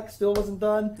 came back, still wasn't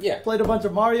done. Yeah. Played a bunch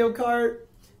of Mario Kart,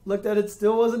 looked at it,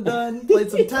 still wasn't done.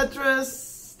 Played some Tetris,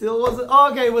 still wasn't...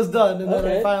 Oh, okay, it was done. And then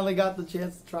I finally got the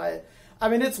chance to try it. I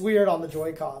mean, it's weird on the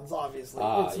Joy-Cons, obviously.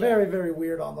 It's very, very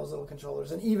weird on those little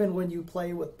controllers. And even when you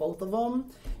play with both of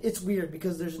them, it's weird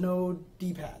because there's no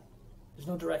D-pad. There's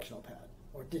no directional pad,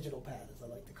 or digital pad, as I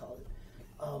like to call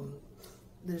it.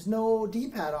 There's no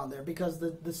D-pad on there because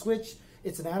the Switch,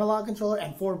 it's an analog controller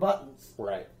and 4 buttons.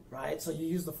 Right? So you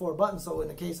use the 4 buttons. So in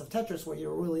the case of Tetris, where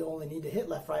you really only need to hit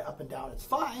left, right, up, and down, it's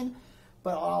fine.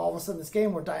 But all of a sudden, this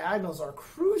game where diagonals are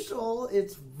crucial,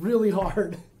 it's really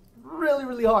hard. Really,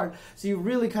 really hard. So you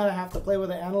really kind of have to play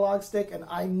with an analog stick, and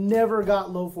I never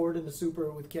got low forward into Super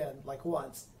with Ken,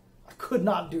 once. I could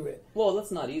not do it. Well,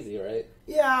 that's not easy, right?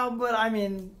 Yeah, but I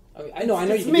mean... I know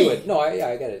you can do it. No, I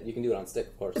get it. You can do it on stick,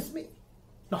 of course. It's me.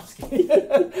 No, I'm just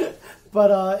kidding.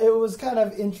 But it was kind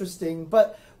of interesting.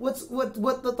 But what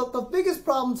the biggest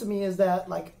problem to me is that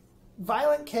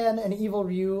Violent Ken and Evil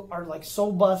Ryu are so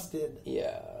busted.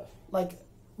 Yeah.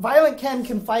 Violent Ken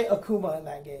can fight Akuma in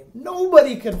that game.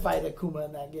 Nobody can fight Akuma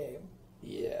in that game.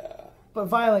 Yeah. But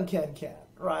Violent Ken can,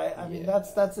 right? I mean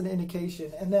that's an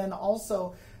indication. And then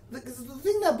also the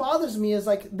thing that bothers me is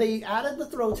they added the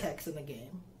throw text in the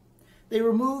game. They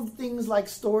removed things like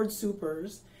stored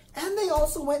supers, and they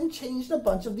also went and changed a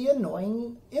bunch of the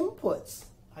annoying inputs.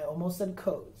 I almost said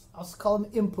codes. I'll call them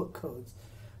input codes.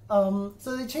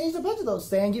 So they changed a bunch of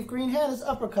those. Zangief Green Hand is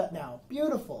uppercut now.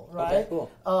 Beautiful, right? Okay, cool.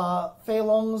 Fei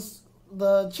Long's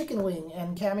the chicken wing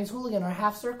and Cammy's hooligan are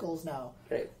half circles now.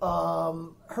 Great.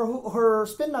 Her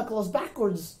spin knuckle is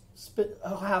backwards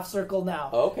half circle now.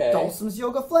 Okay. Dulcim's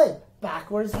Yoga Flame,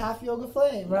 backwards half Yoga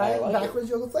Flame, right? Like backwards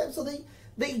Yoga Flame. So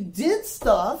they did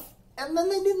stuff, and then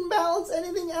they didn't balance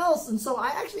anything else. And so I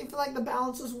actually feel like the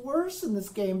balance is worse in this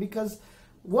game because,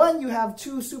 one, you have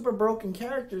two super broken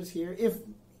characters here. If,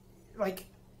 like,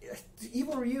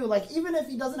 Evil Ryu, like, even if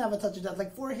he doesn't have a touch of death,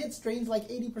 like, 4 hits drains like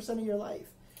 80% of your life.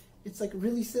 It's, like,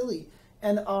 really silly.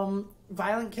 And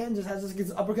Violent Ken just has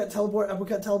this uppercut,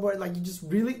 teleport. Like, you just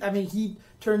really... I mean, he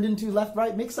turned into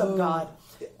left-right mix-up god.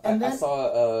 And then, I saw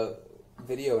a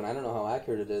video, and I don't know how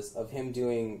accurate it is, of him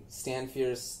doing stand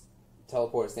fierce,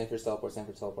 teleport in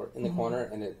the corner,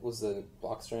 and it was a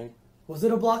block string. Was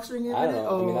it a block string? I don't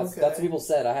know. I mean, that's what people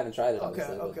said. I haven't tried it,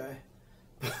 obviously. Okay.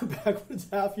 Backwards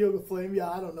half Yoga Flame. Yeah,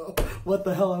 I don't know what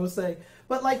the hell I was saying.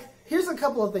 But, like, here's a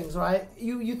couple of things, right?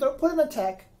 You put in a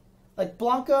tech... Like,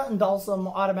 Blanca and Dulcim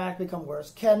automatically become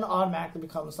worse. Ken automatically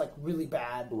becomes, like, really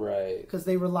bad. Right. Because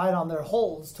they relied on their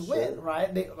holds to win, right?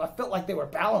 I felt like they were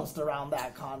balanced around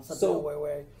that concept. So,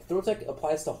 way. Throw Tech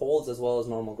applies to holds as well as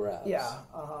normal grabs. Yeah,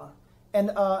 And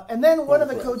then one of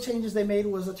the code changes they made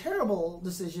was a terrible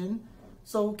decision.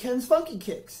 So, Ken's funky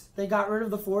kicks. They got rid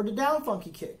of the forward to down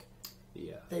funky kick.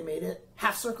 Yeah. They made it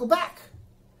half circle back.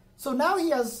 So now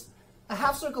he has a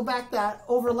half circle back that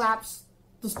overlaps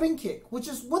the spin kick, which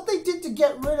is what they did to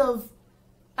get rid of...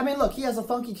 I mean, look, he has a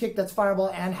funky kick that's fireball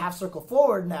and half circle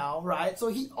forward now, right?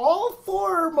 So all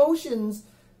 4 motions,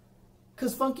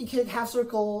 because funky kick, half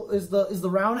circle is the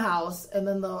roundhouse, and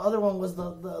then the other one was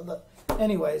the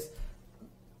anyways,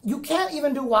 you can't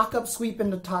even do walk up sweep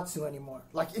into Tatsu anymore.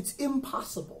 Like, it's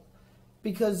impossible,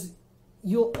 because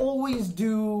you'll always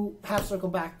do half circle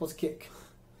back plus kick.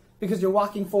 Because you're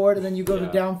walking forward, and then you go to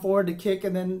down forward to kick,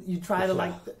 and then you try to,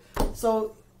 like...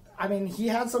 So, I mean, he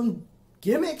had some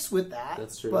gimmicks with that.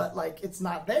 That's true. But, like, it's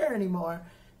not there anymore.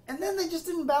 And then they just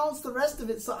didn't balance the rest of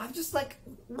it. So I'm just like,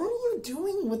 what are you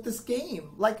doing with this game?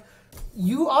 Like,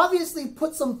 you obviously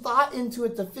put some thought into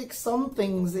it to fix some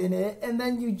things in it, and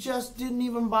then you just didn't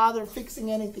even bother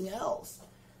fixing anything else.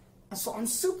 So I'm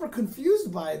super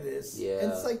confused by this. Yeah.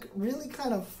 And it's like really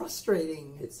kind of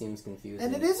frustrating. It seems confusing.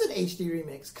 And it is an HD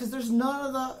remix because there's none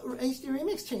of the HD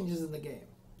remix changes in the game.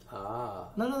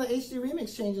 None of the HD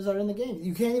remix changes are in the game.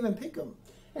 You can't even pick them.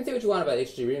 I say what you want about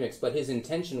HD remix, but his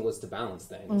intention was to balance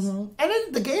things. Mm-hmm.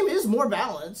 And the game is more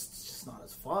balanced. It's just not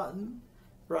as fun,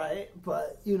 right?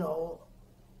 But, you know,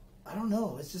 I don't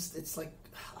know. It's like,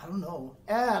 I don't know.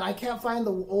 And I can't find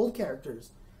the old characters.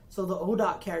 So the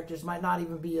ODOT characters might not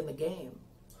even be in the game.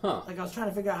 Huh. Like, I was trying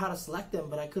to figure out how to select them,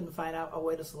 but I couldn't find out a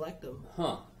way to select them.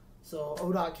 Huh. So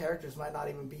ODOT characters might not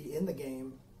even be in the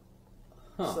game.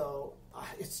 Huh. So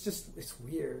it's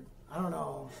weird. I don't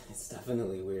know. It's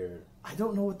definitely weird. I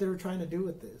don't know what they were trying to do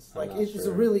with this. Like, it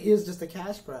sure. really is just a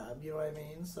cash grab, you know what I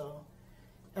mean? So,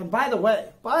 and by the way,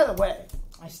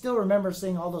 I still remember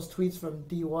seeing all those tweets from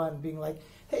D1 being like,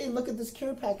 hey, look at this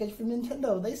care package from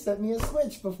Nintendo. They sent me a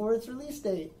Switch before its release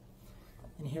date.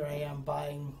 And here I am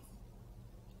buying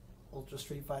Ultra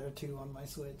Street Fighter 2 on my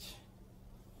Switch.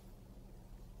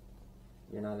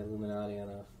 You're not Illuminati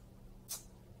enough.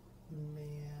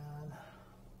 Man.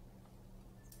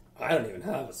 I don't even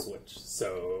have a Switch,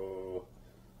 so...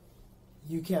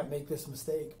 You can't make this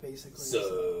mistake, basically.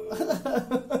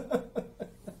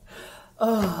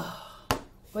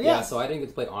 But yeah. So I didn't get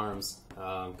to play ARMS,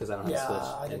 because I don't have a Switch.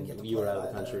 I didn't get to you play were out of the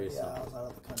either. country, Yeah, so... I was out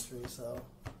of the country, so...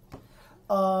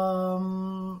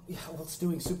 well, it's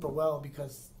doing super well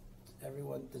because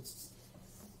everyone... It's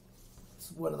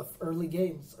one of the early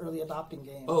adopting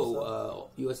games. Oh,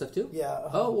 USF2? Yeah.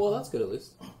 Oh, well, that's good at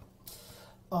least.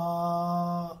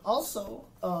 Also,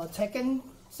 Tekken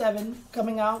 7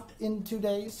 coming out in 2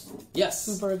 days. Yes.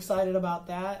 Super excited about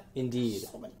that. Indeed.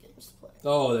 So many games to play.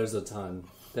 Oh, there's a ton.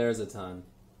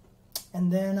 And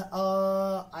then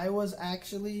I was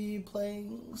actually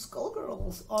playing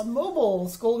Skullgirls on mobile.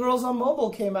 Skullgirls on mobile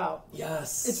came out.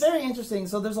 Yes. It's very interesting.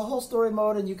 So there's a whole story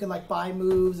mode, and you can like buy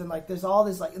moves, and like there's all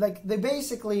this like they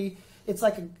basically it's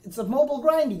a mobile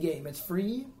grindy game. It's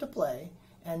free to play,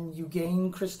 and you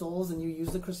gain crystals, and you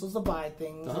use the crystals to buy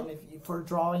things, and for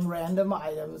drawing random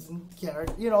items and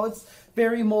character. You know, it's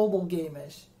very mobile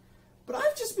game-ish. But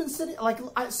I've just been sitting,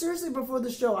 seriously, before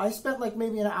the show, I spent like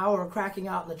maybe an hour cracking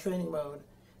out in the training mode,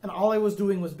 and all I was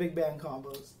doing was big bang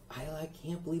combos. I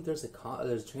can't believe there's a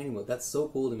training mode. That's so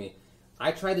cool to me.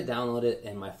 I tried to download it,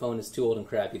 and my phone is too old and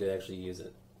crappy to actually use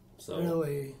it. So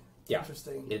really? Yeah.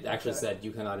 Interesting. It actually said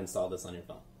you cannot install this on your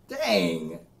phone.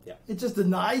 Dang. Yeah. It just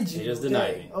denied you. It just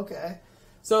denied me. Okay.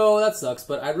 So that sucks,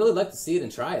 but I'd really like to see it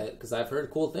and try it because I've heard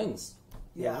cool things.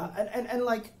 Yeah, and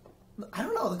like, I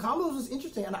don't know, the combos was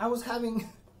interesting, and I was having,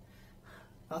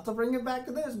 not to bring it back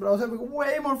to this, but I was having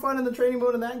way more fun in the training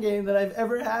mode in that game than I've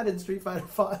ever had in Street Fighter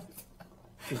V.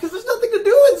 Because there's nothing to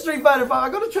do in Street Fighter V. I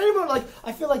go to training mode, like,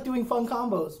 I feel like doing fun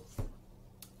combos.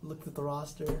 Looked at the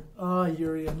roster. Oh,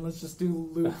 Urian, let's just do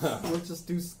loops. Let's just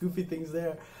do goofy things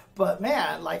there. But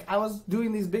man, like, I was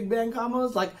doing these big bang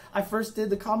combos. Like, I first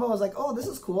did the combo. I was like, oh, this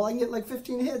is cool. I can get like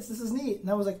 15 hits. This is neat. And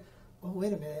I was like, oh,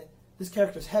 wait a minute. This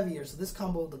character's heavier. So this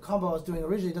combo, the combo I was doing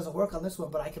originally doesn't work on this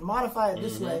one, but I can modify it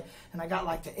this way. And I got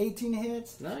like to 18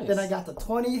 hits. Nice. Then I got to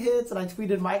 20 hits. And I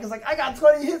tweeted Mike. I was like, I got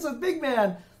 20 hits with Big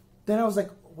Man. Then I was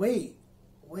like, wait.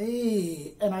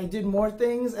 And I did more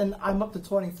things, and I'm up to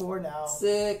 24 now.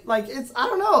 Sick. Like, it's, I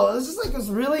don't know. It's just like, it's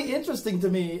really interesting to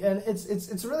me, and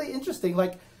it's really interesting.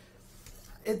 Like,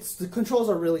 the controls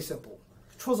are really simple.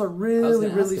 Controls are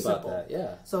really simple. That,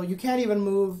 yeah. So you can't even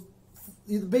move.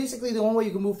 Basically, the only way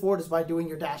you can move forward is by doing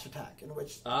your dash attack, in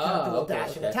which you will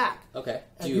dash and attack. Okay.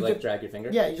 Do you like drag your finger?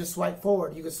 Yeah, you just swipe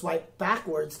forward. You can swipe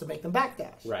backwards to make them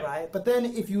backdash. Right. But then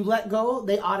if you let go,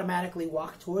 they automatically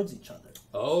walk towards each other.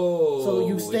 Oh, so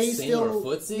you stay still.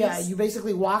 Footsies? Yeah, you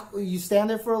basically walk. You stand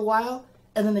there for a while,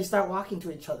 and then they start walking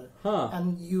to each other. Huh.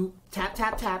 And you tap,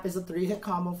 tap, tap is a 3-hit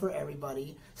combo for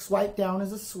everybody. Swipe down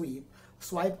is a sweep.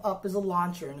 Swipe up is a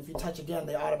launcher, and if you touch again,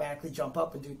 they automatically jump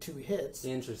up and do 2 hits.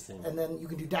 Interesting. And then you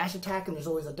can do dash attack, and there's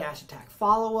always a dash attack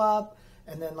follow up.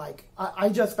 And then, like, I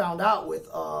just found out with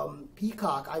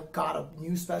Peacock, I got a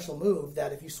new special move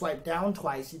that if you swipe down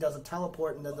twice, he does a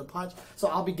teleport and does a punch. So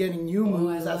I'll be getting new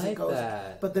moves as it goes.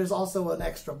 That. But there's also an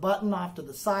extra button off to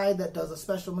the side that does a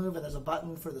special move, and there's a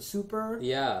button for the super.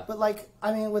 Yeah. But, like,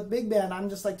 I mean, with Big Ben, I'm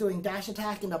just, like, doing dash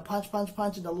attack into punch, punch,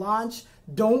 punch into launch.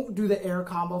 Don't do the air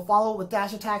combo. Follow it with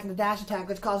dash attack into dash attack,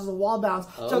 which causes a wall bounce.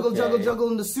 Juggle, juggle, juggle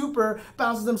into super.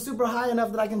 Bounces them super high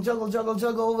enough that I can juggle, juggle,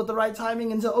 juggle with the right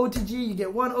timing into OTG. You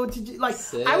get 1 OTG. Like,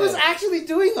 sick. I was actually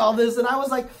doing all this, and I was,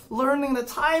 like, learning the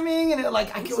timing, and I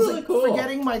was really like, cool.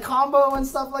 Forgetting my combo and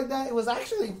stuff like that. It was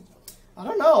actually, I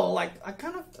don't know, like, I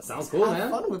kind of that sounds cool, had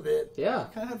fun with it. Yeah.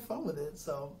 I kind of had fun with it,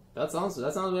 so. That sounds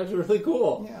actually really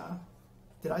cool. Yeah.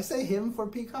 Did I say him for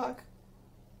Peacock?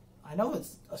 I know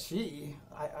it's a she.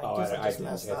 I guess I just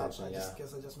messed up.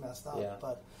 I just messed up. Yeah.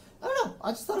 But I don't know.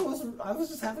 I just thought I was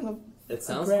just having a It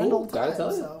sounds grand cool. old time. Gotta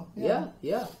tell you. So,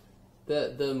 yeah.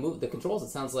 The controls, it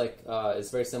sounds like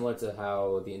is very similar to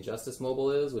how the Injustice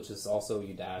mobile is, which is also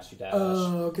you dash.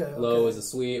 Okay. Low is a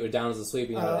sweep, or down is a sweep,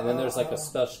 and then there's like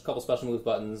couple special move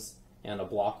buttons and a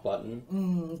block button.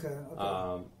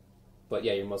 Okay. But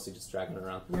yeah, you're mostly just dragging it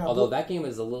around. Yeah, although that game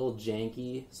is a little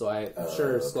janky, so I'm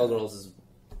sure Skullgirls is.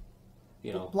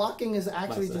 Blocking is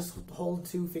actually just hold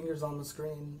 2 fingers on the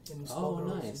screen in Skullgirls.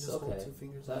 Oh, nice. You just hold 2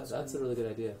 fingers on the screen. That's a really good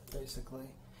idea. Basically.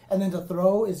 And then to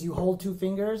throw is you hold 2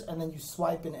 fingers and then you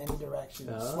swipe in any direction.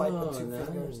 Swipe with 2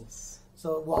 fingers.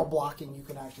 So while blocking, you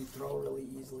can actually throw really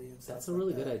easily. And stuff. That's a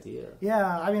really good idea.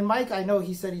 Yeah, I mean, Mike, I know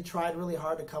he said he tried really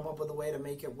hard to come up with a way to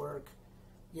make it work,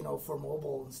 for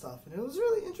mobile and stuff, and it was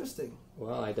really interesting.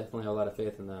 Well, I definitely have a lot of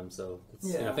faith in them. So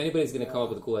if anybody's going to come up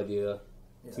with a cool idea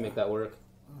to make that work,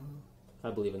 I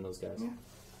believe in those guys. Yeah.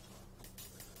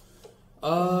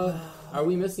 Are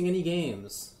we missing any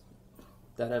games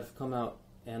that have come out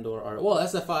and/or are... Well,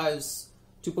 SF5's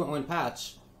 2.1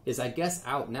 patch is, I guess,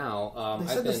 out now.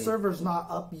 They said the server's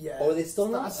not up yet. Oh, are they still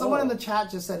not? Someone in the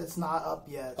chat just said it's not up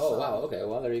yet. Oh, wow. Okay,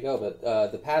 well, there you go.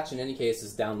 But the patch, in any case,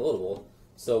 is downloadable.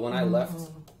 So when I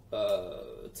left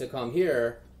to come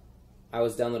here, I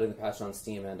was downloading the patch on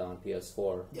Steam and on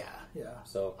PS4. Yeah.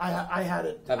 So I had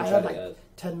it. I had like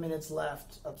 10 minutes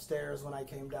left upstairs when I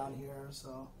came down here.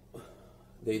 So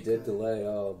they did delay.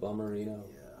 Oh, bummer, Yeah.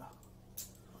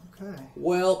 Okay.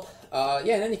 Well, in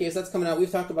any case, that's coming out.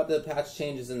 We've talked about the patch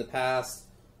changes in the past.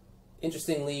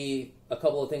 Interestingly, a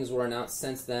couple of things were announced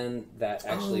since then that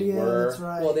actually were. That's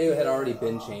right. Well, they had already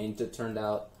been changed. It turned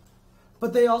out.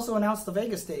 But they also announced the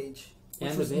Vega stage.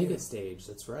 And the Vega stage,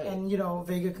 that's right. And,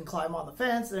 Vega can climb on the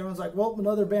fence. And everyone's like, well,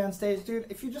 another band stage. Dude,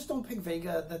 if you just don't pick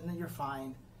Vega, then you're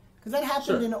fine. Because that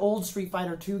happened in old Street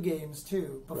Fighter 2 games,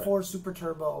 too. Before Super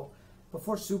Turbo.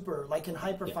 Before Super. Like, in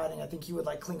Hyper Fighting, I think he would,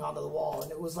 cling onto the wall.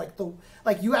 And it was,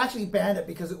 you actually banned it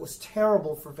because it was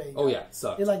terrible for Vega. Oh, yeah. It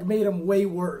sucked. It, made him way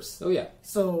worse. Oh, yeah.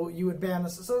 So you would ban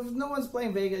this. So if no one's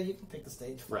playing Vega, you can pick the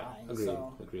stage fine. Right.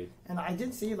 Agreed. And I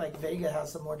did see, Vega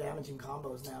has some more damaging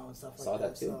combos now and stuff like that. Saw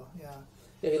that, too. So, yeah.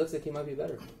 Yeah, he looks like he might be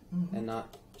better. And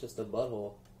not just a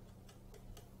butthole.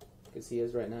 as he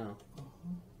is right now.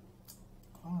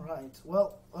 All right.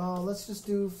 Well, let's just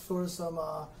do for some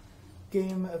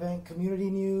game event community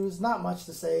news. Not much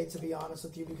to say, to be honest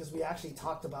with you, because we actually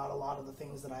talked about a lot of the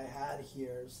things that I had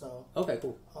here. So okay,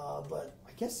 cool. But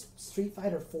I guess Street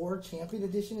Fighter 4 Champion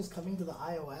Edition is coming to the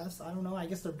iOS. I don't know. I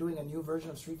guess they're doing a new version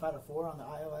of Street Fighter 4 on the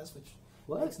iOS, which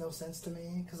makes no sense to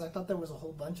me because I thought there was a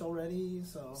whole bunch already.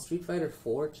 So Street Fighter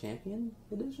 4 Champion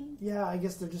Edition? Yeah, I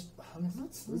guess they're just.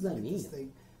 What does that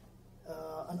mean?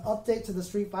 An update to the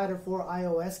Street Fighter 4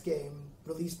 iOS game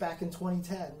released back in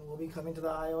 2010 will be coming to the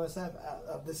iOS app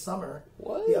this summer.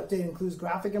 What? The update includes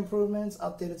graphic improvements,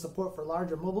 updated support for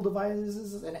larger mobile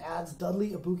devices, and adds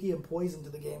Dudley, Ibuki, and Poison to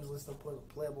the game's list of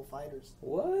playable fighters.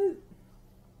 What?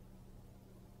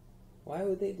 Why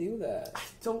would they do that? I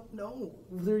don't know.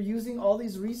 They're using all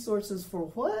these resources for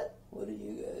what? What are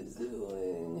you guys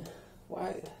doing?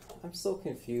 Why? I'm so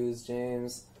confused,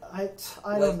 James. I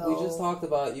don't know. We just talked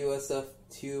about USF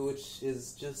 2, which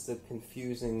is just a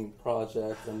confusing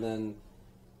project, and then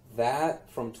that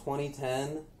from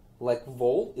 2010, like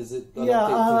Volt, is it an update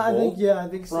to Volt? I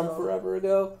think from forever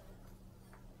ago.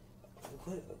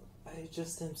 What? I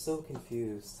just am so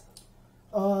confused.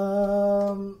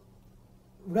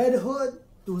 Red Hood.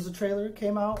 There was a trailer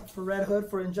came out for Red Hood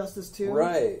for Injustice 2.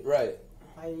 Right.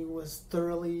 I was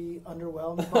thoroughly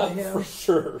underwhelmed by him. For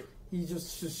sure. He's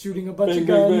just shooting a bunch bang, of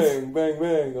guns. Bang, bang, bang,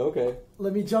 bang. Okay.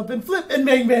 Let me jump and flip and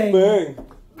bang, bang. Bang.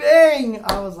 Bang!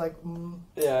 I was like,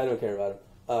 Yeah, I don't care about him.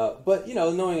 But,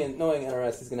 knowing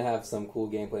NRS, he's going to have some cool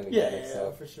gameplay mechanics. Yeah,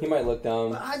 so for sure. He might look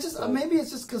dumb. But maybe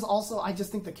it's just because also I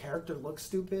just think the character looks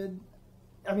stupid.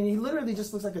 I mean, he literally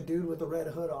just looks like a dude with a red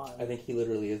hood on. I think he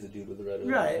literally is a dude with a red hood.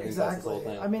 Right, I think exactly. That's his whole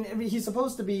thing. I mean, he's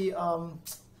supposed to be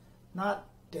not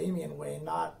Damian Wayne,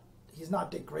 he's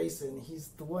not Dick Grayson. He's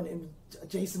the one in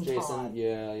Jason Todd.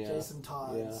 Yeah. Jason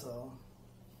Todd. Yeah. So.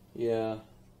 Yeah.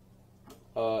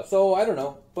 So I don't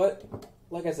know, but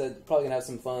like I said, probably gonna have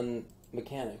some fun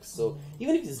mechanics. So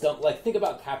even if he's dumb, like think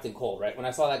about Captain Cold, right? When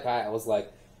I saw that guy, I was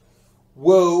like,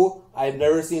 "Whoa! I've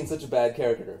never seen such a bad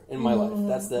character in my life.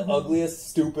 That's the ugliest,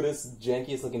 stupidest,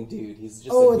 jankiest looking dude. He's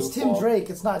just it's Tim Drake.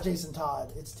 It's not Jason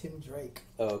Todd. It's Tim Drake.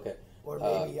 Oh, okay. Or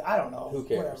maybe I don't know. Who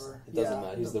cares? Whatever. It doesn't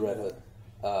matter. He's the Red Hood.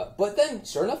 But then,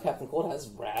 sure enough, Captain Cold has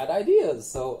rad ideas.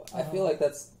 So I feel like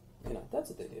that's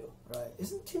what they do. Right?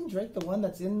 Isn't Tim Drake the one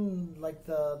that's in like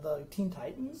the Teen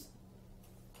Titans?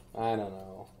 I don't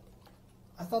know.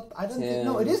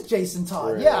 It is Jason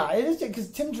Todd. Drake. Yeah, it is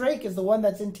because Tim Drake is the one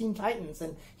that's in Teen Titans,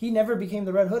 and he never became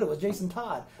the Red Hood. It was Jason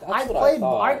Todd. I played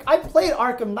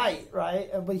Arkham Knight, right?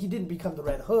 But he didn't become the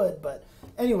Red Hood. But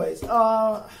anyways,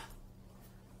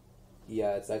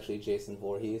 yeah, it's actually Jason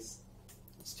Voorhees.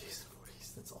 It's Jason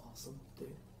Voorhees. That's awesome,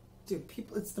 dude. Dude,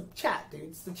 people, it's the chat, dude.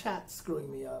 It's the chat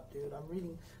screwing me up, dude.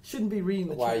 Shouldn't be reading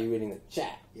the chat. Why are you reading the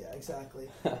chat? Yeah, exactly.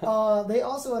 They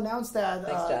also announced that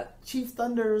Thanks, Chief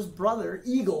Thunder's brother,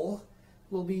 Eagle,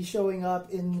 will be showing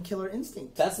up in Killer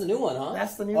Instinct. That's the new one, huh?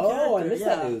 That's the new character. Oh, I missed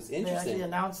that news. Interesting. They actually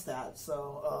announced that.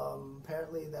 So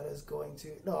apparently that is going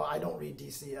to... No, I don't read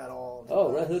DC at all.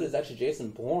 Oh, Red Hood is actually Jason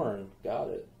Bourne. Got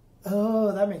it.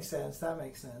 Oh, that makes sense.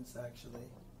 Actually.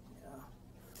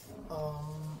 Yeah.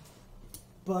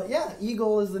 But yeah,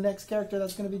 Eagle is the next character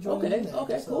that's going to be joining in there.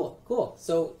 Okay, cool.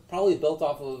 So probably built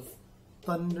off of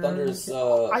Thunder's...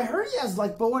 I heard he has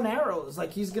like bow and arrows.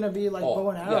 Like he's going to be like bow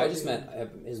and arrows. Yeah, I just meant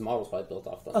his model's probably built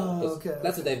off Thunder. Okay.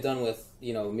 That's what they've done with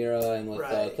Mira and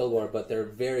with Kilgore, but they're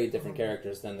very different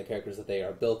characters than the characters that they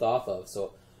are built off of.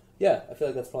 So yeah, I feel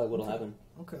like that's probably what'll happen.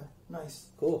 Okay, nice.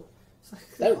 Cool.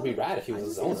 That would be rad if he was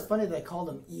his owner. It's funny they called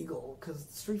him Eagle because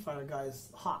the Street Fighter guy is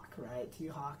Hawk, right?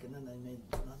 T-Hawk, and then they made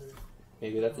another...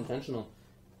 Maybe that's intentional.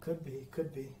 Could be.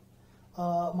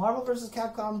 Marvel vs.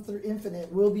 Capcom 3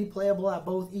 Infinite will be playable at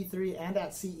both E3 and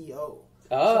at CEO.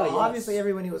 Yes. Obviously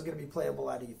everyone knew it was going to be playable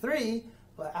at E3,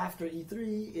 but after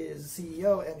E3 is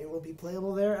CEO, and it will be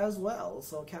playable there as well.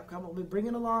 So Capcom will be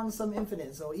bringing along some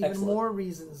Infinite, so even more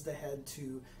reasons to head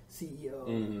to CEO.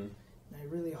 Mm-hmm. And I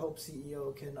really hope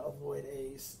CEO can avoid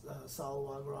a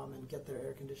Salawagram and get their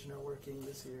air conditioner working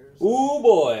this year. So. Ooh,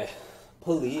 boy.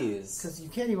 Please. Because you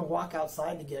can't even walk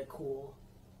outside to get cool.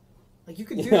 Like, you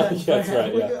could do that in France. That's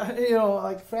right, yeah.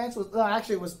 Like, France was... No,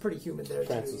 actually, it was pretty humid there,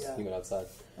 France was humid outside.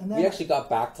 And then, we actually got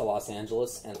back to Los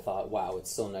Angeles and thought, wow,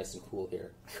 it's so nice and cool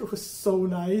here. It was so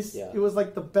nice. Yeah. It was,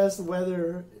 like, the best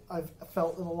weather I've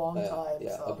felt in a long time.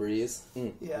 Yeah, so. A breeze.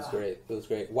 It was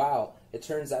great. Wow. It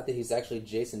turns out that he's actually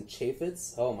Jason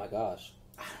Chaffetz. Oh, my gosh.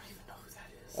 I don't even know who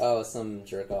that is. Oh, some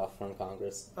jerk-off from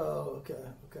Congress. Oh, okay.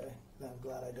 I'm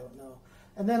glad I don't know.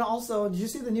 And then also, did you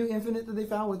see the new Infinite that they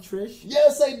found with Trish?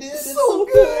 Yes, I did. It's so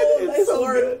good. Cool. It's so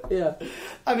good. Yeah.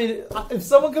 I mean, if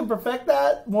someone could perfect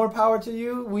that, more power to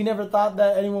you. We never thought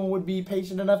that anyone would be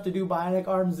patient enough to do Bionic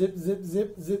Arm zip, zip,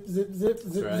 zip, zip, zip, zip,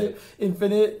 zip, right. zip,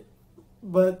 Infinite.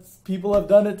 But people have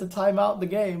done it to time out the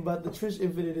game. But the Trish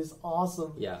Infinite is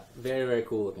awesome. Yeah, very, very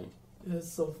cool looking.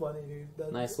 It's so funny,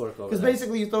 dude. Nice work over there. Because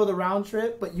basically you throw the round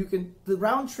trip, but the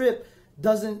round trip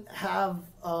doesn't have,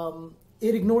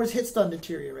 it ignores hit stun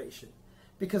deterioration.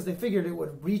 Because they figured it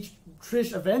would reach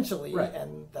Trish eventually, right.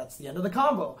 and that's the end of the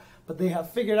combo. But they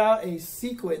have figured out a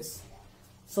sequence.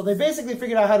 So they basically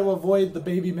figured out how to avoid the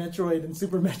baby Metroid and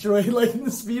Super Metroid, like in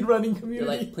the speedrunning community. You're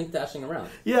like plink dashing around.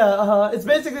 Yeah, it's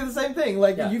basically the same thing.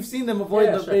 Like you've seen them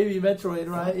avoid the sure. baby Metroid,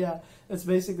 right? Yeah, it's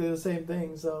basically the same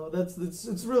thing. So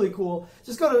it's really cool.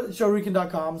 Just go to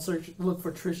Shoryuken.com, look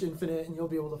for Trish Infinite, and you'll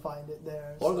be able to find it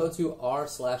there. Or go to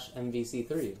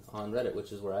r/MvC3 on Reddit,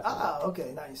 which is where I found it.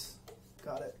 Okay, nice.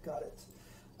 Got it.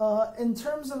 In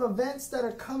terms of events that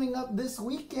are coming up this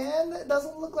weekend, it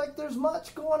doesn't look like there's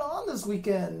much going on this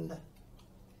weekend.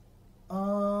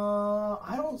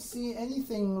 I don't see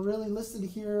anything really listed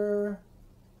here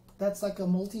that's like a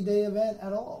multi-day event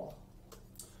at all.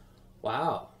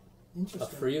 Wow. Interesting.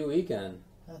 A free weekend.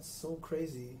 That's so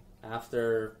crazy.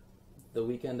 After the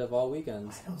weekend of all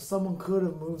weekends. I know someone could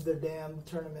have moved their damn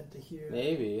tournament to here.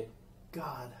 Maybe.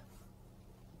 God.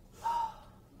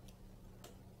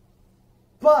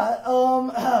 But,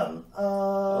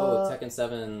 Tekken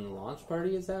 7 launch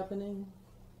party is happening?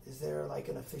 Is there like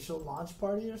an official launch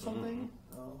party or something?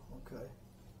 Mm-hmm. Oh, okay.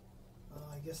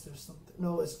 I guess there's something.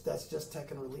 No, that's just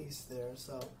Tekken release there,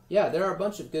 so. Yeah, there are a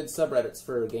bunch of good subreddits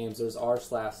for games. There's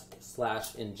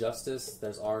r/Injustice.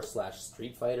 There's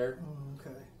r/Street Fighter.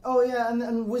 Okay. Oh, yeah,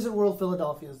 and Wizard World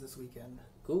Philadelphia is this weekend.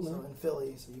 Cool, man. So in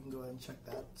Philly, so you can go ahead and check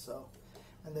that. So,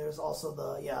 and there's also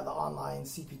the online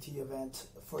CPT event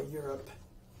for Europe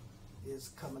is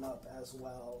coming up as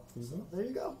well. Mm-hmm. So there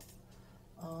you go.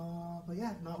 But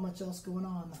yeah, not much else going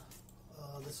on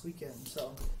this weekend.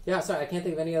 So yeah, sorry, I can't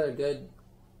think of any other good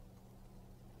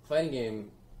fighting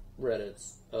game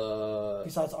Reddits.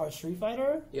 Besides our Street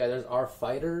Fighter? Yeah, there's our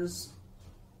Fighters.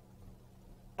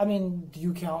 I mean, do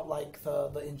you count like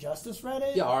the Injustice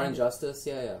Reddit? Yeah, our Injustice.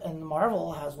 Yeah. And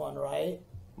Marvel has one, right?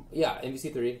 Yeah,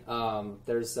 MvC3.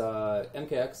 There's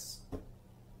MKX.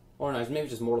 Or no, maybe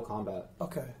just Mortal Kombat.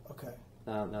 Okay.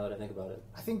 Now that I think about it.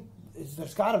 I think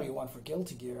there's got to be one for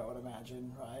Guilty Gear, I would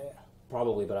imagine, right?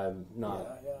 Probably, but I'm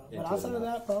not. Yeah. But outside of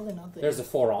that, probably nothing. There's a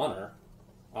For Honor.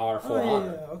 Our For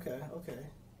Honor. Yeah, okay.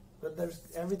 But there's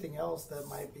everything else that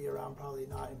might be around, probably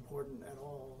not important at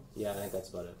all. Yeah, I think that's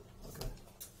about it.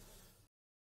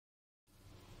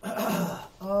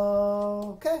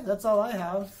 Okay, that's all I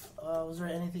have. Was there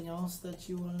anything else that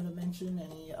you wanted to mention?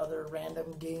 Any other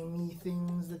random gamey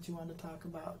things that you wanted to talk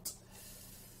about?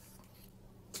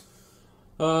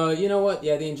 You know what?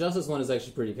 Yeah, the Injustice one is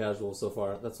actually pretty casual so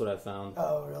far. That's what I've found.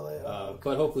 Oh, really? Okay.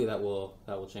 But hopefully that will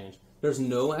change. There's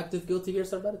no active Guilty Gear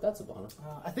subreddit? That's a bummer.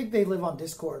 I think they live on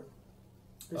Discord.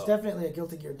 There's definitely a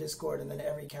Guilty Gear Discord, and then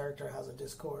every character has a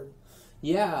Discord.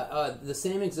 Yeah, the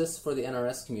same exists for the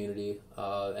NRS community,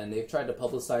 and they've tried to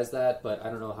publicize that, but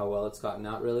I don't know how well it's gotten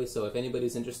out, really. So if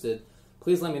anybody's interested,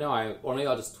 please let me know, or maybe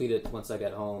I'll just tweet it once I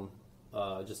get home,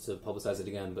 just to publicize it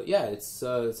again. But yeah, it's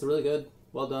a really good,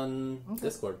 well done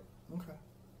Discord. Okay,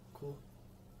 cool.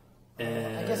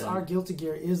 And I guess our Guilty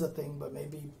Gear is a thing, but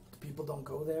maybe people don't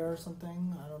go there or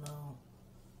something. I don't know.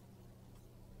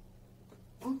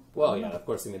 Well, yeah, of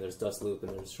course. I mean, there's Dust Loop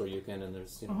and there's Shoryuken and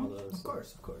there's all those.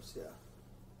 Of course, yeah.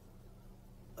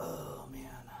 Oh man.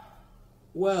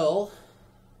 Well,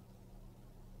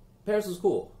 Paris was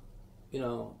cool.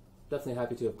 Definitely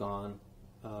happy to have gone.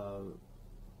 I'm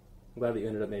glad that you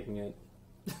ended up making it.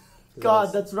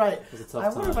 God, that's right. It was a tough I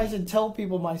wonder time. if I should tell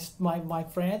people my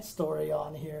France story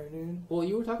on here, dude. Well,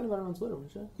 you were talking about it on Twitter,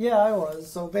 weren't you? Yeah, I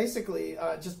was. So basically,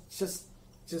 just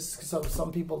so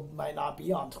some people might not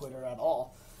be on Twitter at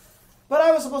all. But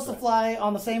I was supposed to fly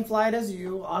on the same flight as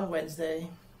you on Wednesday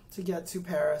to get to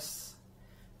Paris.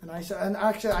 And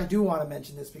actually, I do want to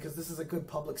mention this because this is a good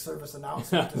public service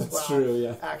announcement as well. That's true,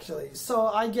 yeah. Actually. So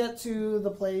I get to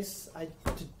the place,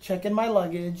 to check in my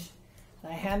luggage,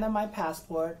 and I hand them my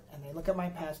passport, and they look at my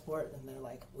passport, and they're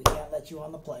like, we can't let you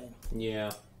on the plane.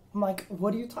 Yeah. I'm like,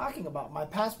 what are you talking about? My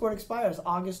passport expires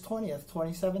August 20th,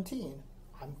 2017.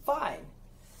 I'm fine.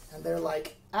 And they're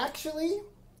like, actually,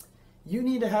 you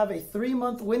need to have a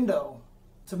 3-month window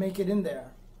to make it in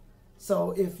there.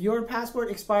 So if your passport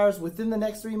expires within the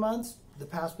next 3 months, the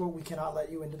passport, we cannot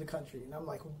let you into the country. And I'm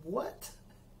like, what?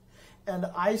 And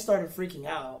I started freaking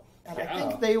out. And I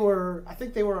think they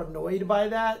were annoyed by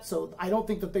that. So I don't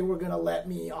think that they were going to let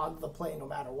me on the plane no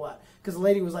matter what. Because the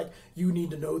lady was like, you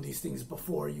need to know these things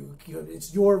before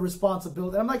it's your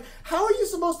responsibility. And I'm like, how are you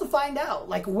supposed to find out?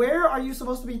 Like, where are you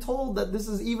supposed to be told that this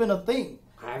is even a thing?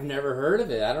 I've never heard of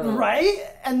it. I don't know. Right?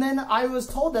 And then I was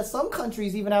told that some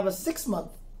countries even have a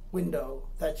 6-month window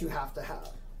that you have to have.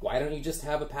 Why don't you just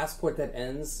have a passport that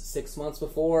ends 6 months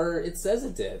before it says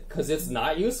it did? Because it's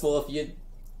not useful if you...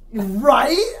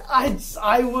 Right?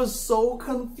 I was so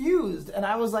confused. And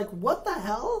I was like, what the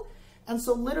hell? And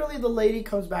so literally the lady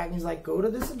comes back and he's like, go to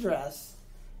this address.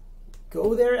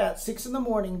 Go there at 6 in the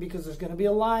morning because there's going to be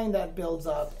a line that builds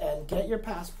up, and get your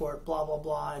passport, blah, blah,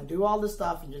 blah, and do all this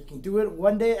stuff. And you can do it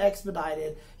one day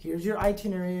expedited. Here's your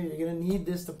itinerary. You're going to need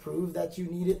this to prove that you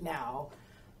need it now.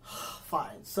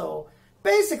 Fine. So...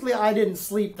 basically, I didn't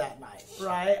sleep that night,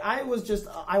 right? I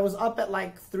was up at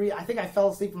like 3. I think I fell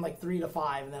asleep from like 3 to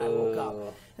 5, and then I woke up.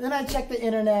 And then I checked the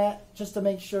internet just to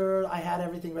make sure I had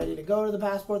everything ready to go to the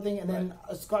passport thing. And then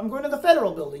I'm going to the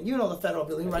Federal Building. You know the Federal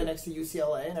Building right next to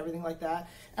UCLA and everything like that.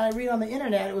 And I read on the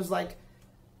internet, it was like,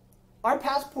 our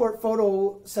passport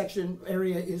photo section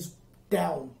area is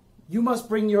down. You must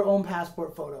bring your own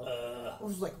passport photo. I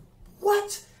was like,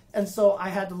 what? And so I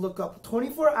had to look up a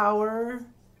 24-hour...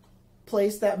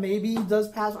 place that maybe does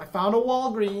pass. I found a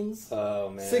Walgreens. Oh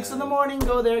man! 6 in the morning,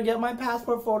 go there, get my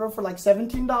passport photo for like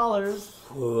 $17.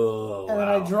 Oh, and then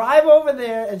I drive over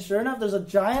there, and sure enough, there's a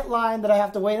giant line that I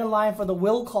have to wait in line for the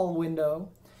will call window.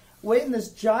 Wait in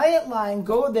this giant line,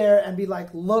 go there, and be like,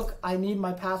 look, I need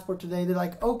my passport today. They're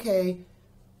like, okay,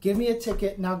 give me a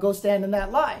ticket. Now go stand in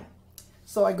that line.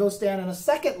 So I go stand in a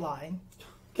second line,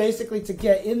 basically to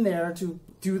get in there to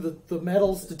do the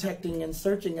metals detecting and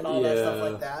searching and all that stuff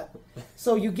like that.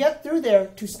 So you get through there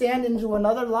to stand into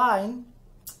another line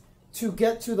to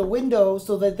get to the window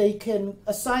so that they can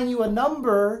assign you a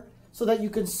number so that you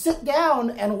can sit down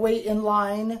and wait in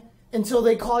line until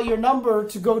they call your number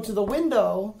to go to the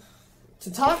window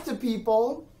to talk to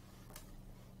people.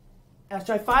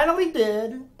 After I finally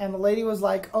did, and the lady was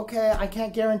like, okay, I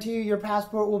can't guarantee you your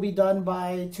passport will be done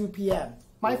by 2 p.m.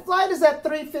 My flight is at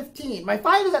 3:15. My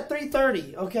flight is at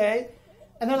 3:30, okay?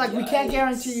 And they're like, we can't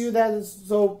guarantee you that,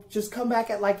 so just come back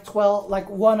at like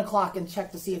 1 o'clock and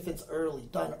check to see if it's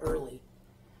done early.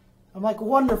 I'm like,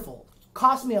 wonderful.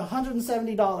 Cost me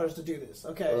 $170 to do this,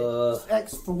 okay?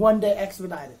 For 1 day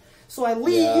expedited. So I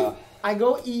leave, I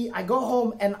go eat, I go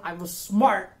home, and I was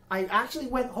smart. I actually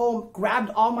went home, grabbed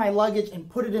all my luggage, and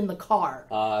put it in the car.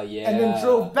 And then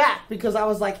drove back because I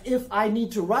was like, if I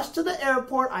need to rush to the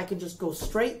airport, I can just go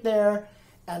straight there,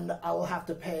 and I will have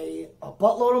to pay a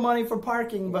buttload of money for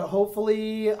parking, but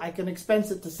hopefully I can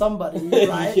expense it to somebody,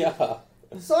 right?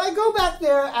 So I go back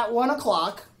there at 1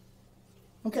 o'clock.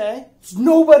 Okay? There's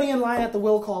nobody in line at the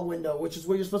will call window, which is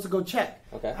where you're supposed to go check.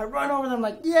 Okay. I run over there, I'm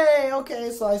like, yay,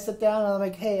 okay. So I sit down, and I'm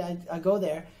like, hey, I go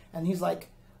there. And he's like,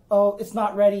 oh, it's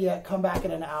not ready yet. Come back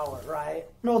in an hour, right?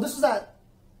 No, this was at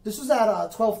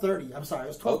 12:30. I'm sorry, it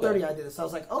was 12:30 I did this. So I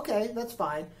was like, okay, that's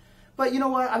fine. But you know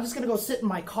what? I'm just going to go sit in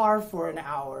my car for an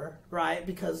hour, right?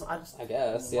 Because I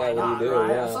guess, why not, what do you do? Right?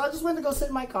 Yeah. So I just went to go sit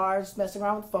in my car, just messing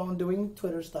around with the phone, doing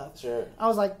Twitter stuff. Sure. I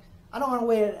was like, I don't want to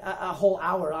wait a whole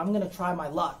hour. I'm going to try my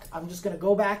luck. I'm just going to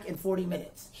go back in 40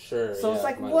 minutes. Sure. So it's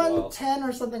like 1:10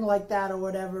 or something like that or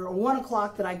whatever, or 1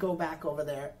 o'clock that I go back over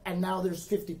there, and now there's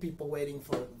 50 people waiting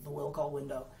for the will call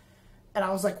window. And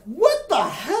I was like, what the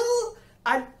hell?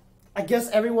 I guess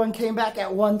everyone came back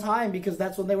at one time because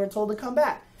that's when they were told to come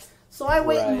back. So I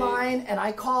wait in line, and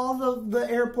I call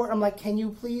the airport. I'm like, can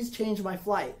you please change my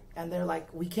flight? And they're like,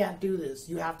 we can't do this.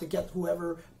 You have to get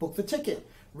whoever booked the ticket.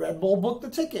 Red Bull booked the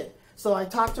ticket. So I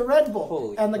talked to Red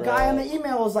Bull, and the guy on the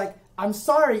email was like, I'm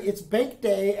sorry, it's bake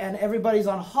day, and everybody's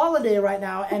on holiday right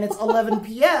now, and it's 11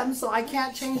 p.m., so I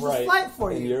can't change this flight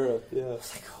for you. In Europe, yeah. I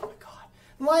was like, oh my God.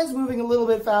 The line's moving a little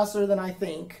bit faster than I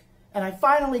think, and I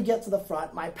finally get to the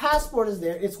front. My passport is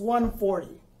there. It's 1:40.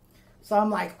 So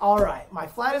I'm like, all right, my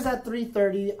flight is at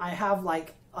 3:30. I have,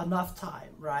 like, enough time,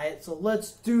 right? So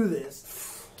let's do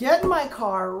this. Get in my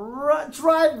car,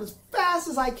 drive as fast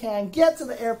as I can, get to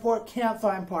the airport, can't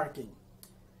find parking.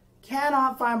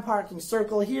 Cannot find parking.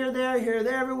 Circle here, there,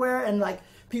 everywhere, and like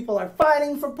people are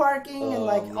fighting for parking, and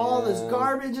like all this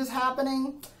garbage is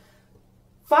happening.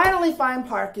 Finally find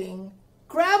parking,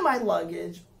 grab my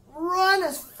luggage, run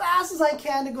as fast as I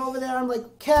can to go over there. I'm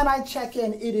like, can I check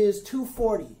in? It is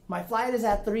 2:40. My flight is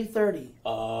at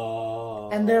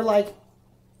 3:30. And they're like,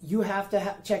 you have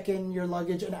to check in your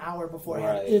luggage an hour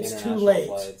beforehand. It's too late.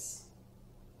 Flights.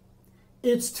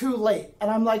 it's too late.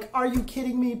 And I'm like, are you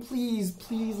kidding me? Please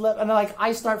let... And like,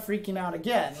 I start freaking out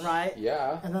again, right?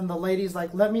 Yeah. And then the lady's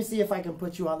like, let me see if I can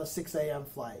put you on the 6 a.m.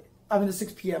 flight. I mean, the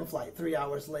 6 p.m. flight, 3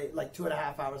 hours late, like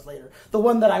 2.5 hours later. The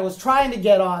one that I was trying to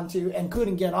get onto and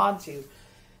couldn't get onto.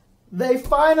 They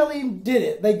finally did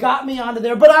it. They got me onto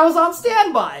there, but I was on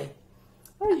standby.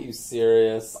 Are you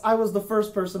serious? I was the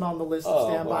first person on the list of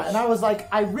standby. And I was like,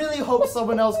 I really hope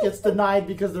someone else gets denied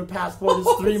because their passport is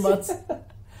 3 months.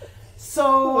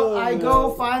 So I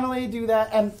go finally do that.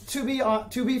 And to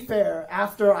be fair,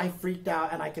 after I freaked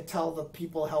out and I could tell the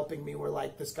people helping me were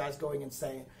like, this guy's going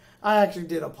insane, I actually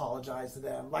did apologize to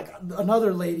them. Like,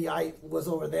 another lady, I was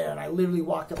over there and I literally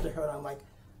walked up to her and I'm like,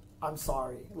 I'm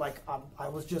sorry. Like, I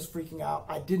was just freaking out.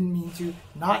 I didn't mean to.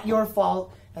 Not your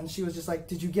fault. And she was just like,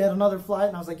 did you get another flight?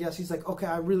 And I was like, yes. She's like, okay,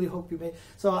 I really hope you made...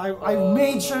 So I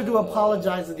made sure to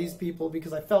apologize to these people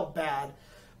because I felt bad.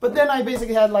 But then I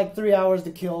basically had like 3 hours to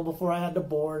kill before I had to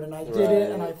board. And I did it,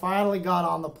 and I finally got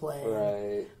on the plane.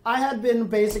 Right. I had been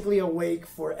basically awake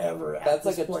forever at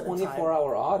this point in time. That's like a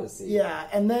 24-hour odyssey. Yeah,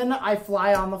 and then I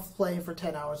fly on the plane for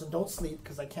 10 hours and don't sleep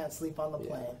because I can't sleep on the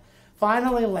plane.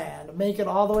 Finally land, make it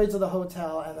all the way to the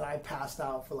hotel, and then I passed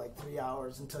out for like 3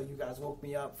 hours until you guys woke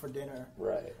me up for dinner.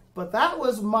 Right. But that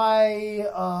was my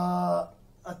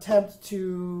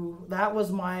that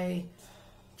was my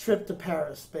trip to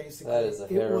Paris, basically. That is a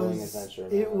harrowing adventure,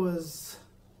 man. It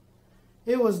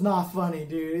was not funny,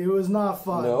 dude. It was not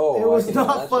fun. No, it was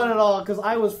not fun at all because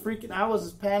I was freaking. I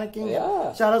was panicking.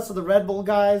 Yeah. Shout outs to the Red Bull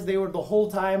guys. They were the whole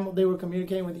time they were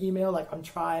communicating with email like, I'm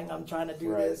trying to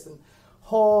do this, and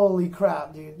holy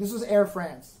crap, dude. This was Air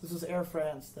France.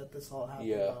 That this all happened.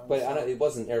 Yeah, on, but so. It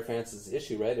wasn't Air France's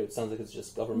issue, right? It sounds like it's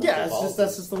just government. Yeah,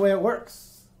 that's just the way it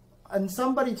works. And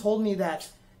somebody told me that,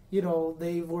 you know,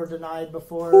 they were denied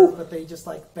before, but they just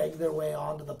like begged their way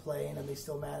onto the plane and they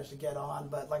still managed to get on.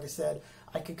 But like I said,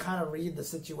 I could kind of read the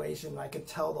situation. I could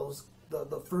tell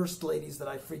the first ladies that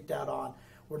I freaked out on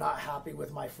were not happy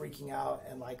with my freaking out,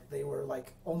 and like they were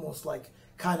like almost like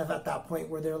kind of at that point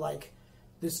where they're like,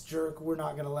 this jerk, we're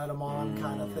not going to let him on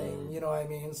kind of thing. You know what I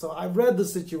mean? So I read the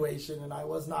situation and I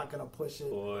was not going to push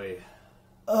it. Boy.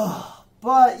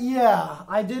 But yeah,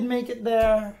 I did make it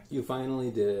there. You finally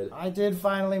did. I did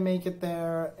finally make it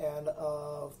there. And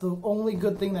the only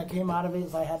good thing that came out of it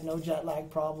is I had no jet lag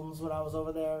problems when I was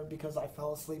over there because I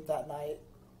fell asleep that night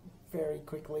very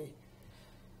quickly.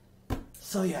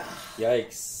 So yeah.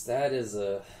 Yikes. That is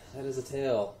a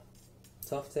tale.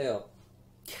 Tough tale.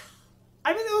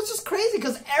 I mean, it was just crazy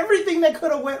because everything that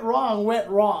could have went wrong.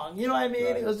 You know what I mean?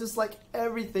 Right. It was just like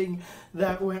everything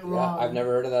that went wrong. I've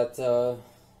never heard of that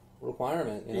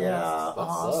requirement. You know? Yeah. That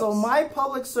sucks. So my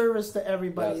public service to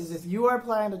everybody is if you are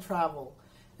planning to travel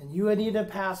and you need a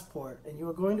passport and you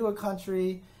are going to a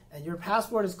country and your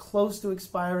passport is close to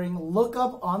expiring, look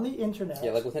up on the internet.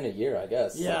 Yeah, like within a year, I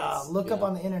guess. Yeah, look up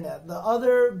on the internet. The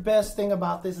other best thing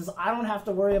about this is I don't have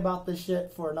to worry about this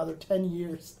shit for another 10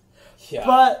 years. Yeah.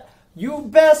 But you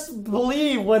best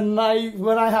believe when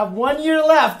I have 1 year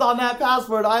left on that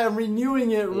passport, I am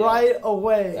renewing it right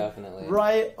away. Definitely.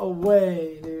 Right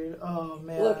away, dude. Oh,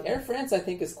 man. Look, Air France, I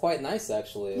think, is quite nice,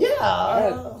 actually. Yeah. I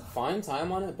had fine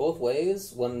time on it both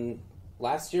ways. When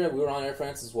last year we were on Air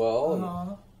France as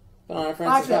well. Been on Air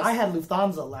France. Actually, I had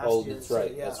Lufthansa last year. Oh, that's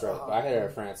right. So, that's right. I had Air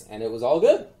France, and it was all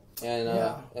good. And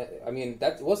I mean,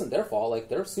 that wasn't their fault. Like,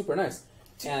 they're super nice.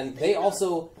 And they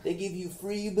give you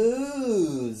free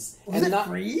booze. Was it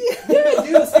free? Yeah,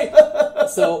 dude. It's free.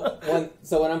 So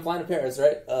when I'm flying to Paris,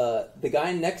 right? The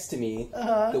guy next to me,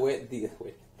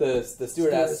 the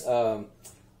steward asks, "What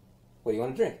do you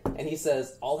want to drink?" And he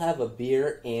says, "I'll have a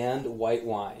beer and white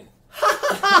wine."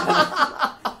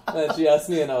 And she asked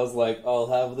me, and I was like, "I'll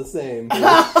have the same."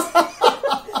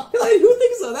 Like, who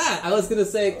thinks of that? I was gonna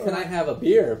say, can I have a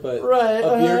beer? But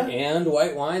a beer and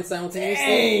white wine simultaneously?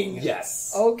 Dang.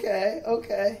 Yes. Okay.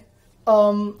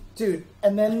 Dude,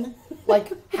 and then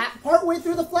like partway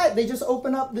through the flight, they just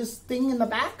open up this thing in the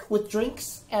back with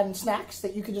drinks and snacks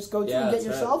that you could just go to and get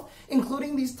yourself,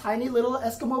 including these tiny little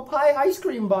Eskimo pie ice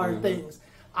cream bar things.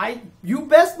 You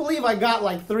best believe I got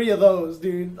like 3 of those,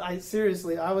 dude. I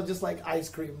was just like ice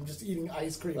cream, just eating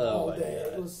ice cream all day.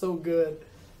 God. It was so good.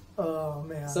 Oh,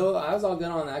 man. So I was all good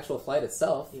on the actual flight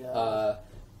itself. Yeah.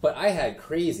 But I had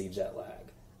crazy jet lag.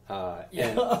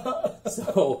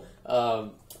 So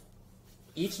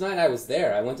each night I was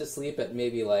there, I went to sleep at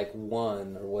maybe like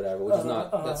 1 or whatever, which is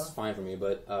not, that's fine for me.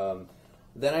 But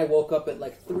then I woke up at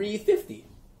like 3:50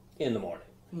 in the morning.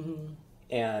 Mm-hmm.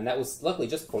 And that was luckily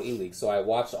just before ELEAGUE, so I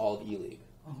watched all of ELEAGUE.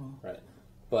 Right.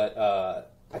 But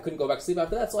I couldn't go back to sleep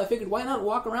after that, so I figured, why not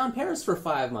walk around Paris for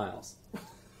 5 miles?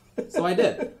 So I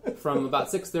did from about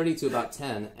 6:30 to about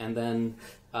 10, and then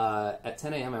at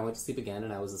 10 a.m. I went to sleep again,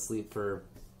 and I was asleep for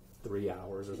 3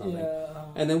 hours or something. Yeah.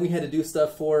 And then we had to do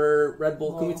stuff for Red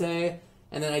Bull Kumite,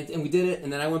 and then we did it,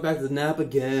 and then I went back to the nap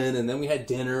again, and then we had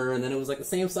dinner, and then it was like the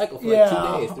same cycle for like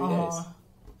 2 days, 3 days.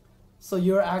 So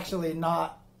you're actually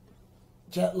not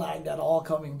jet lagged at all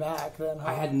coming back then, huh?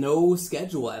 I had no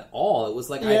schedule at all. It was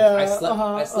like I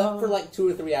slept for like 2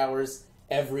 or 3 hours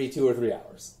every 2 or 3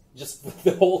 hours. Just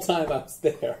the whole time I was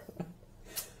there.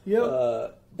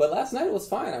 Yep. But last night it was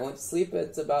fine. I went to sleep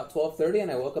at about 12:30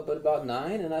 and I woke up at about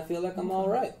 9 and I feel like I'm all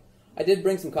right. I did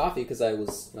bring some coffee because I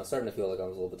was starting to feel like I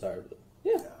was a little bit tired. But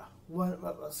yeah.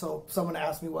 So someone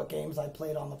asked me what games I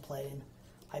played on the plane.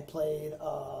 I played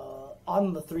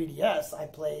on the 3DS. I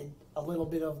played a little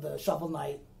bit of the Shovel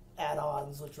Knight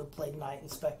add-ons, which were Plague Knight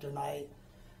and Spectre Knight.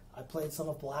 I played some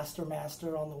of Blaster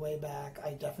Master on the way back.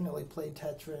 I definitely played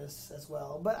Tetris as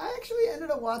well. But I actually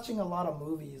ended up watching a lot of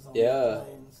movies on the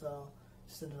plane. So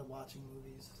just ended up watching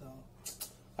movies. So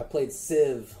I played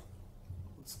Civ.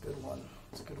 It's a good one.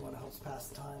 It's a good one. It helps pass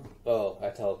the time. Oh, I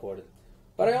teleported.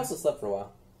 But I also slept for a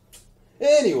while.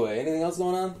 Anyway, anything else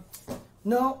going on?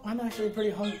 No, I'm actually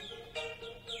pretty hungry.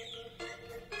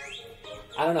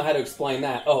 I don't know how to explain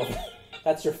that. Oh,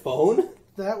 that's your phone?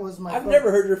 That was my I've phone. never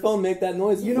heard your phone make that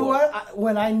noise before. You know what?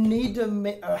 When I need to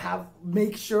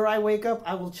make sure I wake up,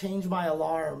 I will change my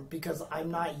alarm because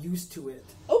I'm not used to it.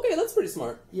 Okay, that's pretty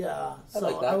smart. Yeah. I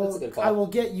like that. That's a good call. I will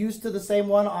get used to the same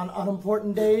one on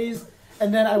unimportant days,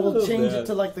 and then I will change it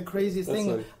to like the craziest thing.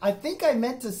 Funny. I think I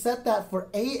meant to set that for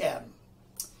AM.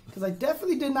 Because I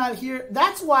definitely did not hear...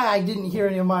 That's why I didn't hear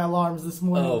any of my alarms this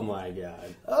morning. Oh, my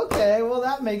God. Okay, well,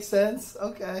 that makes sense.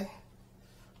 Okay.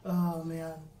 Oh,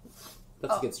 man.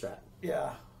 That's a good strat.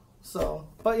 Yeah. So,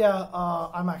 but yeah,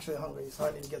 I'm actually hungry, so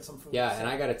I need to get some food. Yeah, and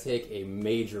I got to take a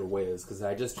major whiz, because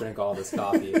I just drank all this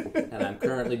coffee, and I'm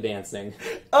currently dancing.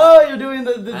 Oh, you're doing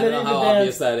the David dance. I don't know how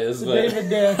obvious that is, but... David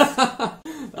dance.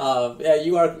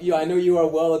 Yeah, I know you are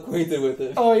well acquainted with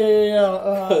it. Oh,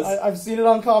 yeah. I've seen it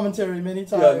on commentary many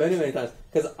times. Yeah, many times.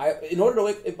 Because in order to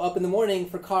wake up in the morning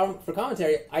for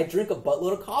commentary, I drink a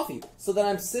buttload of coffee. So then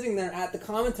I'm sitting there at the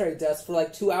commentary desk for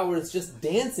like 2 hours just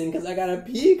dancing because I gotta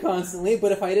pee constantly.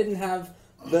 But if I didn't have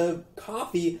the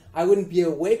coffee, I wouldn't be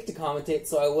awake to commentate.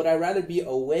 So would I rather be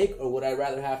awake or would I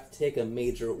rather have to take a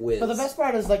major whiz? But the best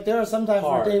part is like there are some times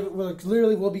where David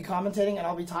literally will be commentating and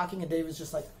I'll be talking and David's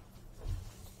just like,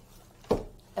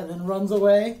 and then runs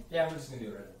away. Yeah, I'm just gonna do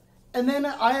it right now. And then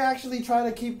I actually try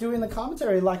to keep doing the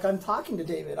commentary like I'm talking to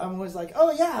David. I'm always like,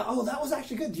 oh yeah, that was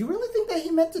actually good. Do you really think that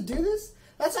he meant to do this?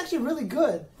 That's actually really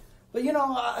good. But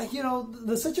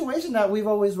the situation that we've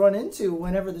always run into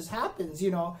whenever this happens,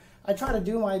 I try to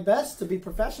do my best to be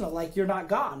professional. Like you're not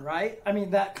gone, right? I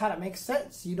mean, that kind of makes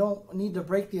sense. You don't need to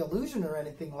break the illusion or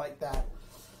anything like that.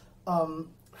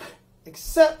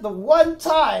 Except the one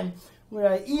time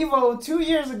where at EVO 2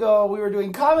 years ago, we were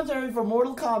doing commentary for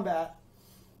Mortal Kombat.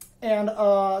 And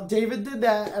David did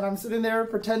that, and I'm sitting there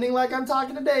pretending like I'm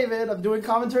talking to David. I'm doing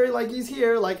commentary like he's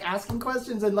here, like asking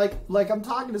questions and like I'm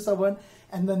talking to someone.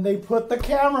 And then they put the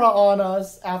camera on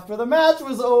us after the match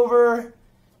was over.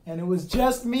 And it was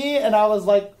just me, and I was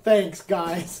like, thanks,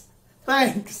 guys.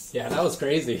 Thanks. Yeah, that was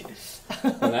crazy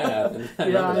when that happened. I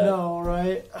know,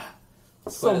 right?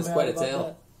 Quite a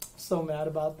tale. So mad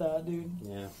about that, dude.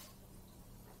 Yeah.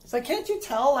 It's like, can't you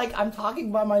tell, like, I'm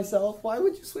talking by myself? Why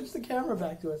would you switch the camera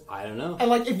back to us? I don't know. And,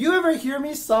 like, if you ever hear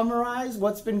me summarize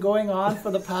what's been going on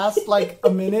for the past, like, a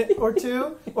minute or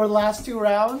two, or the last 2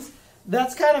 rounds,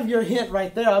 that's kind of your hint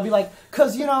right there. I'll be like,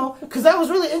 because that was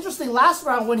really interesting last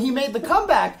round when he made the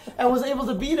comeback and was able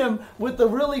to beat him with the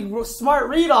really smart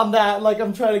read on that. Like,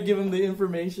 I'm trying to give him the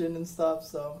information and stuff,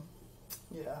 so,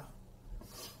 yeah.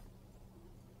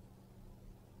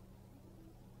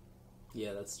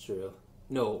 Yeah, that's true.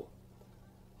 No.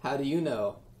 How do you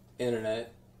know,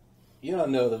 Internet? You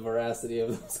don't know the veracity of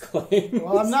those claims.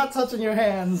 Well, I'm not touching your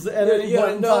hands at any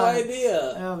point in time. You have no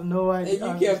idea. I have no idea.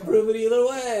 And you can't prove it either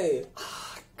way.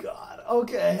 Oh, God.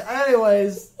 Okay.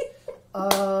 Anyways.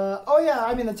 The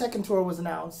Tekken Tour was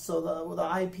announced. So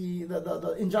the IP,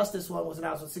 the Injustice one was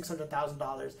announced with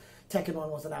 $600,000. Tekken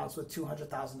one was announced with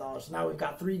 $200,000. So now we've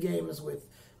got 3 games with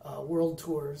world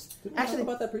tours. Did we talk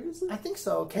about that previously? I think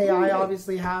so. KI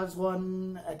obviously has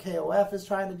one. KOF is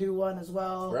trying to do one as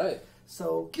well. Right.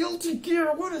 So, Guilty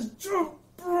Gear, what is Jump?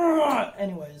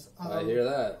 Anyways. I hear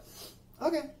that.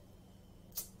 Okay.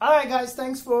 Alright, guys.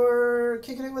 Thanks for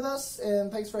kicking it with us,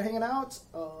 and thanks for hanging out.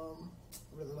 I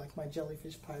really like my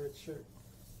Jellyfish Pirate shirt.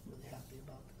 I'm really happy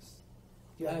about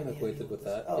this. I'm acquainted with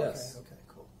that, Oh, yes. Okay,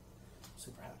 cool.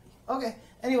 super happy. Okay.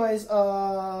 Anyways,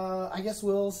 I guess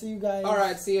we'll see you guys. All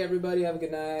right. See you, everybody. Have a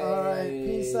good night. All right.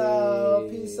 Peace out.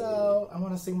 Peace out. I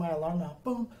want to sing my alarm now.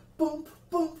 Boom, boom,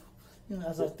 boom. You know,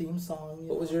 as our theme song.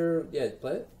 What was your... Yeah,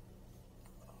 play it.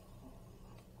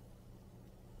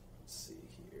 Let's see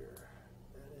here.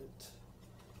 Edit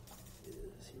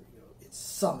is... Here we go. It's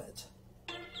Summit.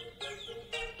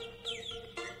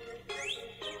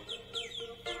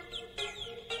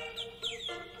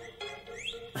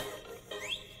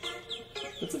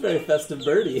 That's a very festive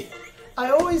birdie.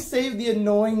 I always save the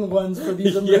annoying ones for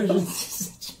these emergency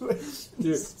situations.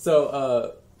 Dude,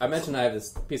 so I mentioned I have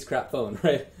this piece of crap phone,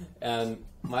 right? And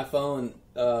my phone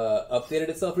updated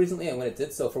itself recently, and when it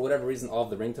did so, for whatever reason, all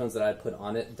of the ringtones that I had put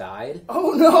on it died.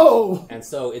 Oh no! And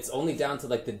so it's only down to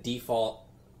like the default,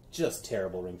 just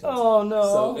terrible ringtones. Oh no!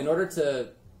 So in order to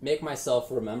make myself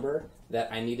remember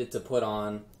that I needed to put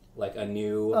on like a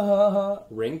new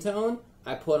ringtone,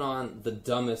 I put on the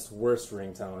dumbest, worst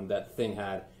ringtone that thing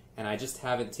had, and I just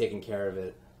haven't taken care of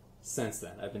it since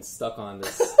then. I've been stuck on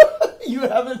this. You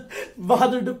haven't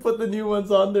bothered to put the new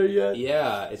ones on there yet?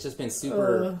 Yeah, it's just been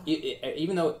super...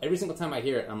 even though every single time I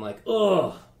hear it, I'm like,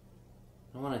 ugh,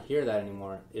 I don't want to hear that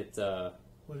anymore.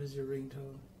 What is your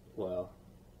ringtone? Well,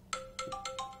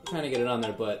 I'm trying to get it on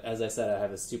there, but as I said, I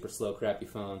have a super slow, crappy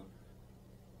phone.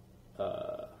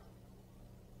 Let's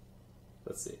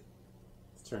see.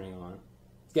 It's turning on.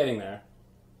 It's getting there.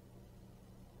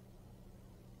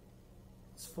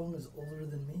 This phone is older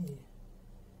than me.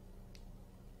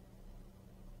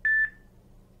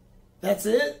 That's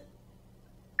it?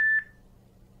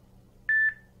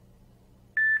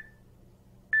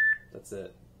 That's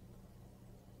it.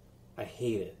 I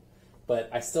hate it. But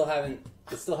I still haven't...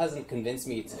 It still hasn't convinced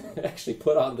me to actually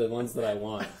put on the ones that I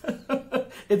want.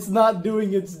 It's not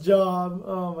doing its job.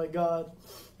 Oh my god.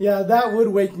 Yeah, that would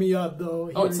wake me up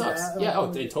though. Oh, it sucks. Yeah,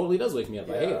 it totally does wake me up.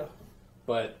 Yeah. I hate it.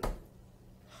 But...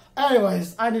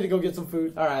 Anyways, I need to go get some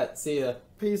food. Alright, see ya.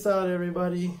 Peace out,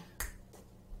 everybody.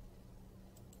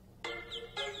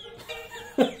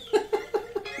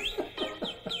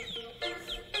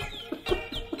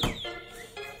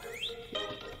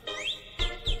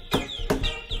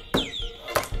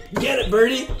 Get it,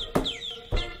 birdie!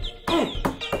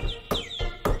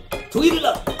 Tweet it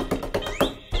up!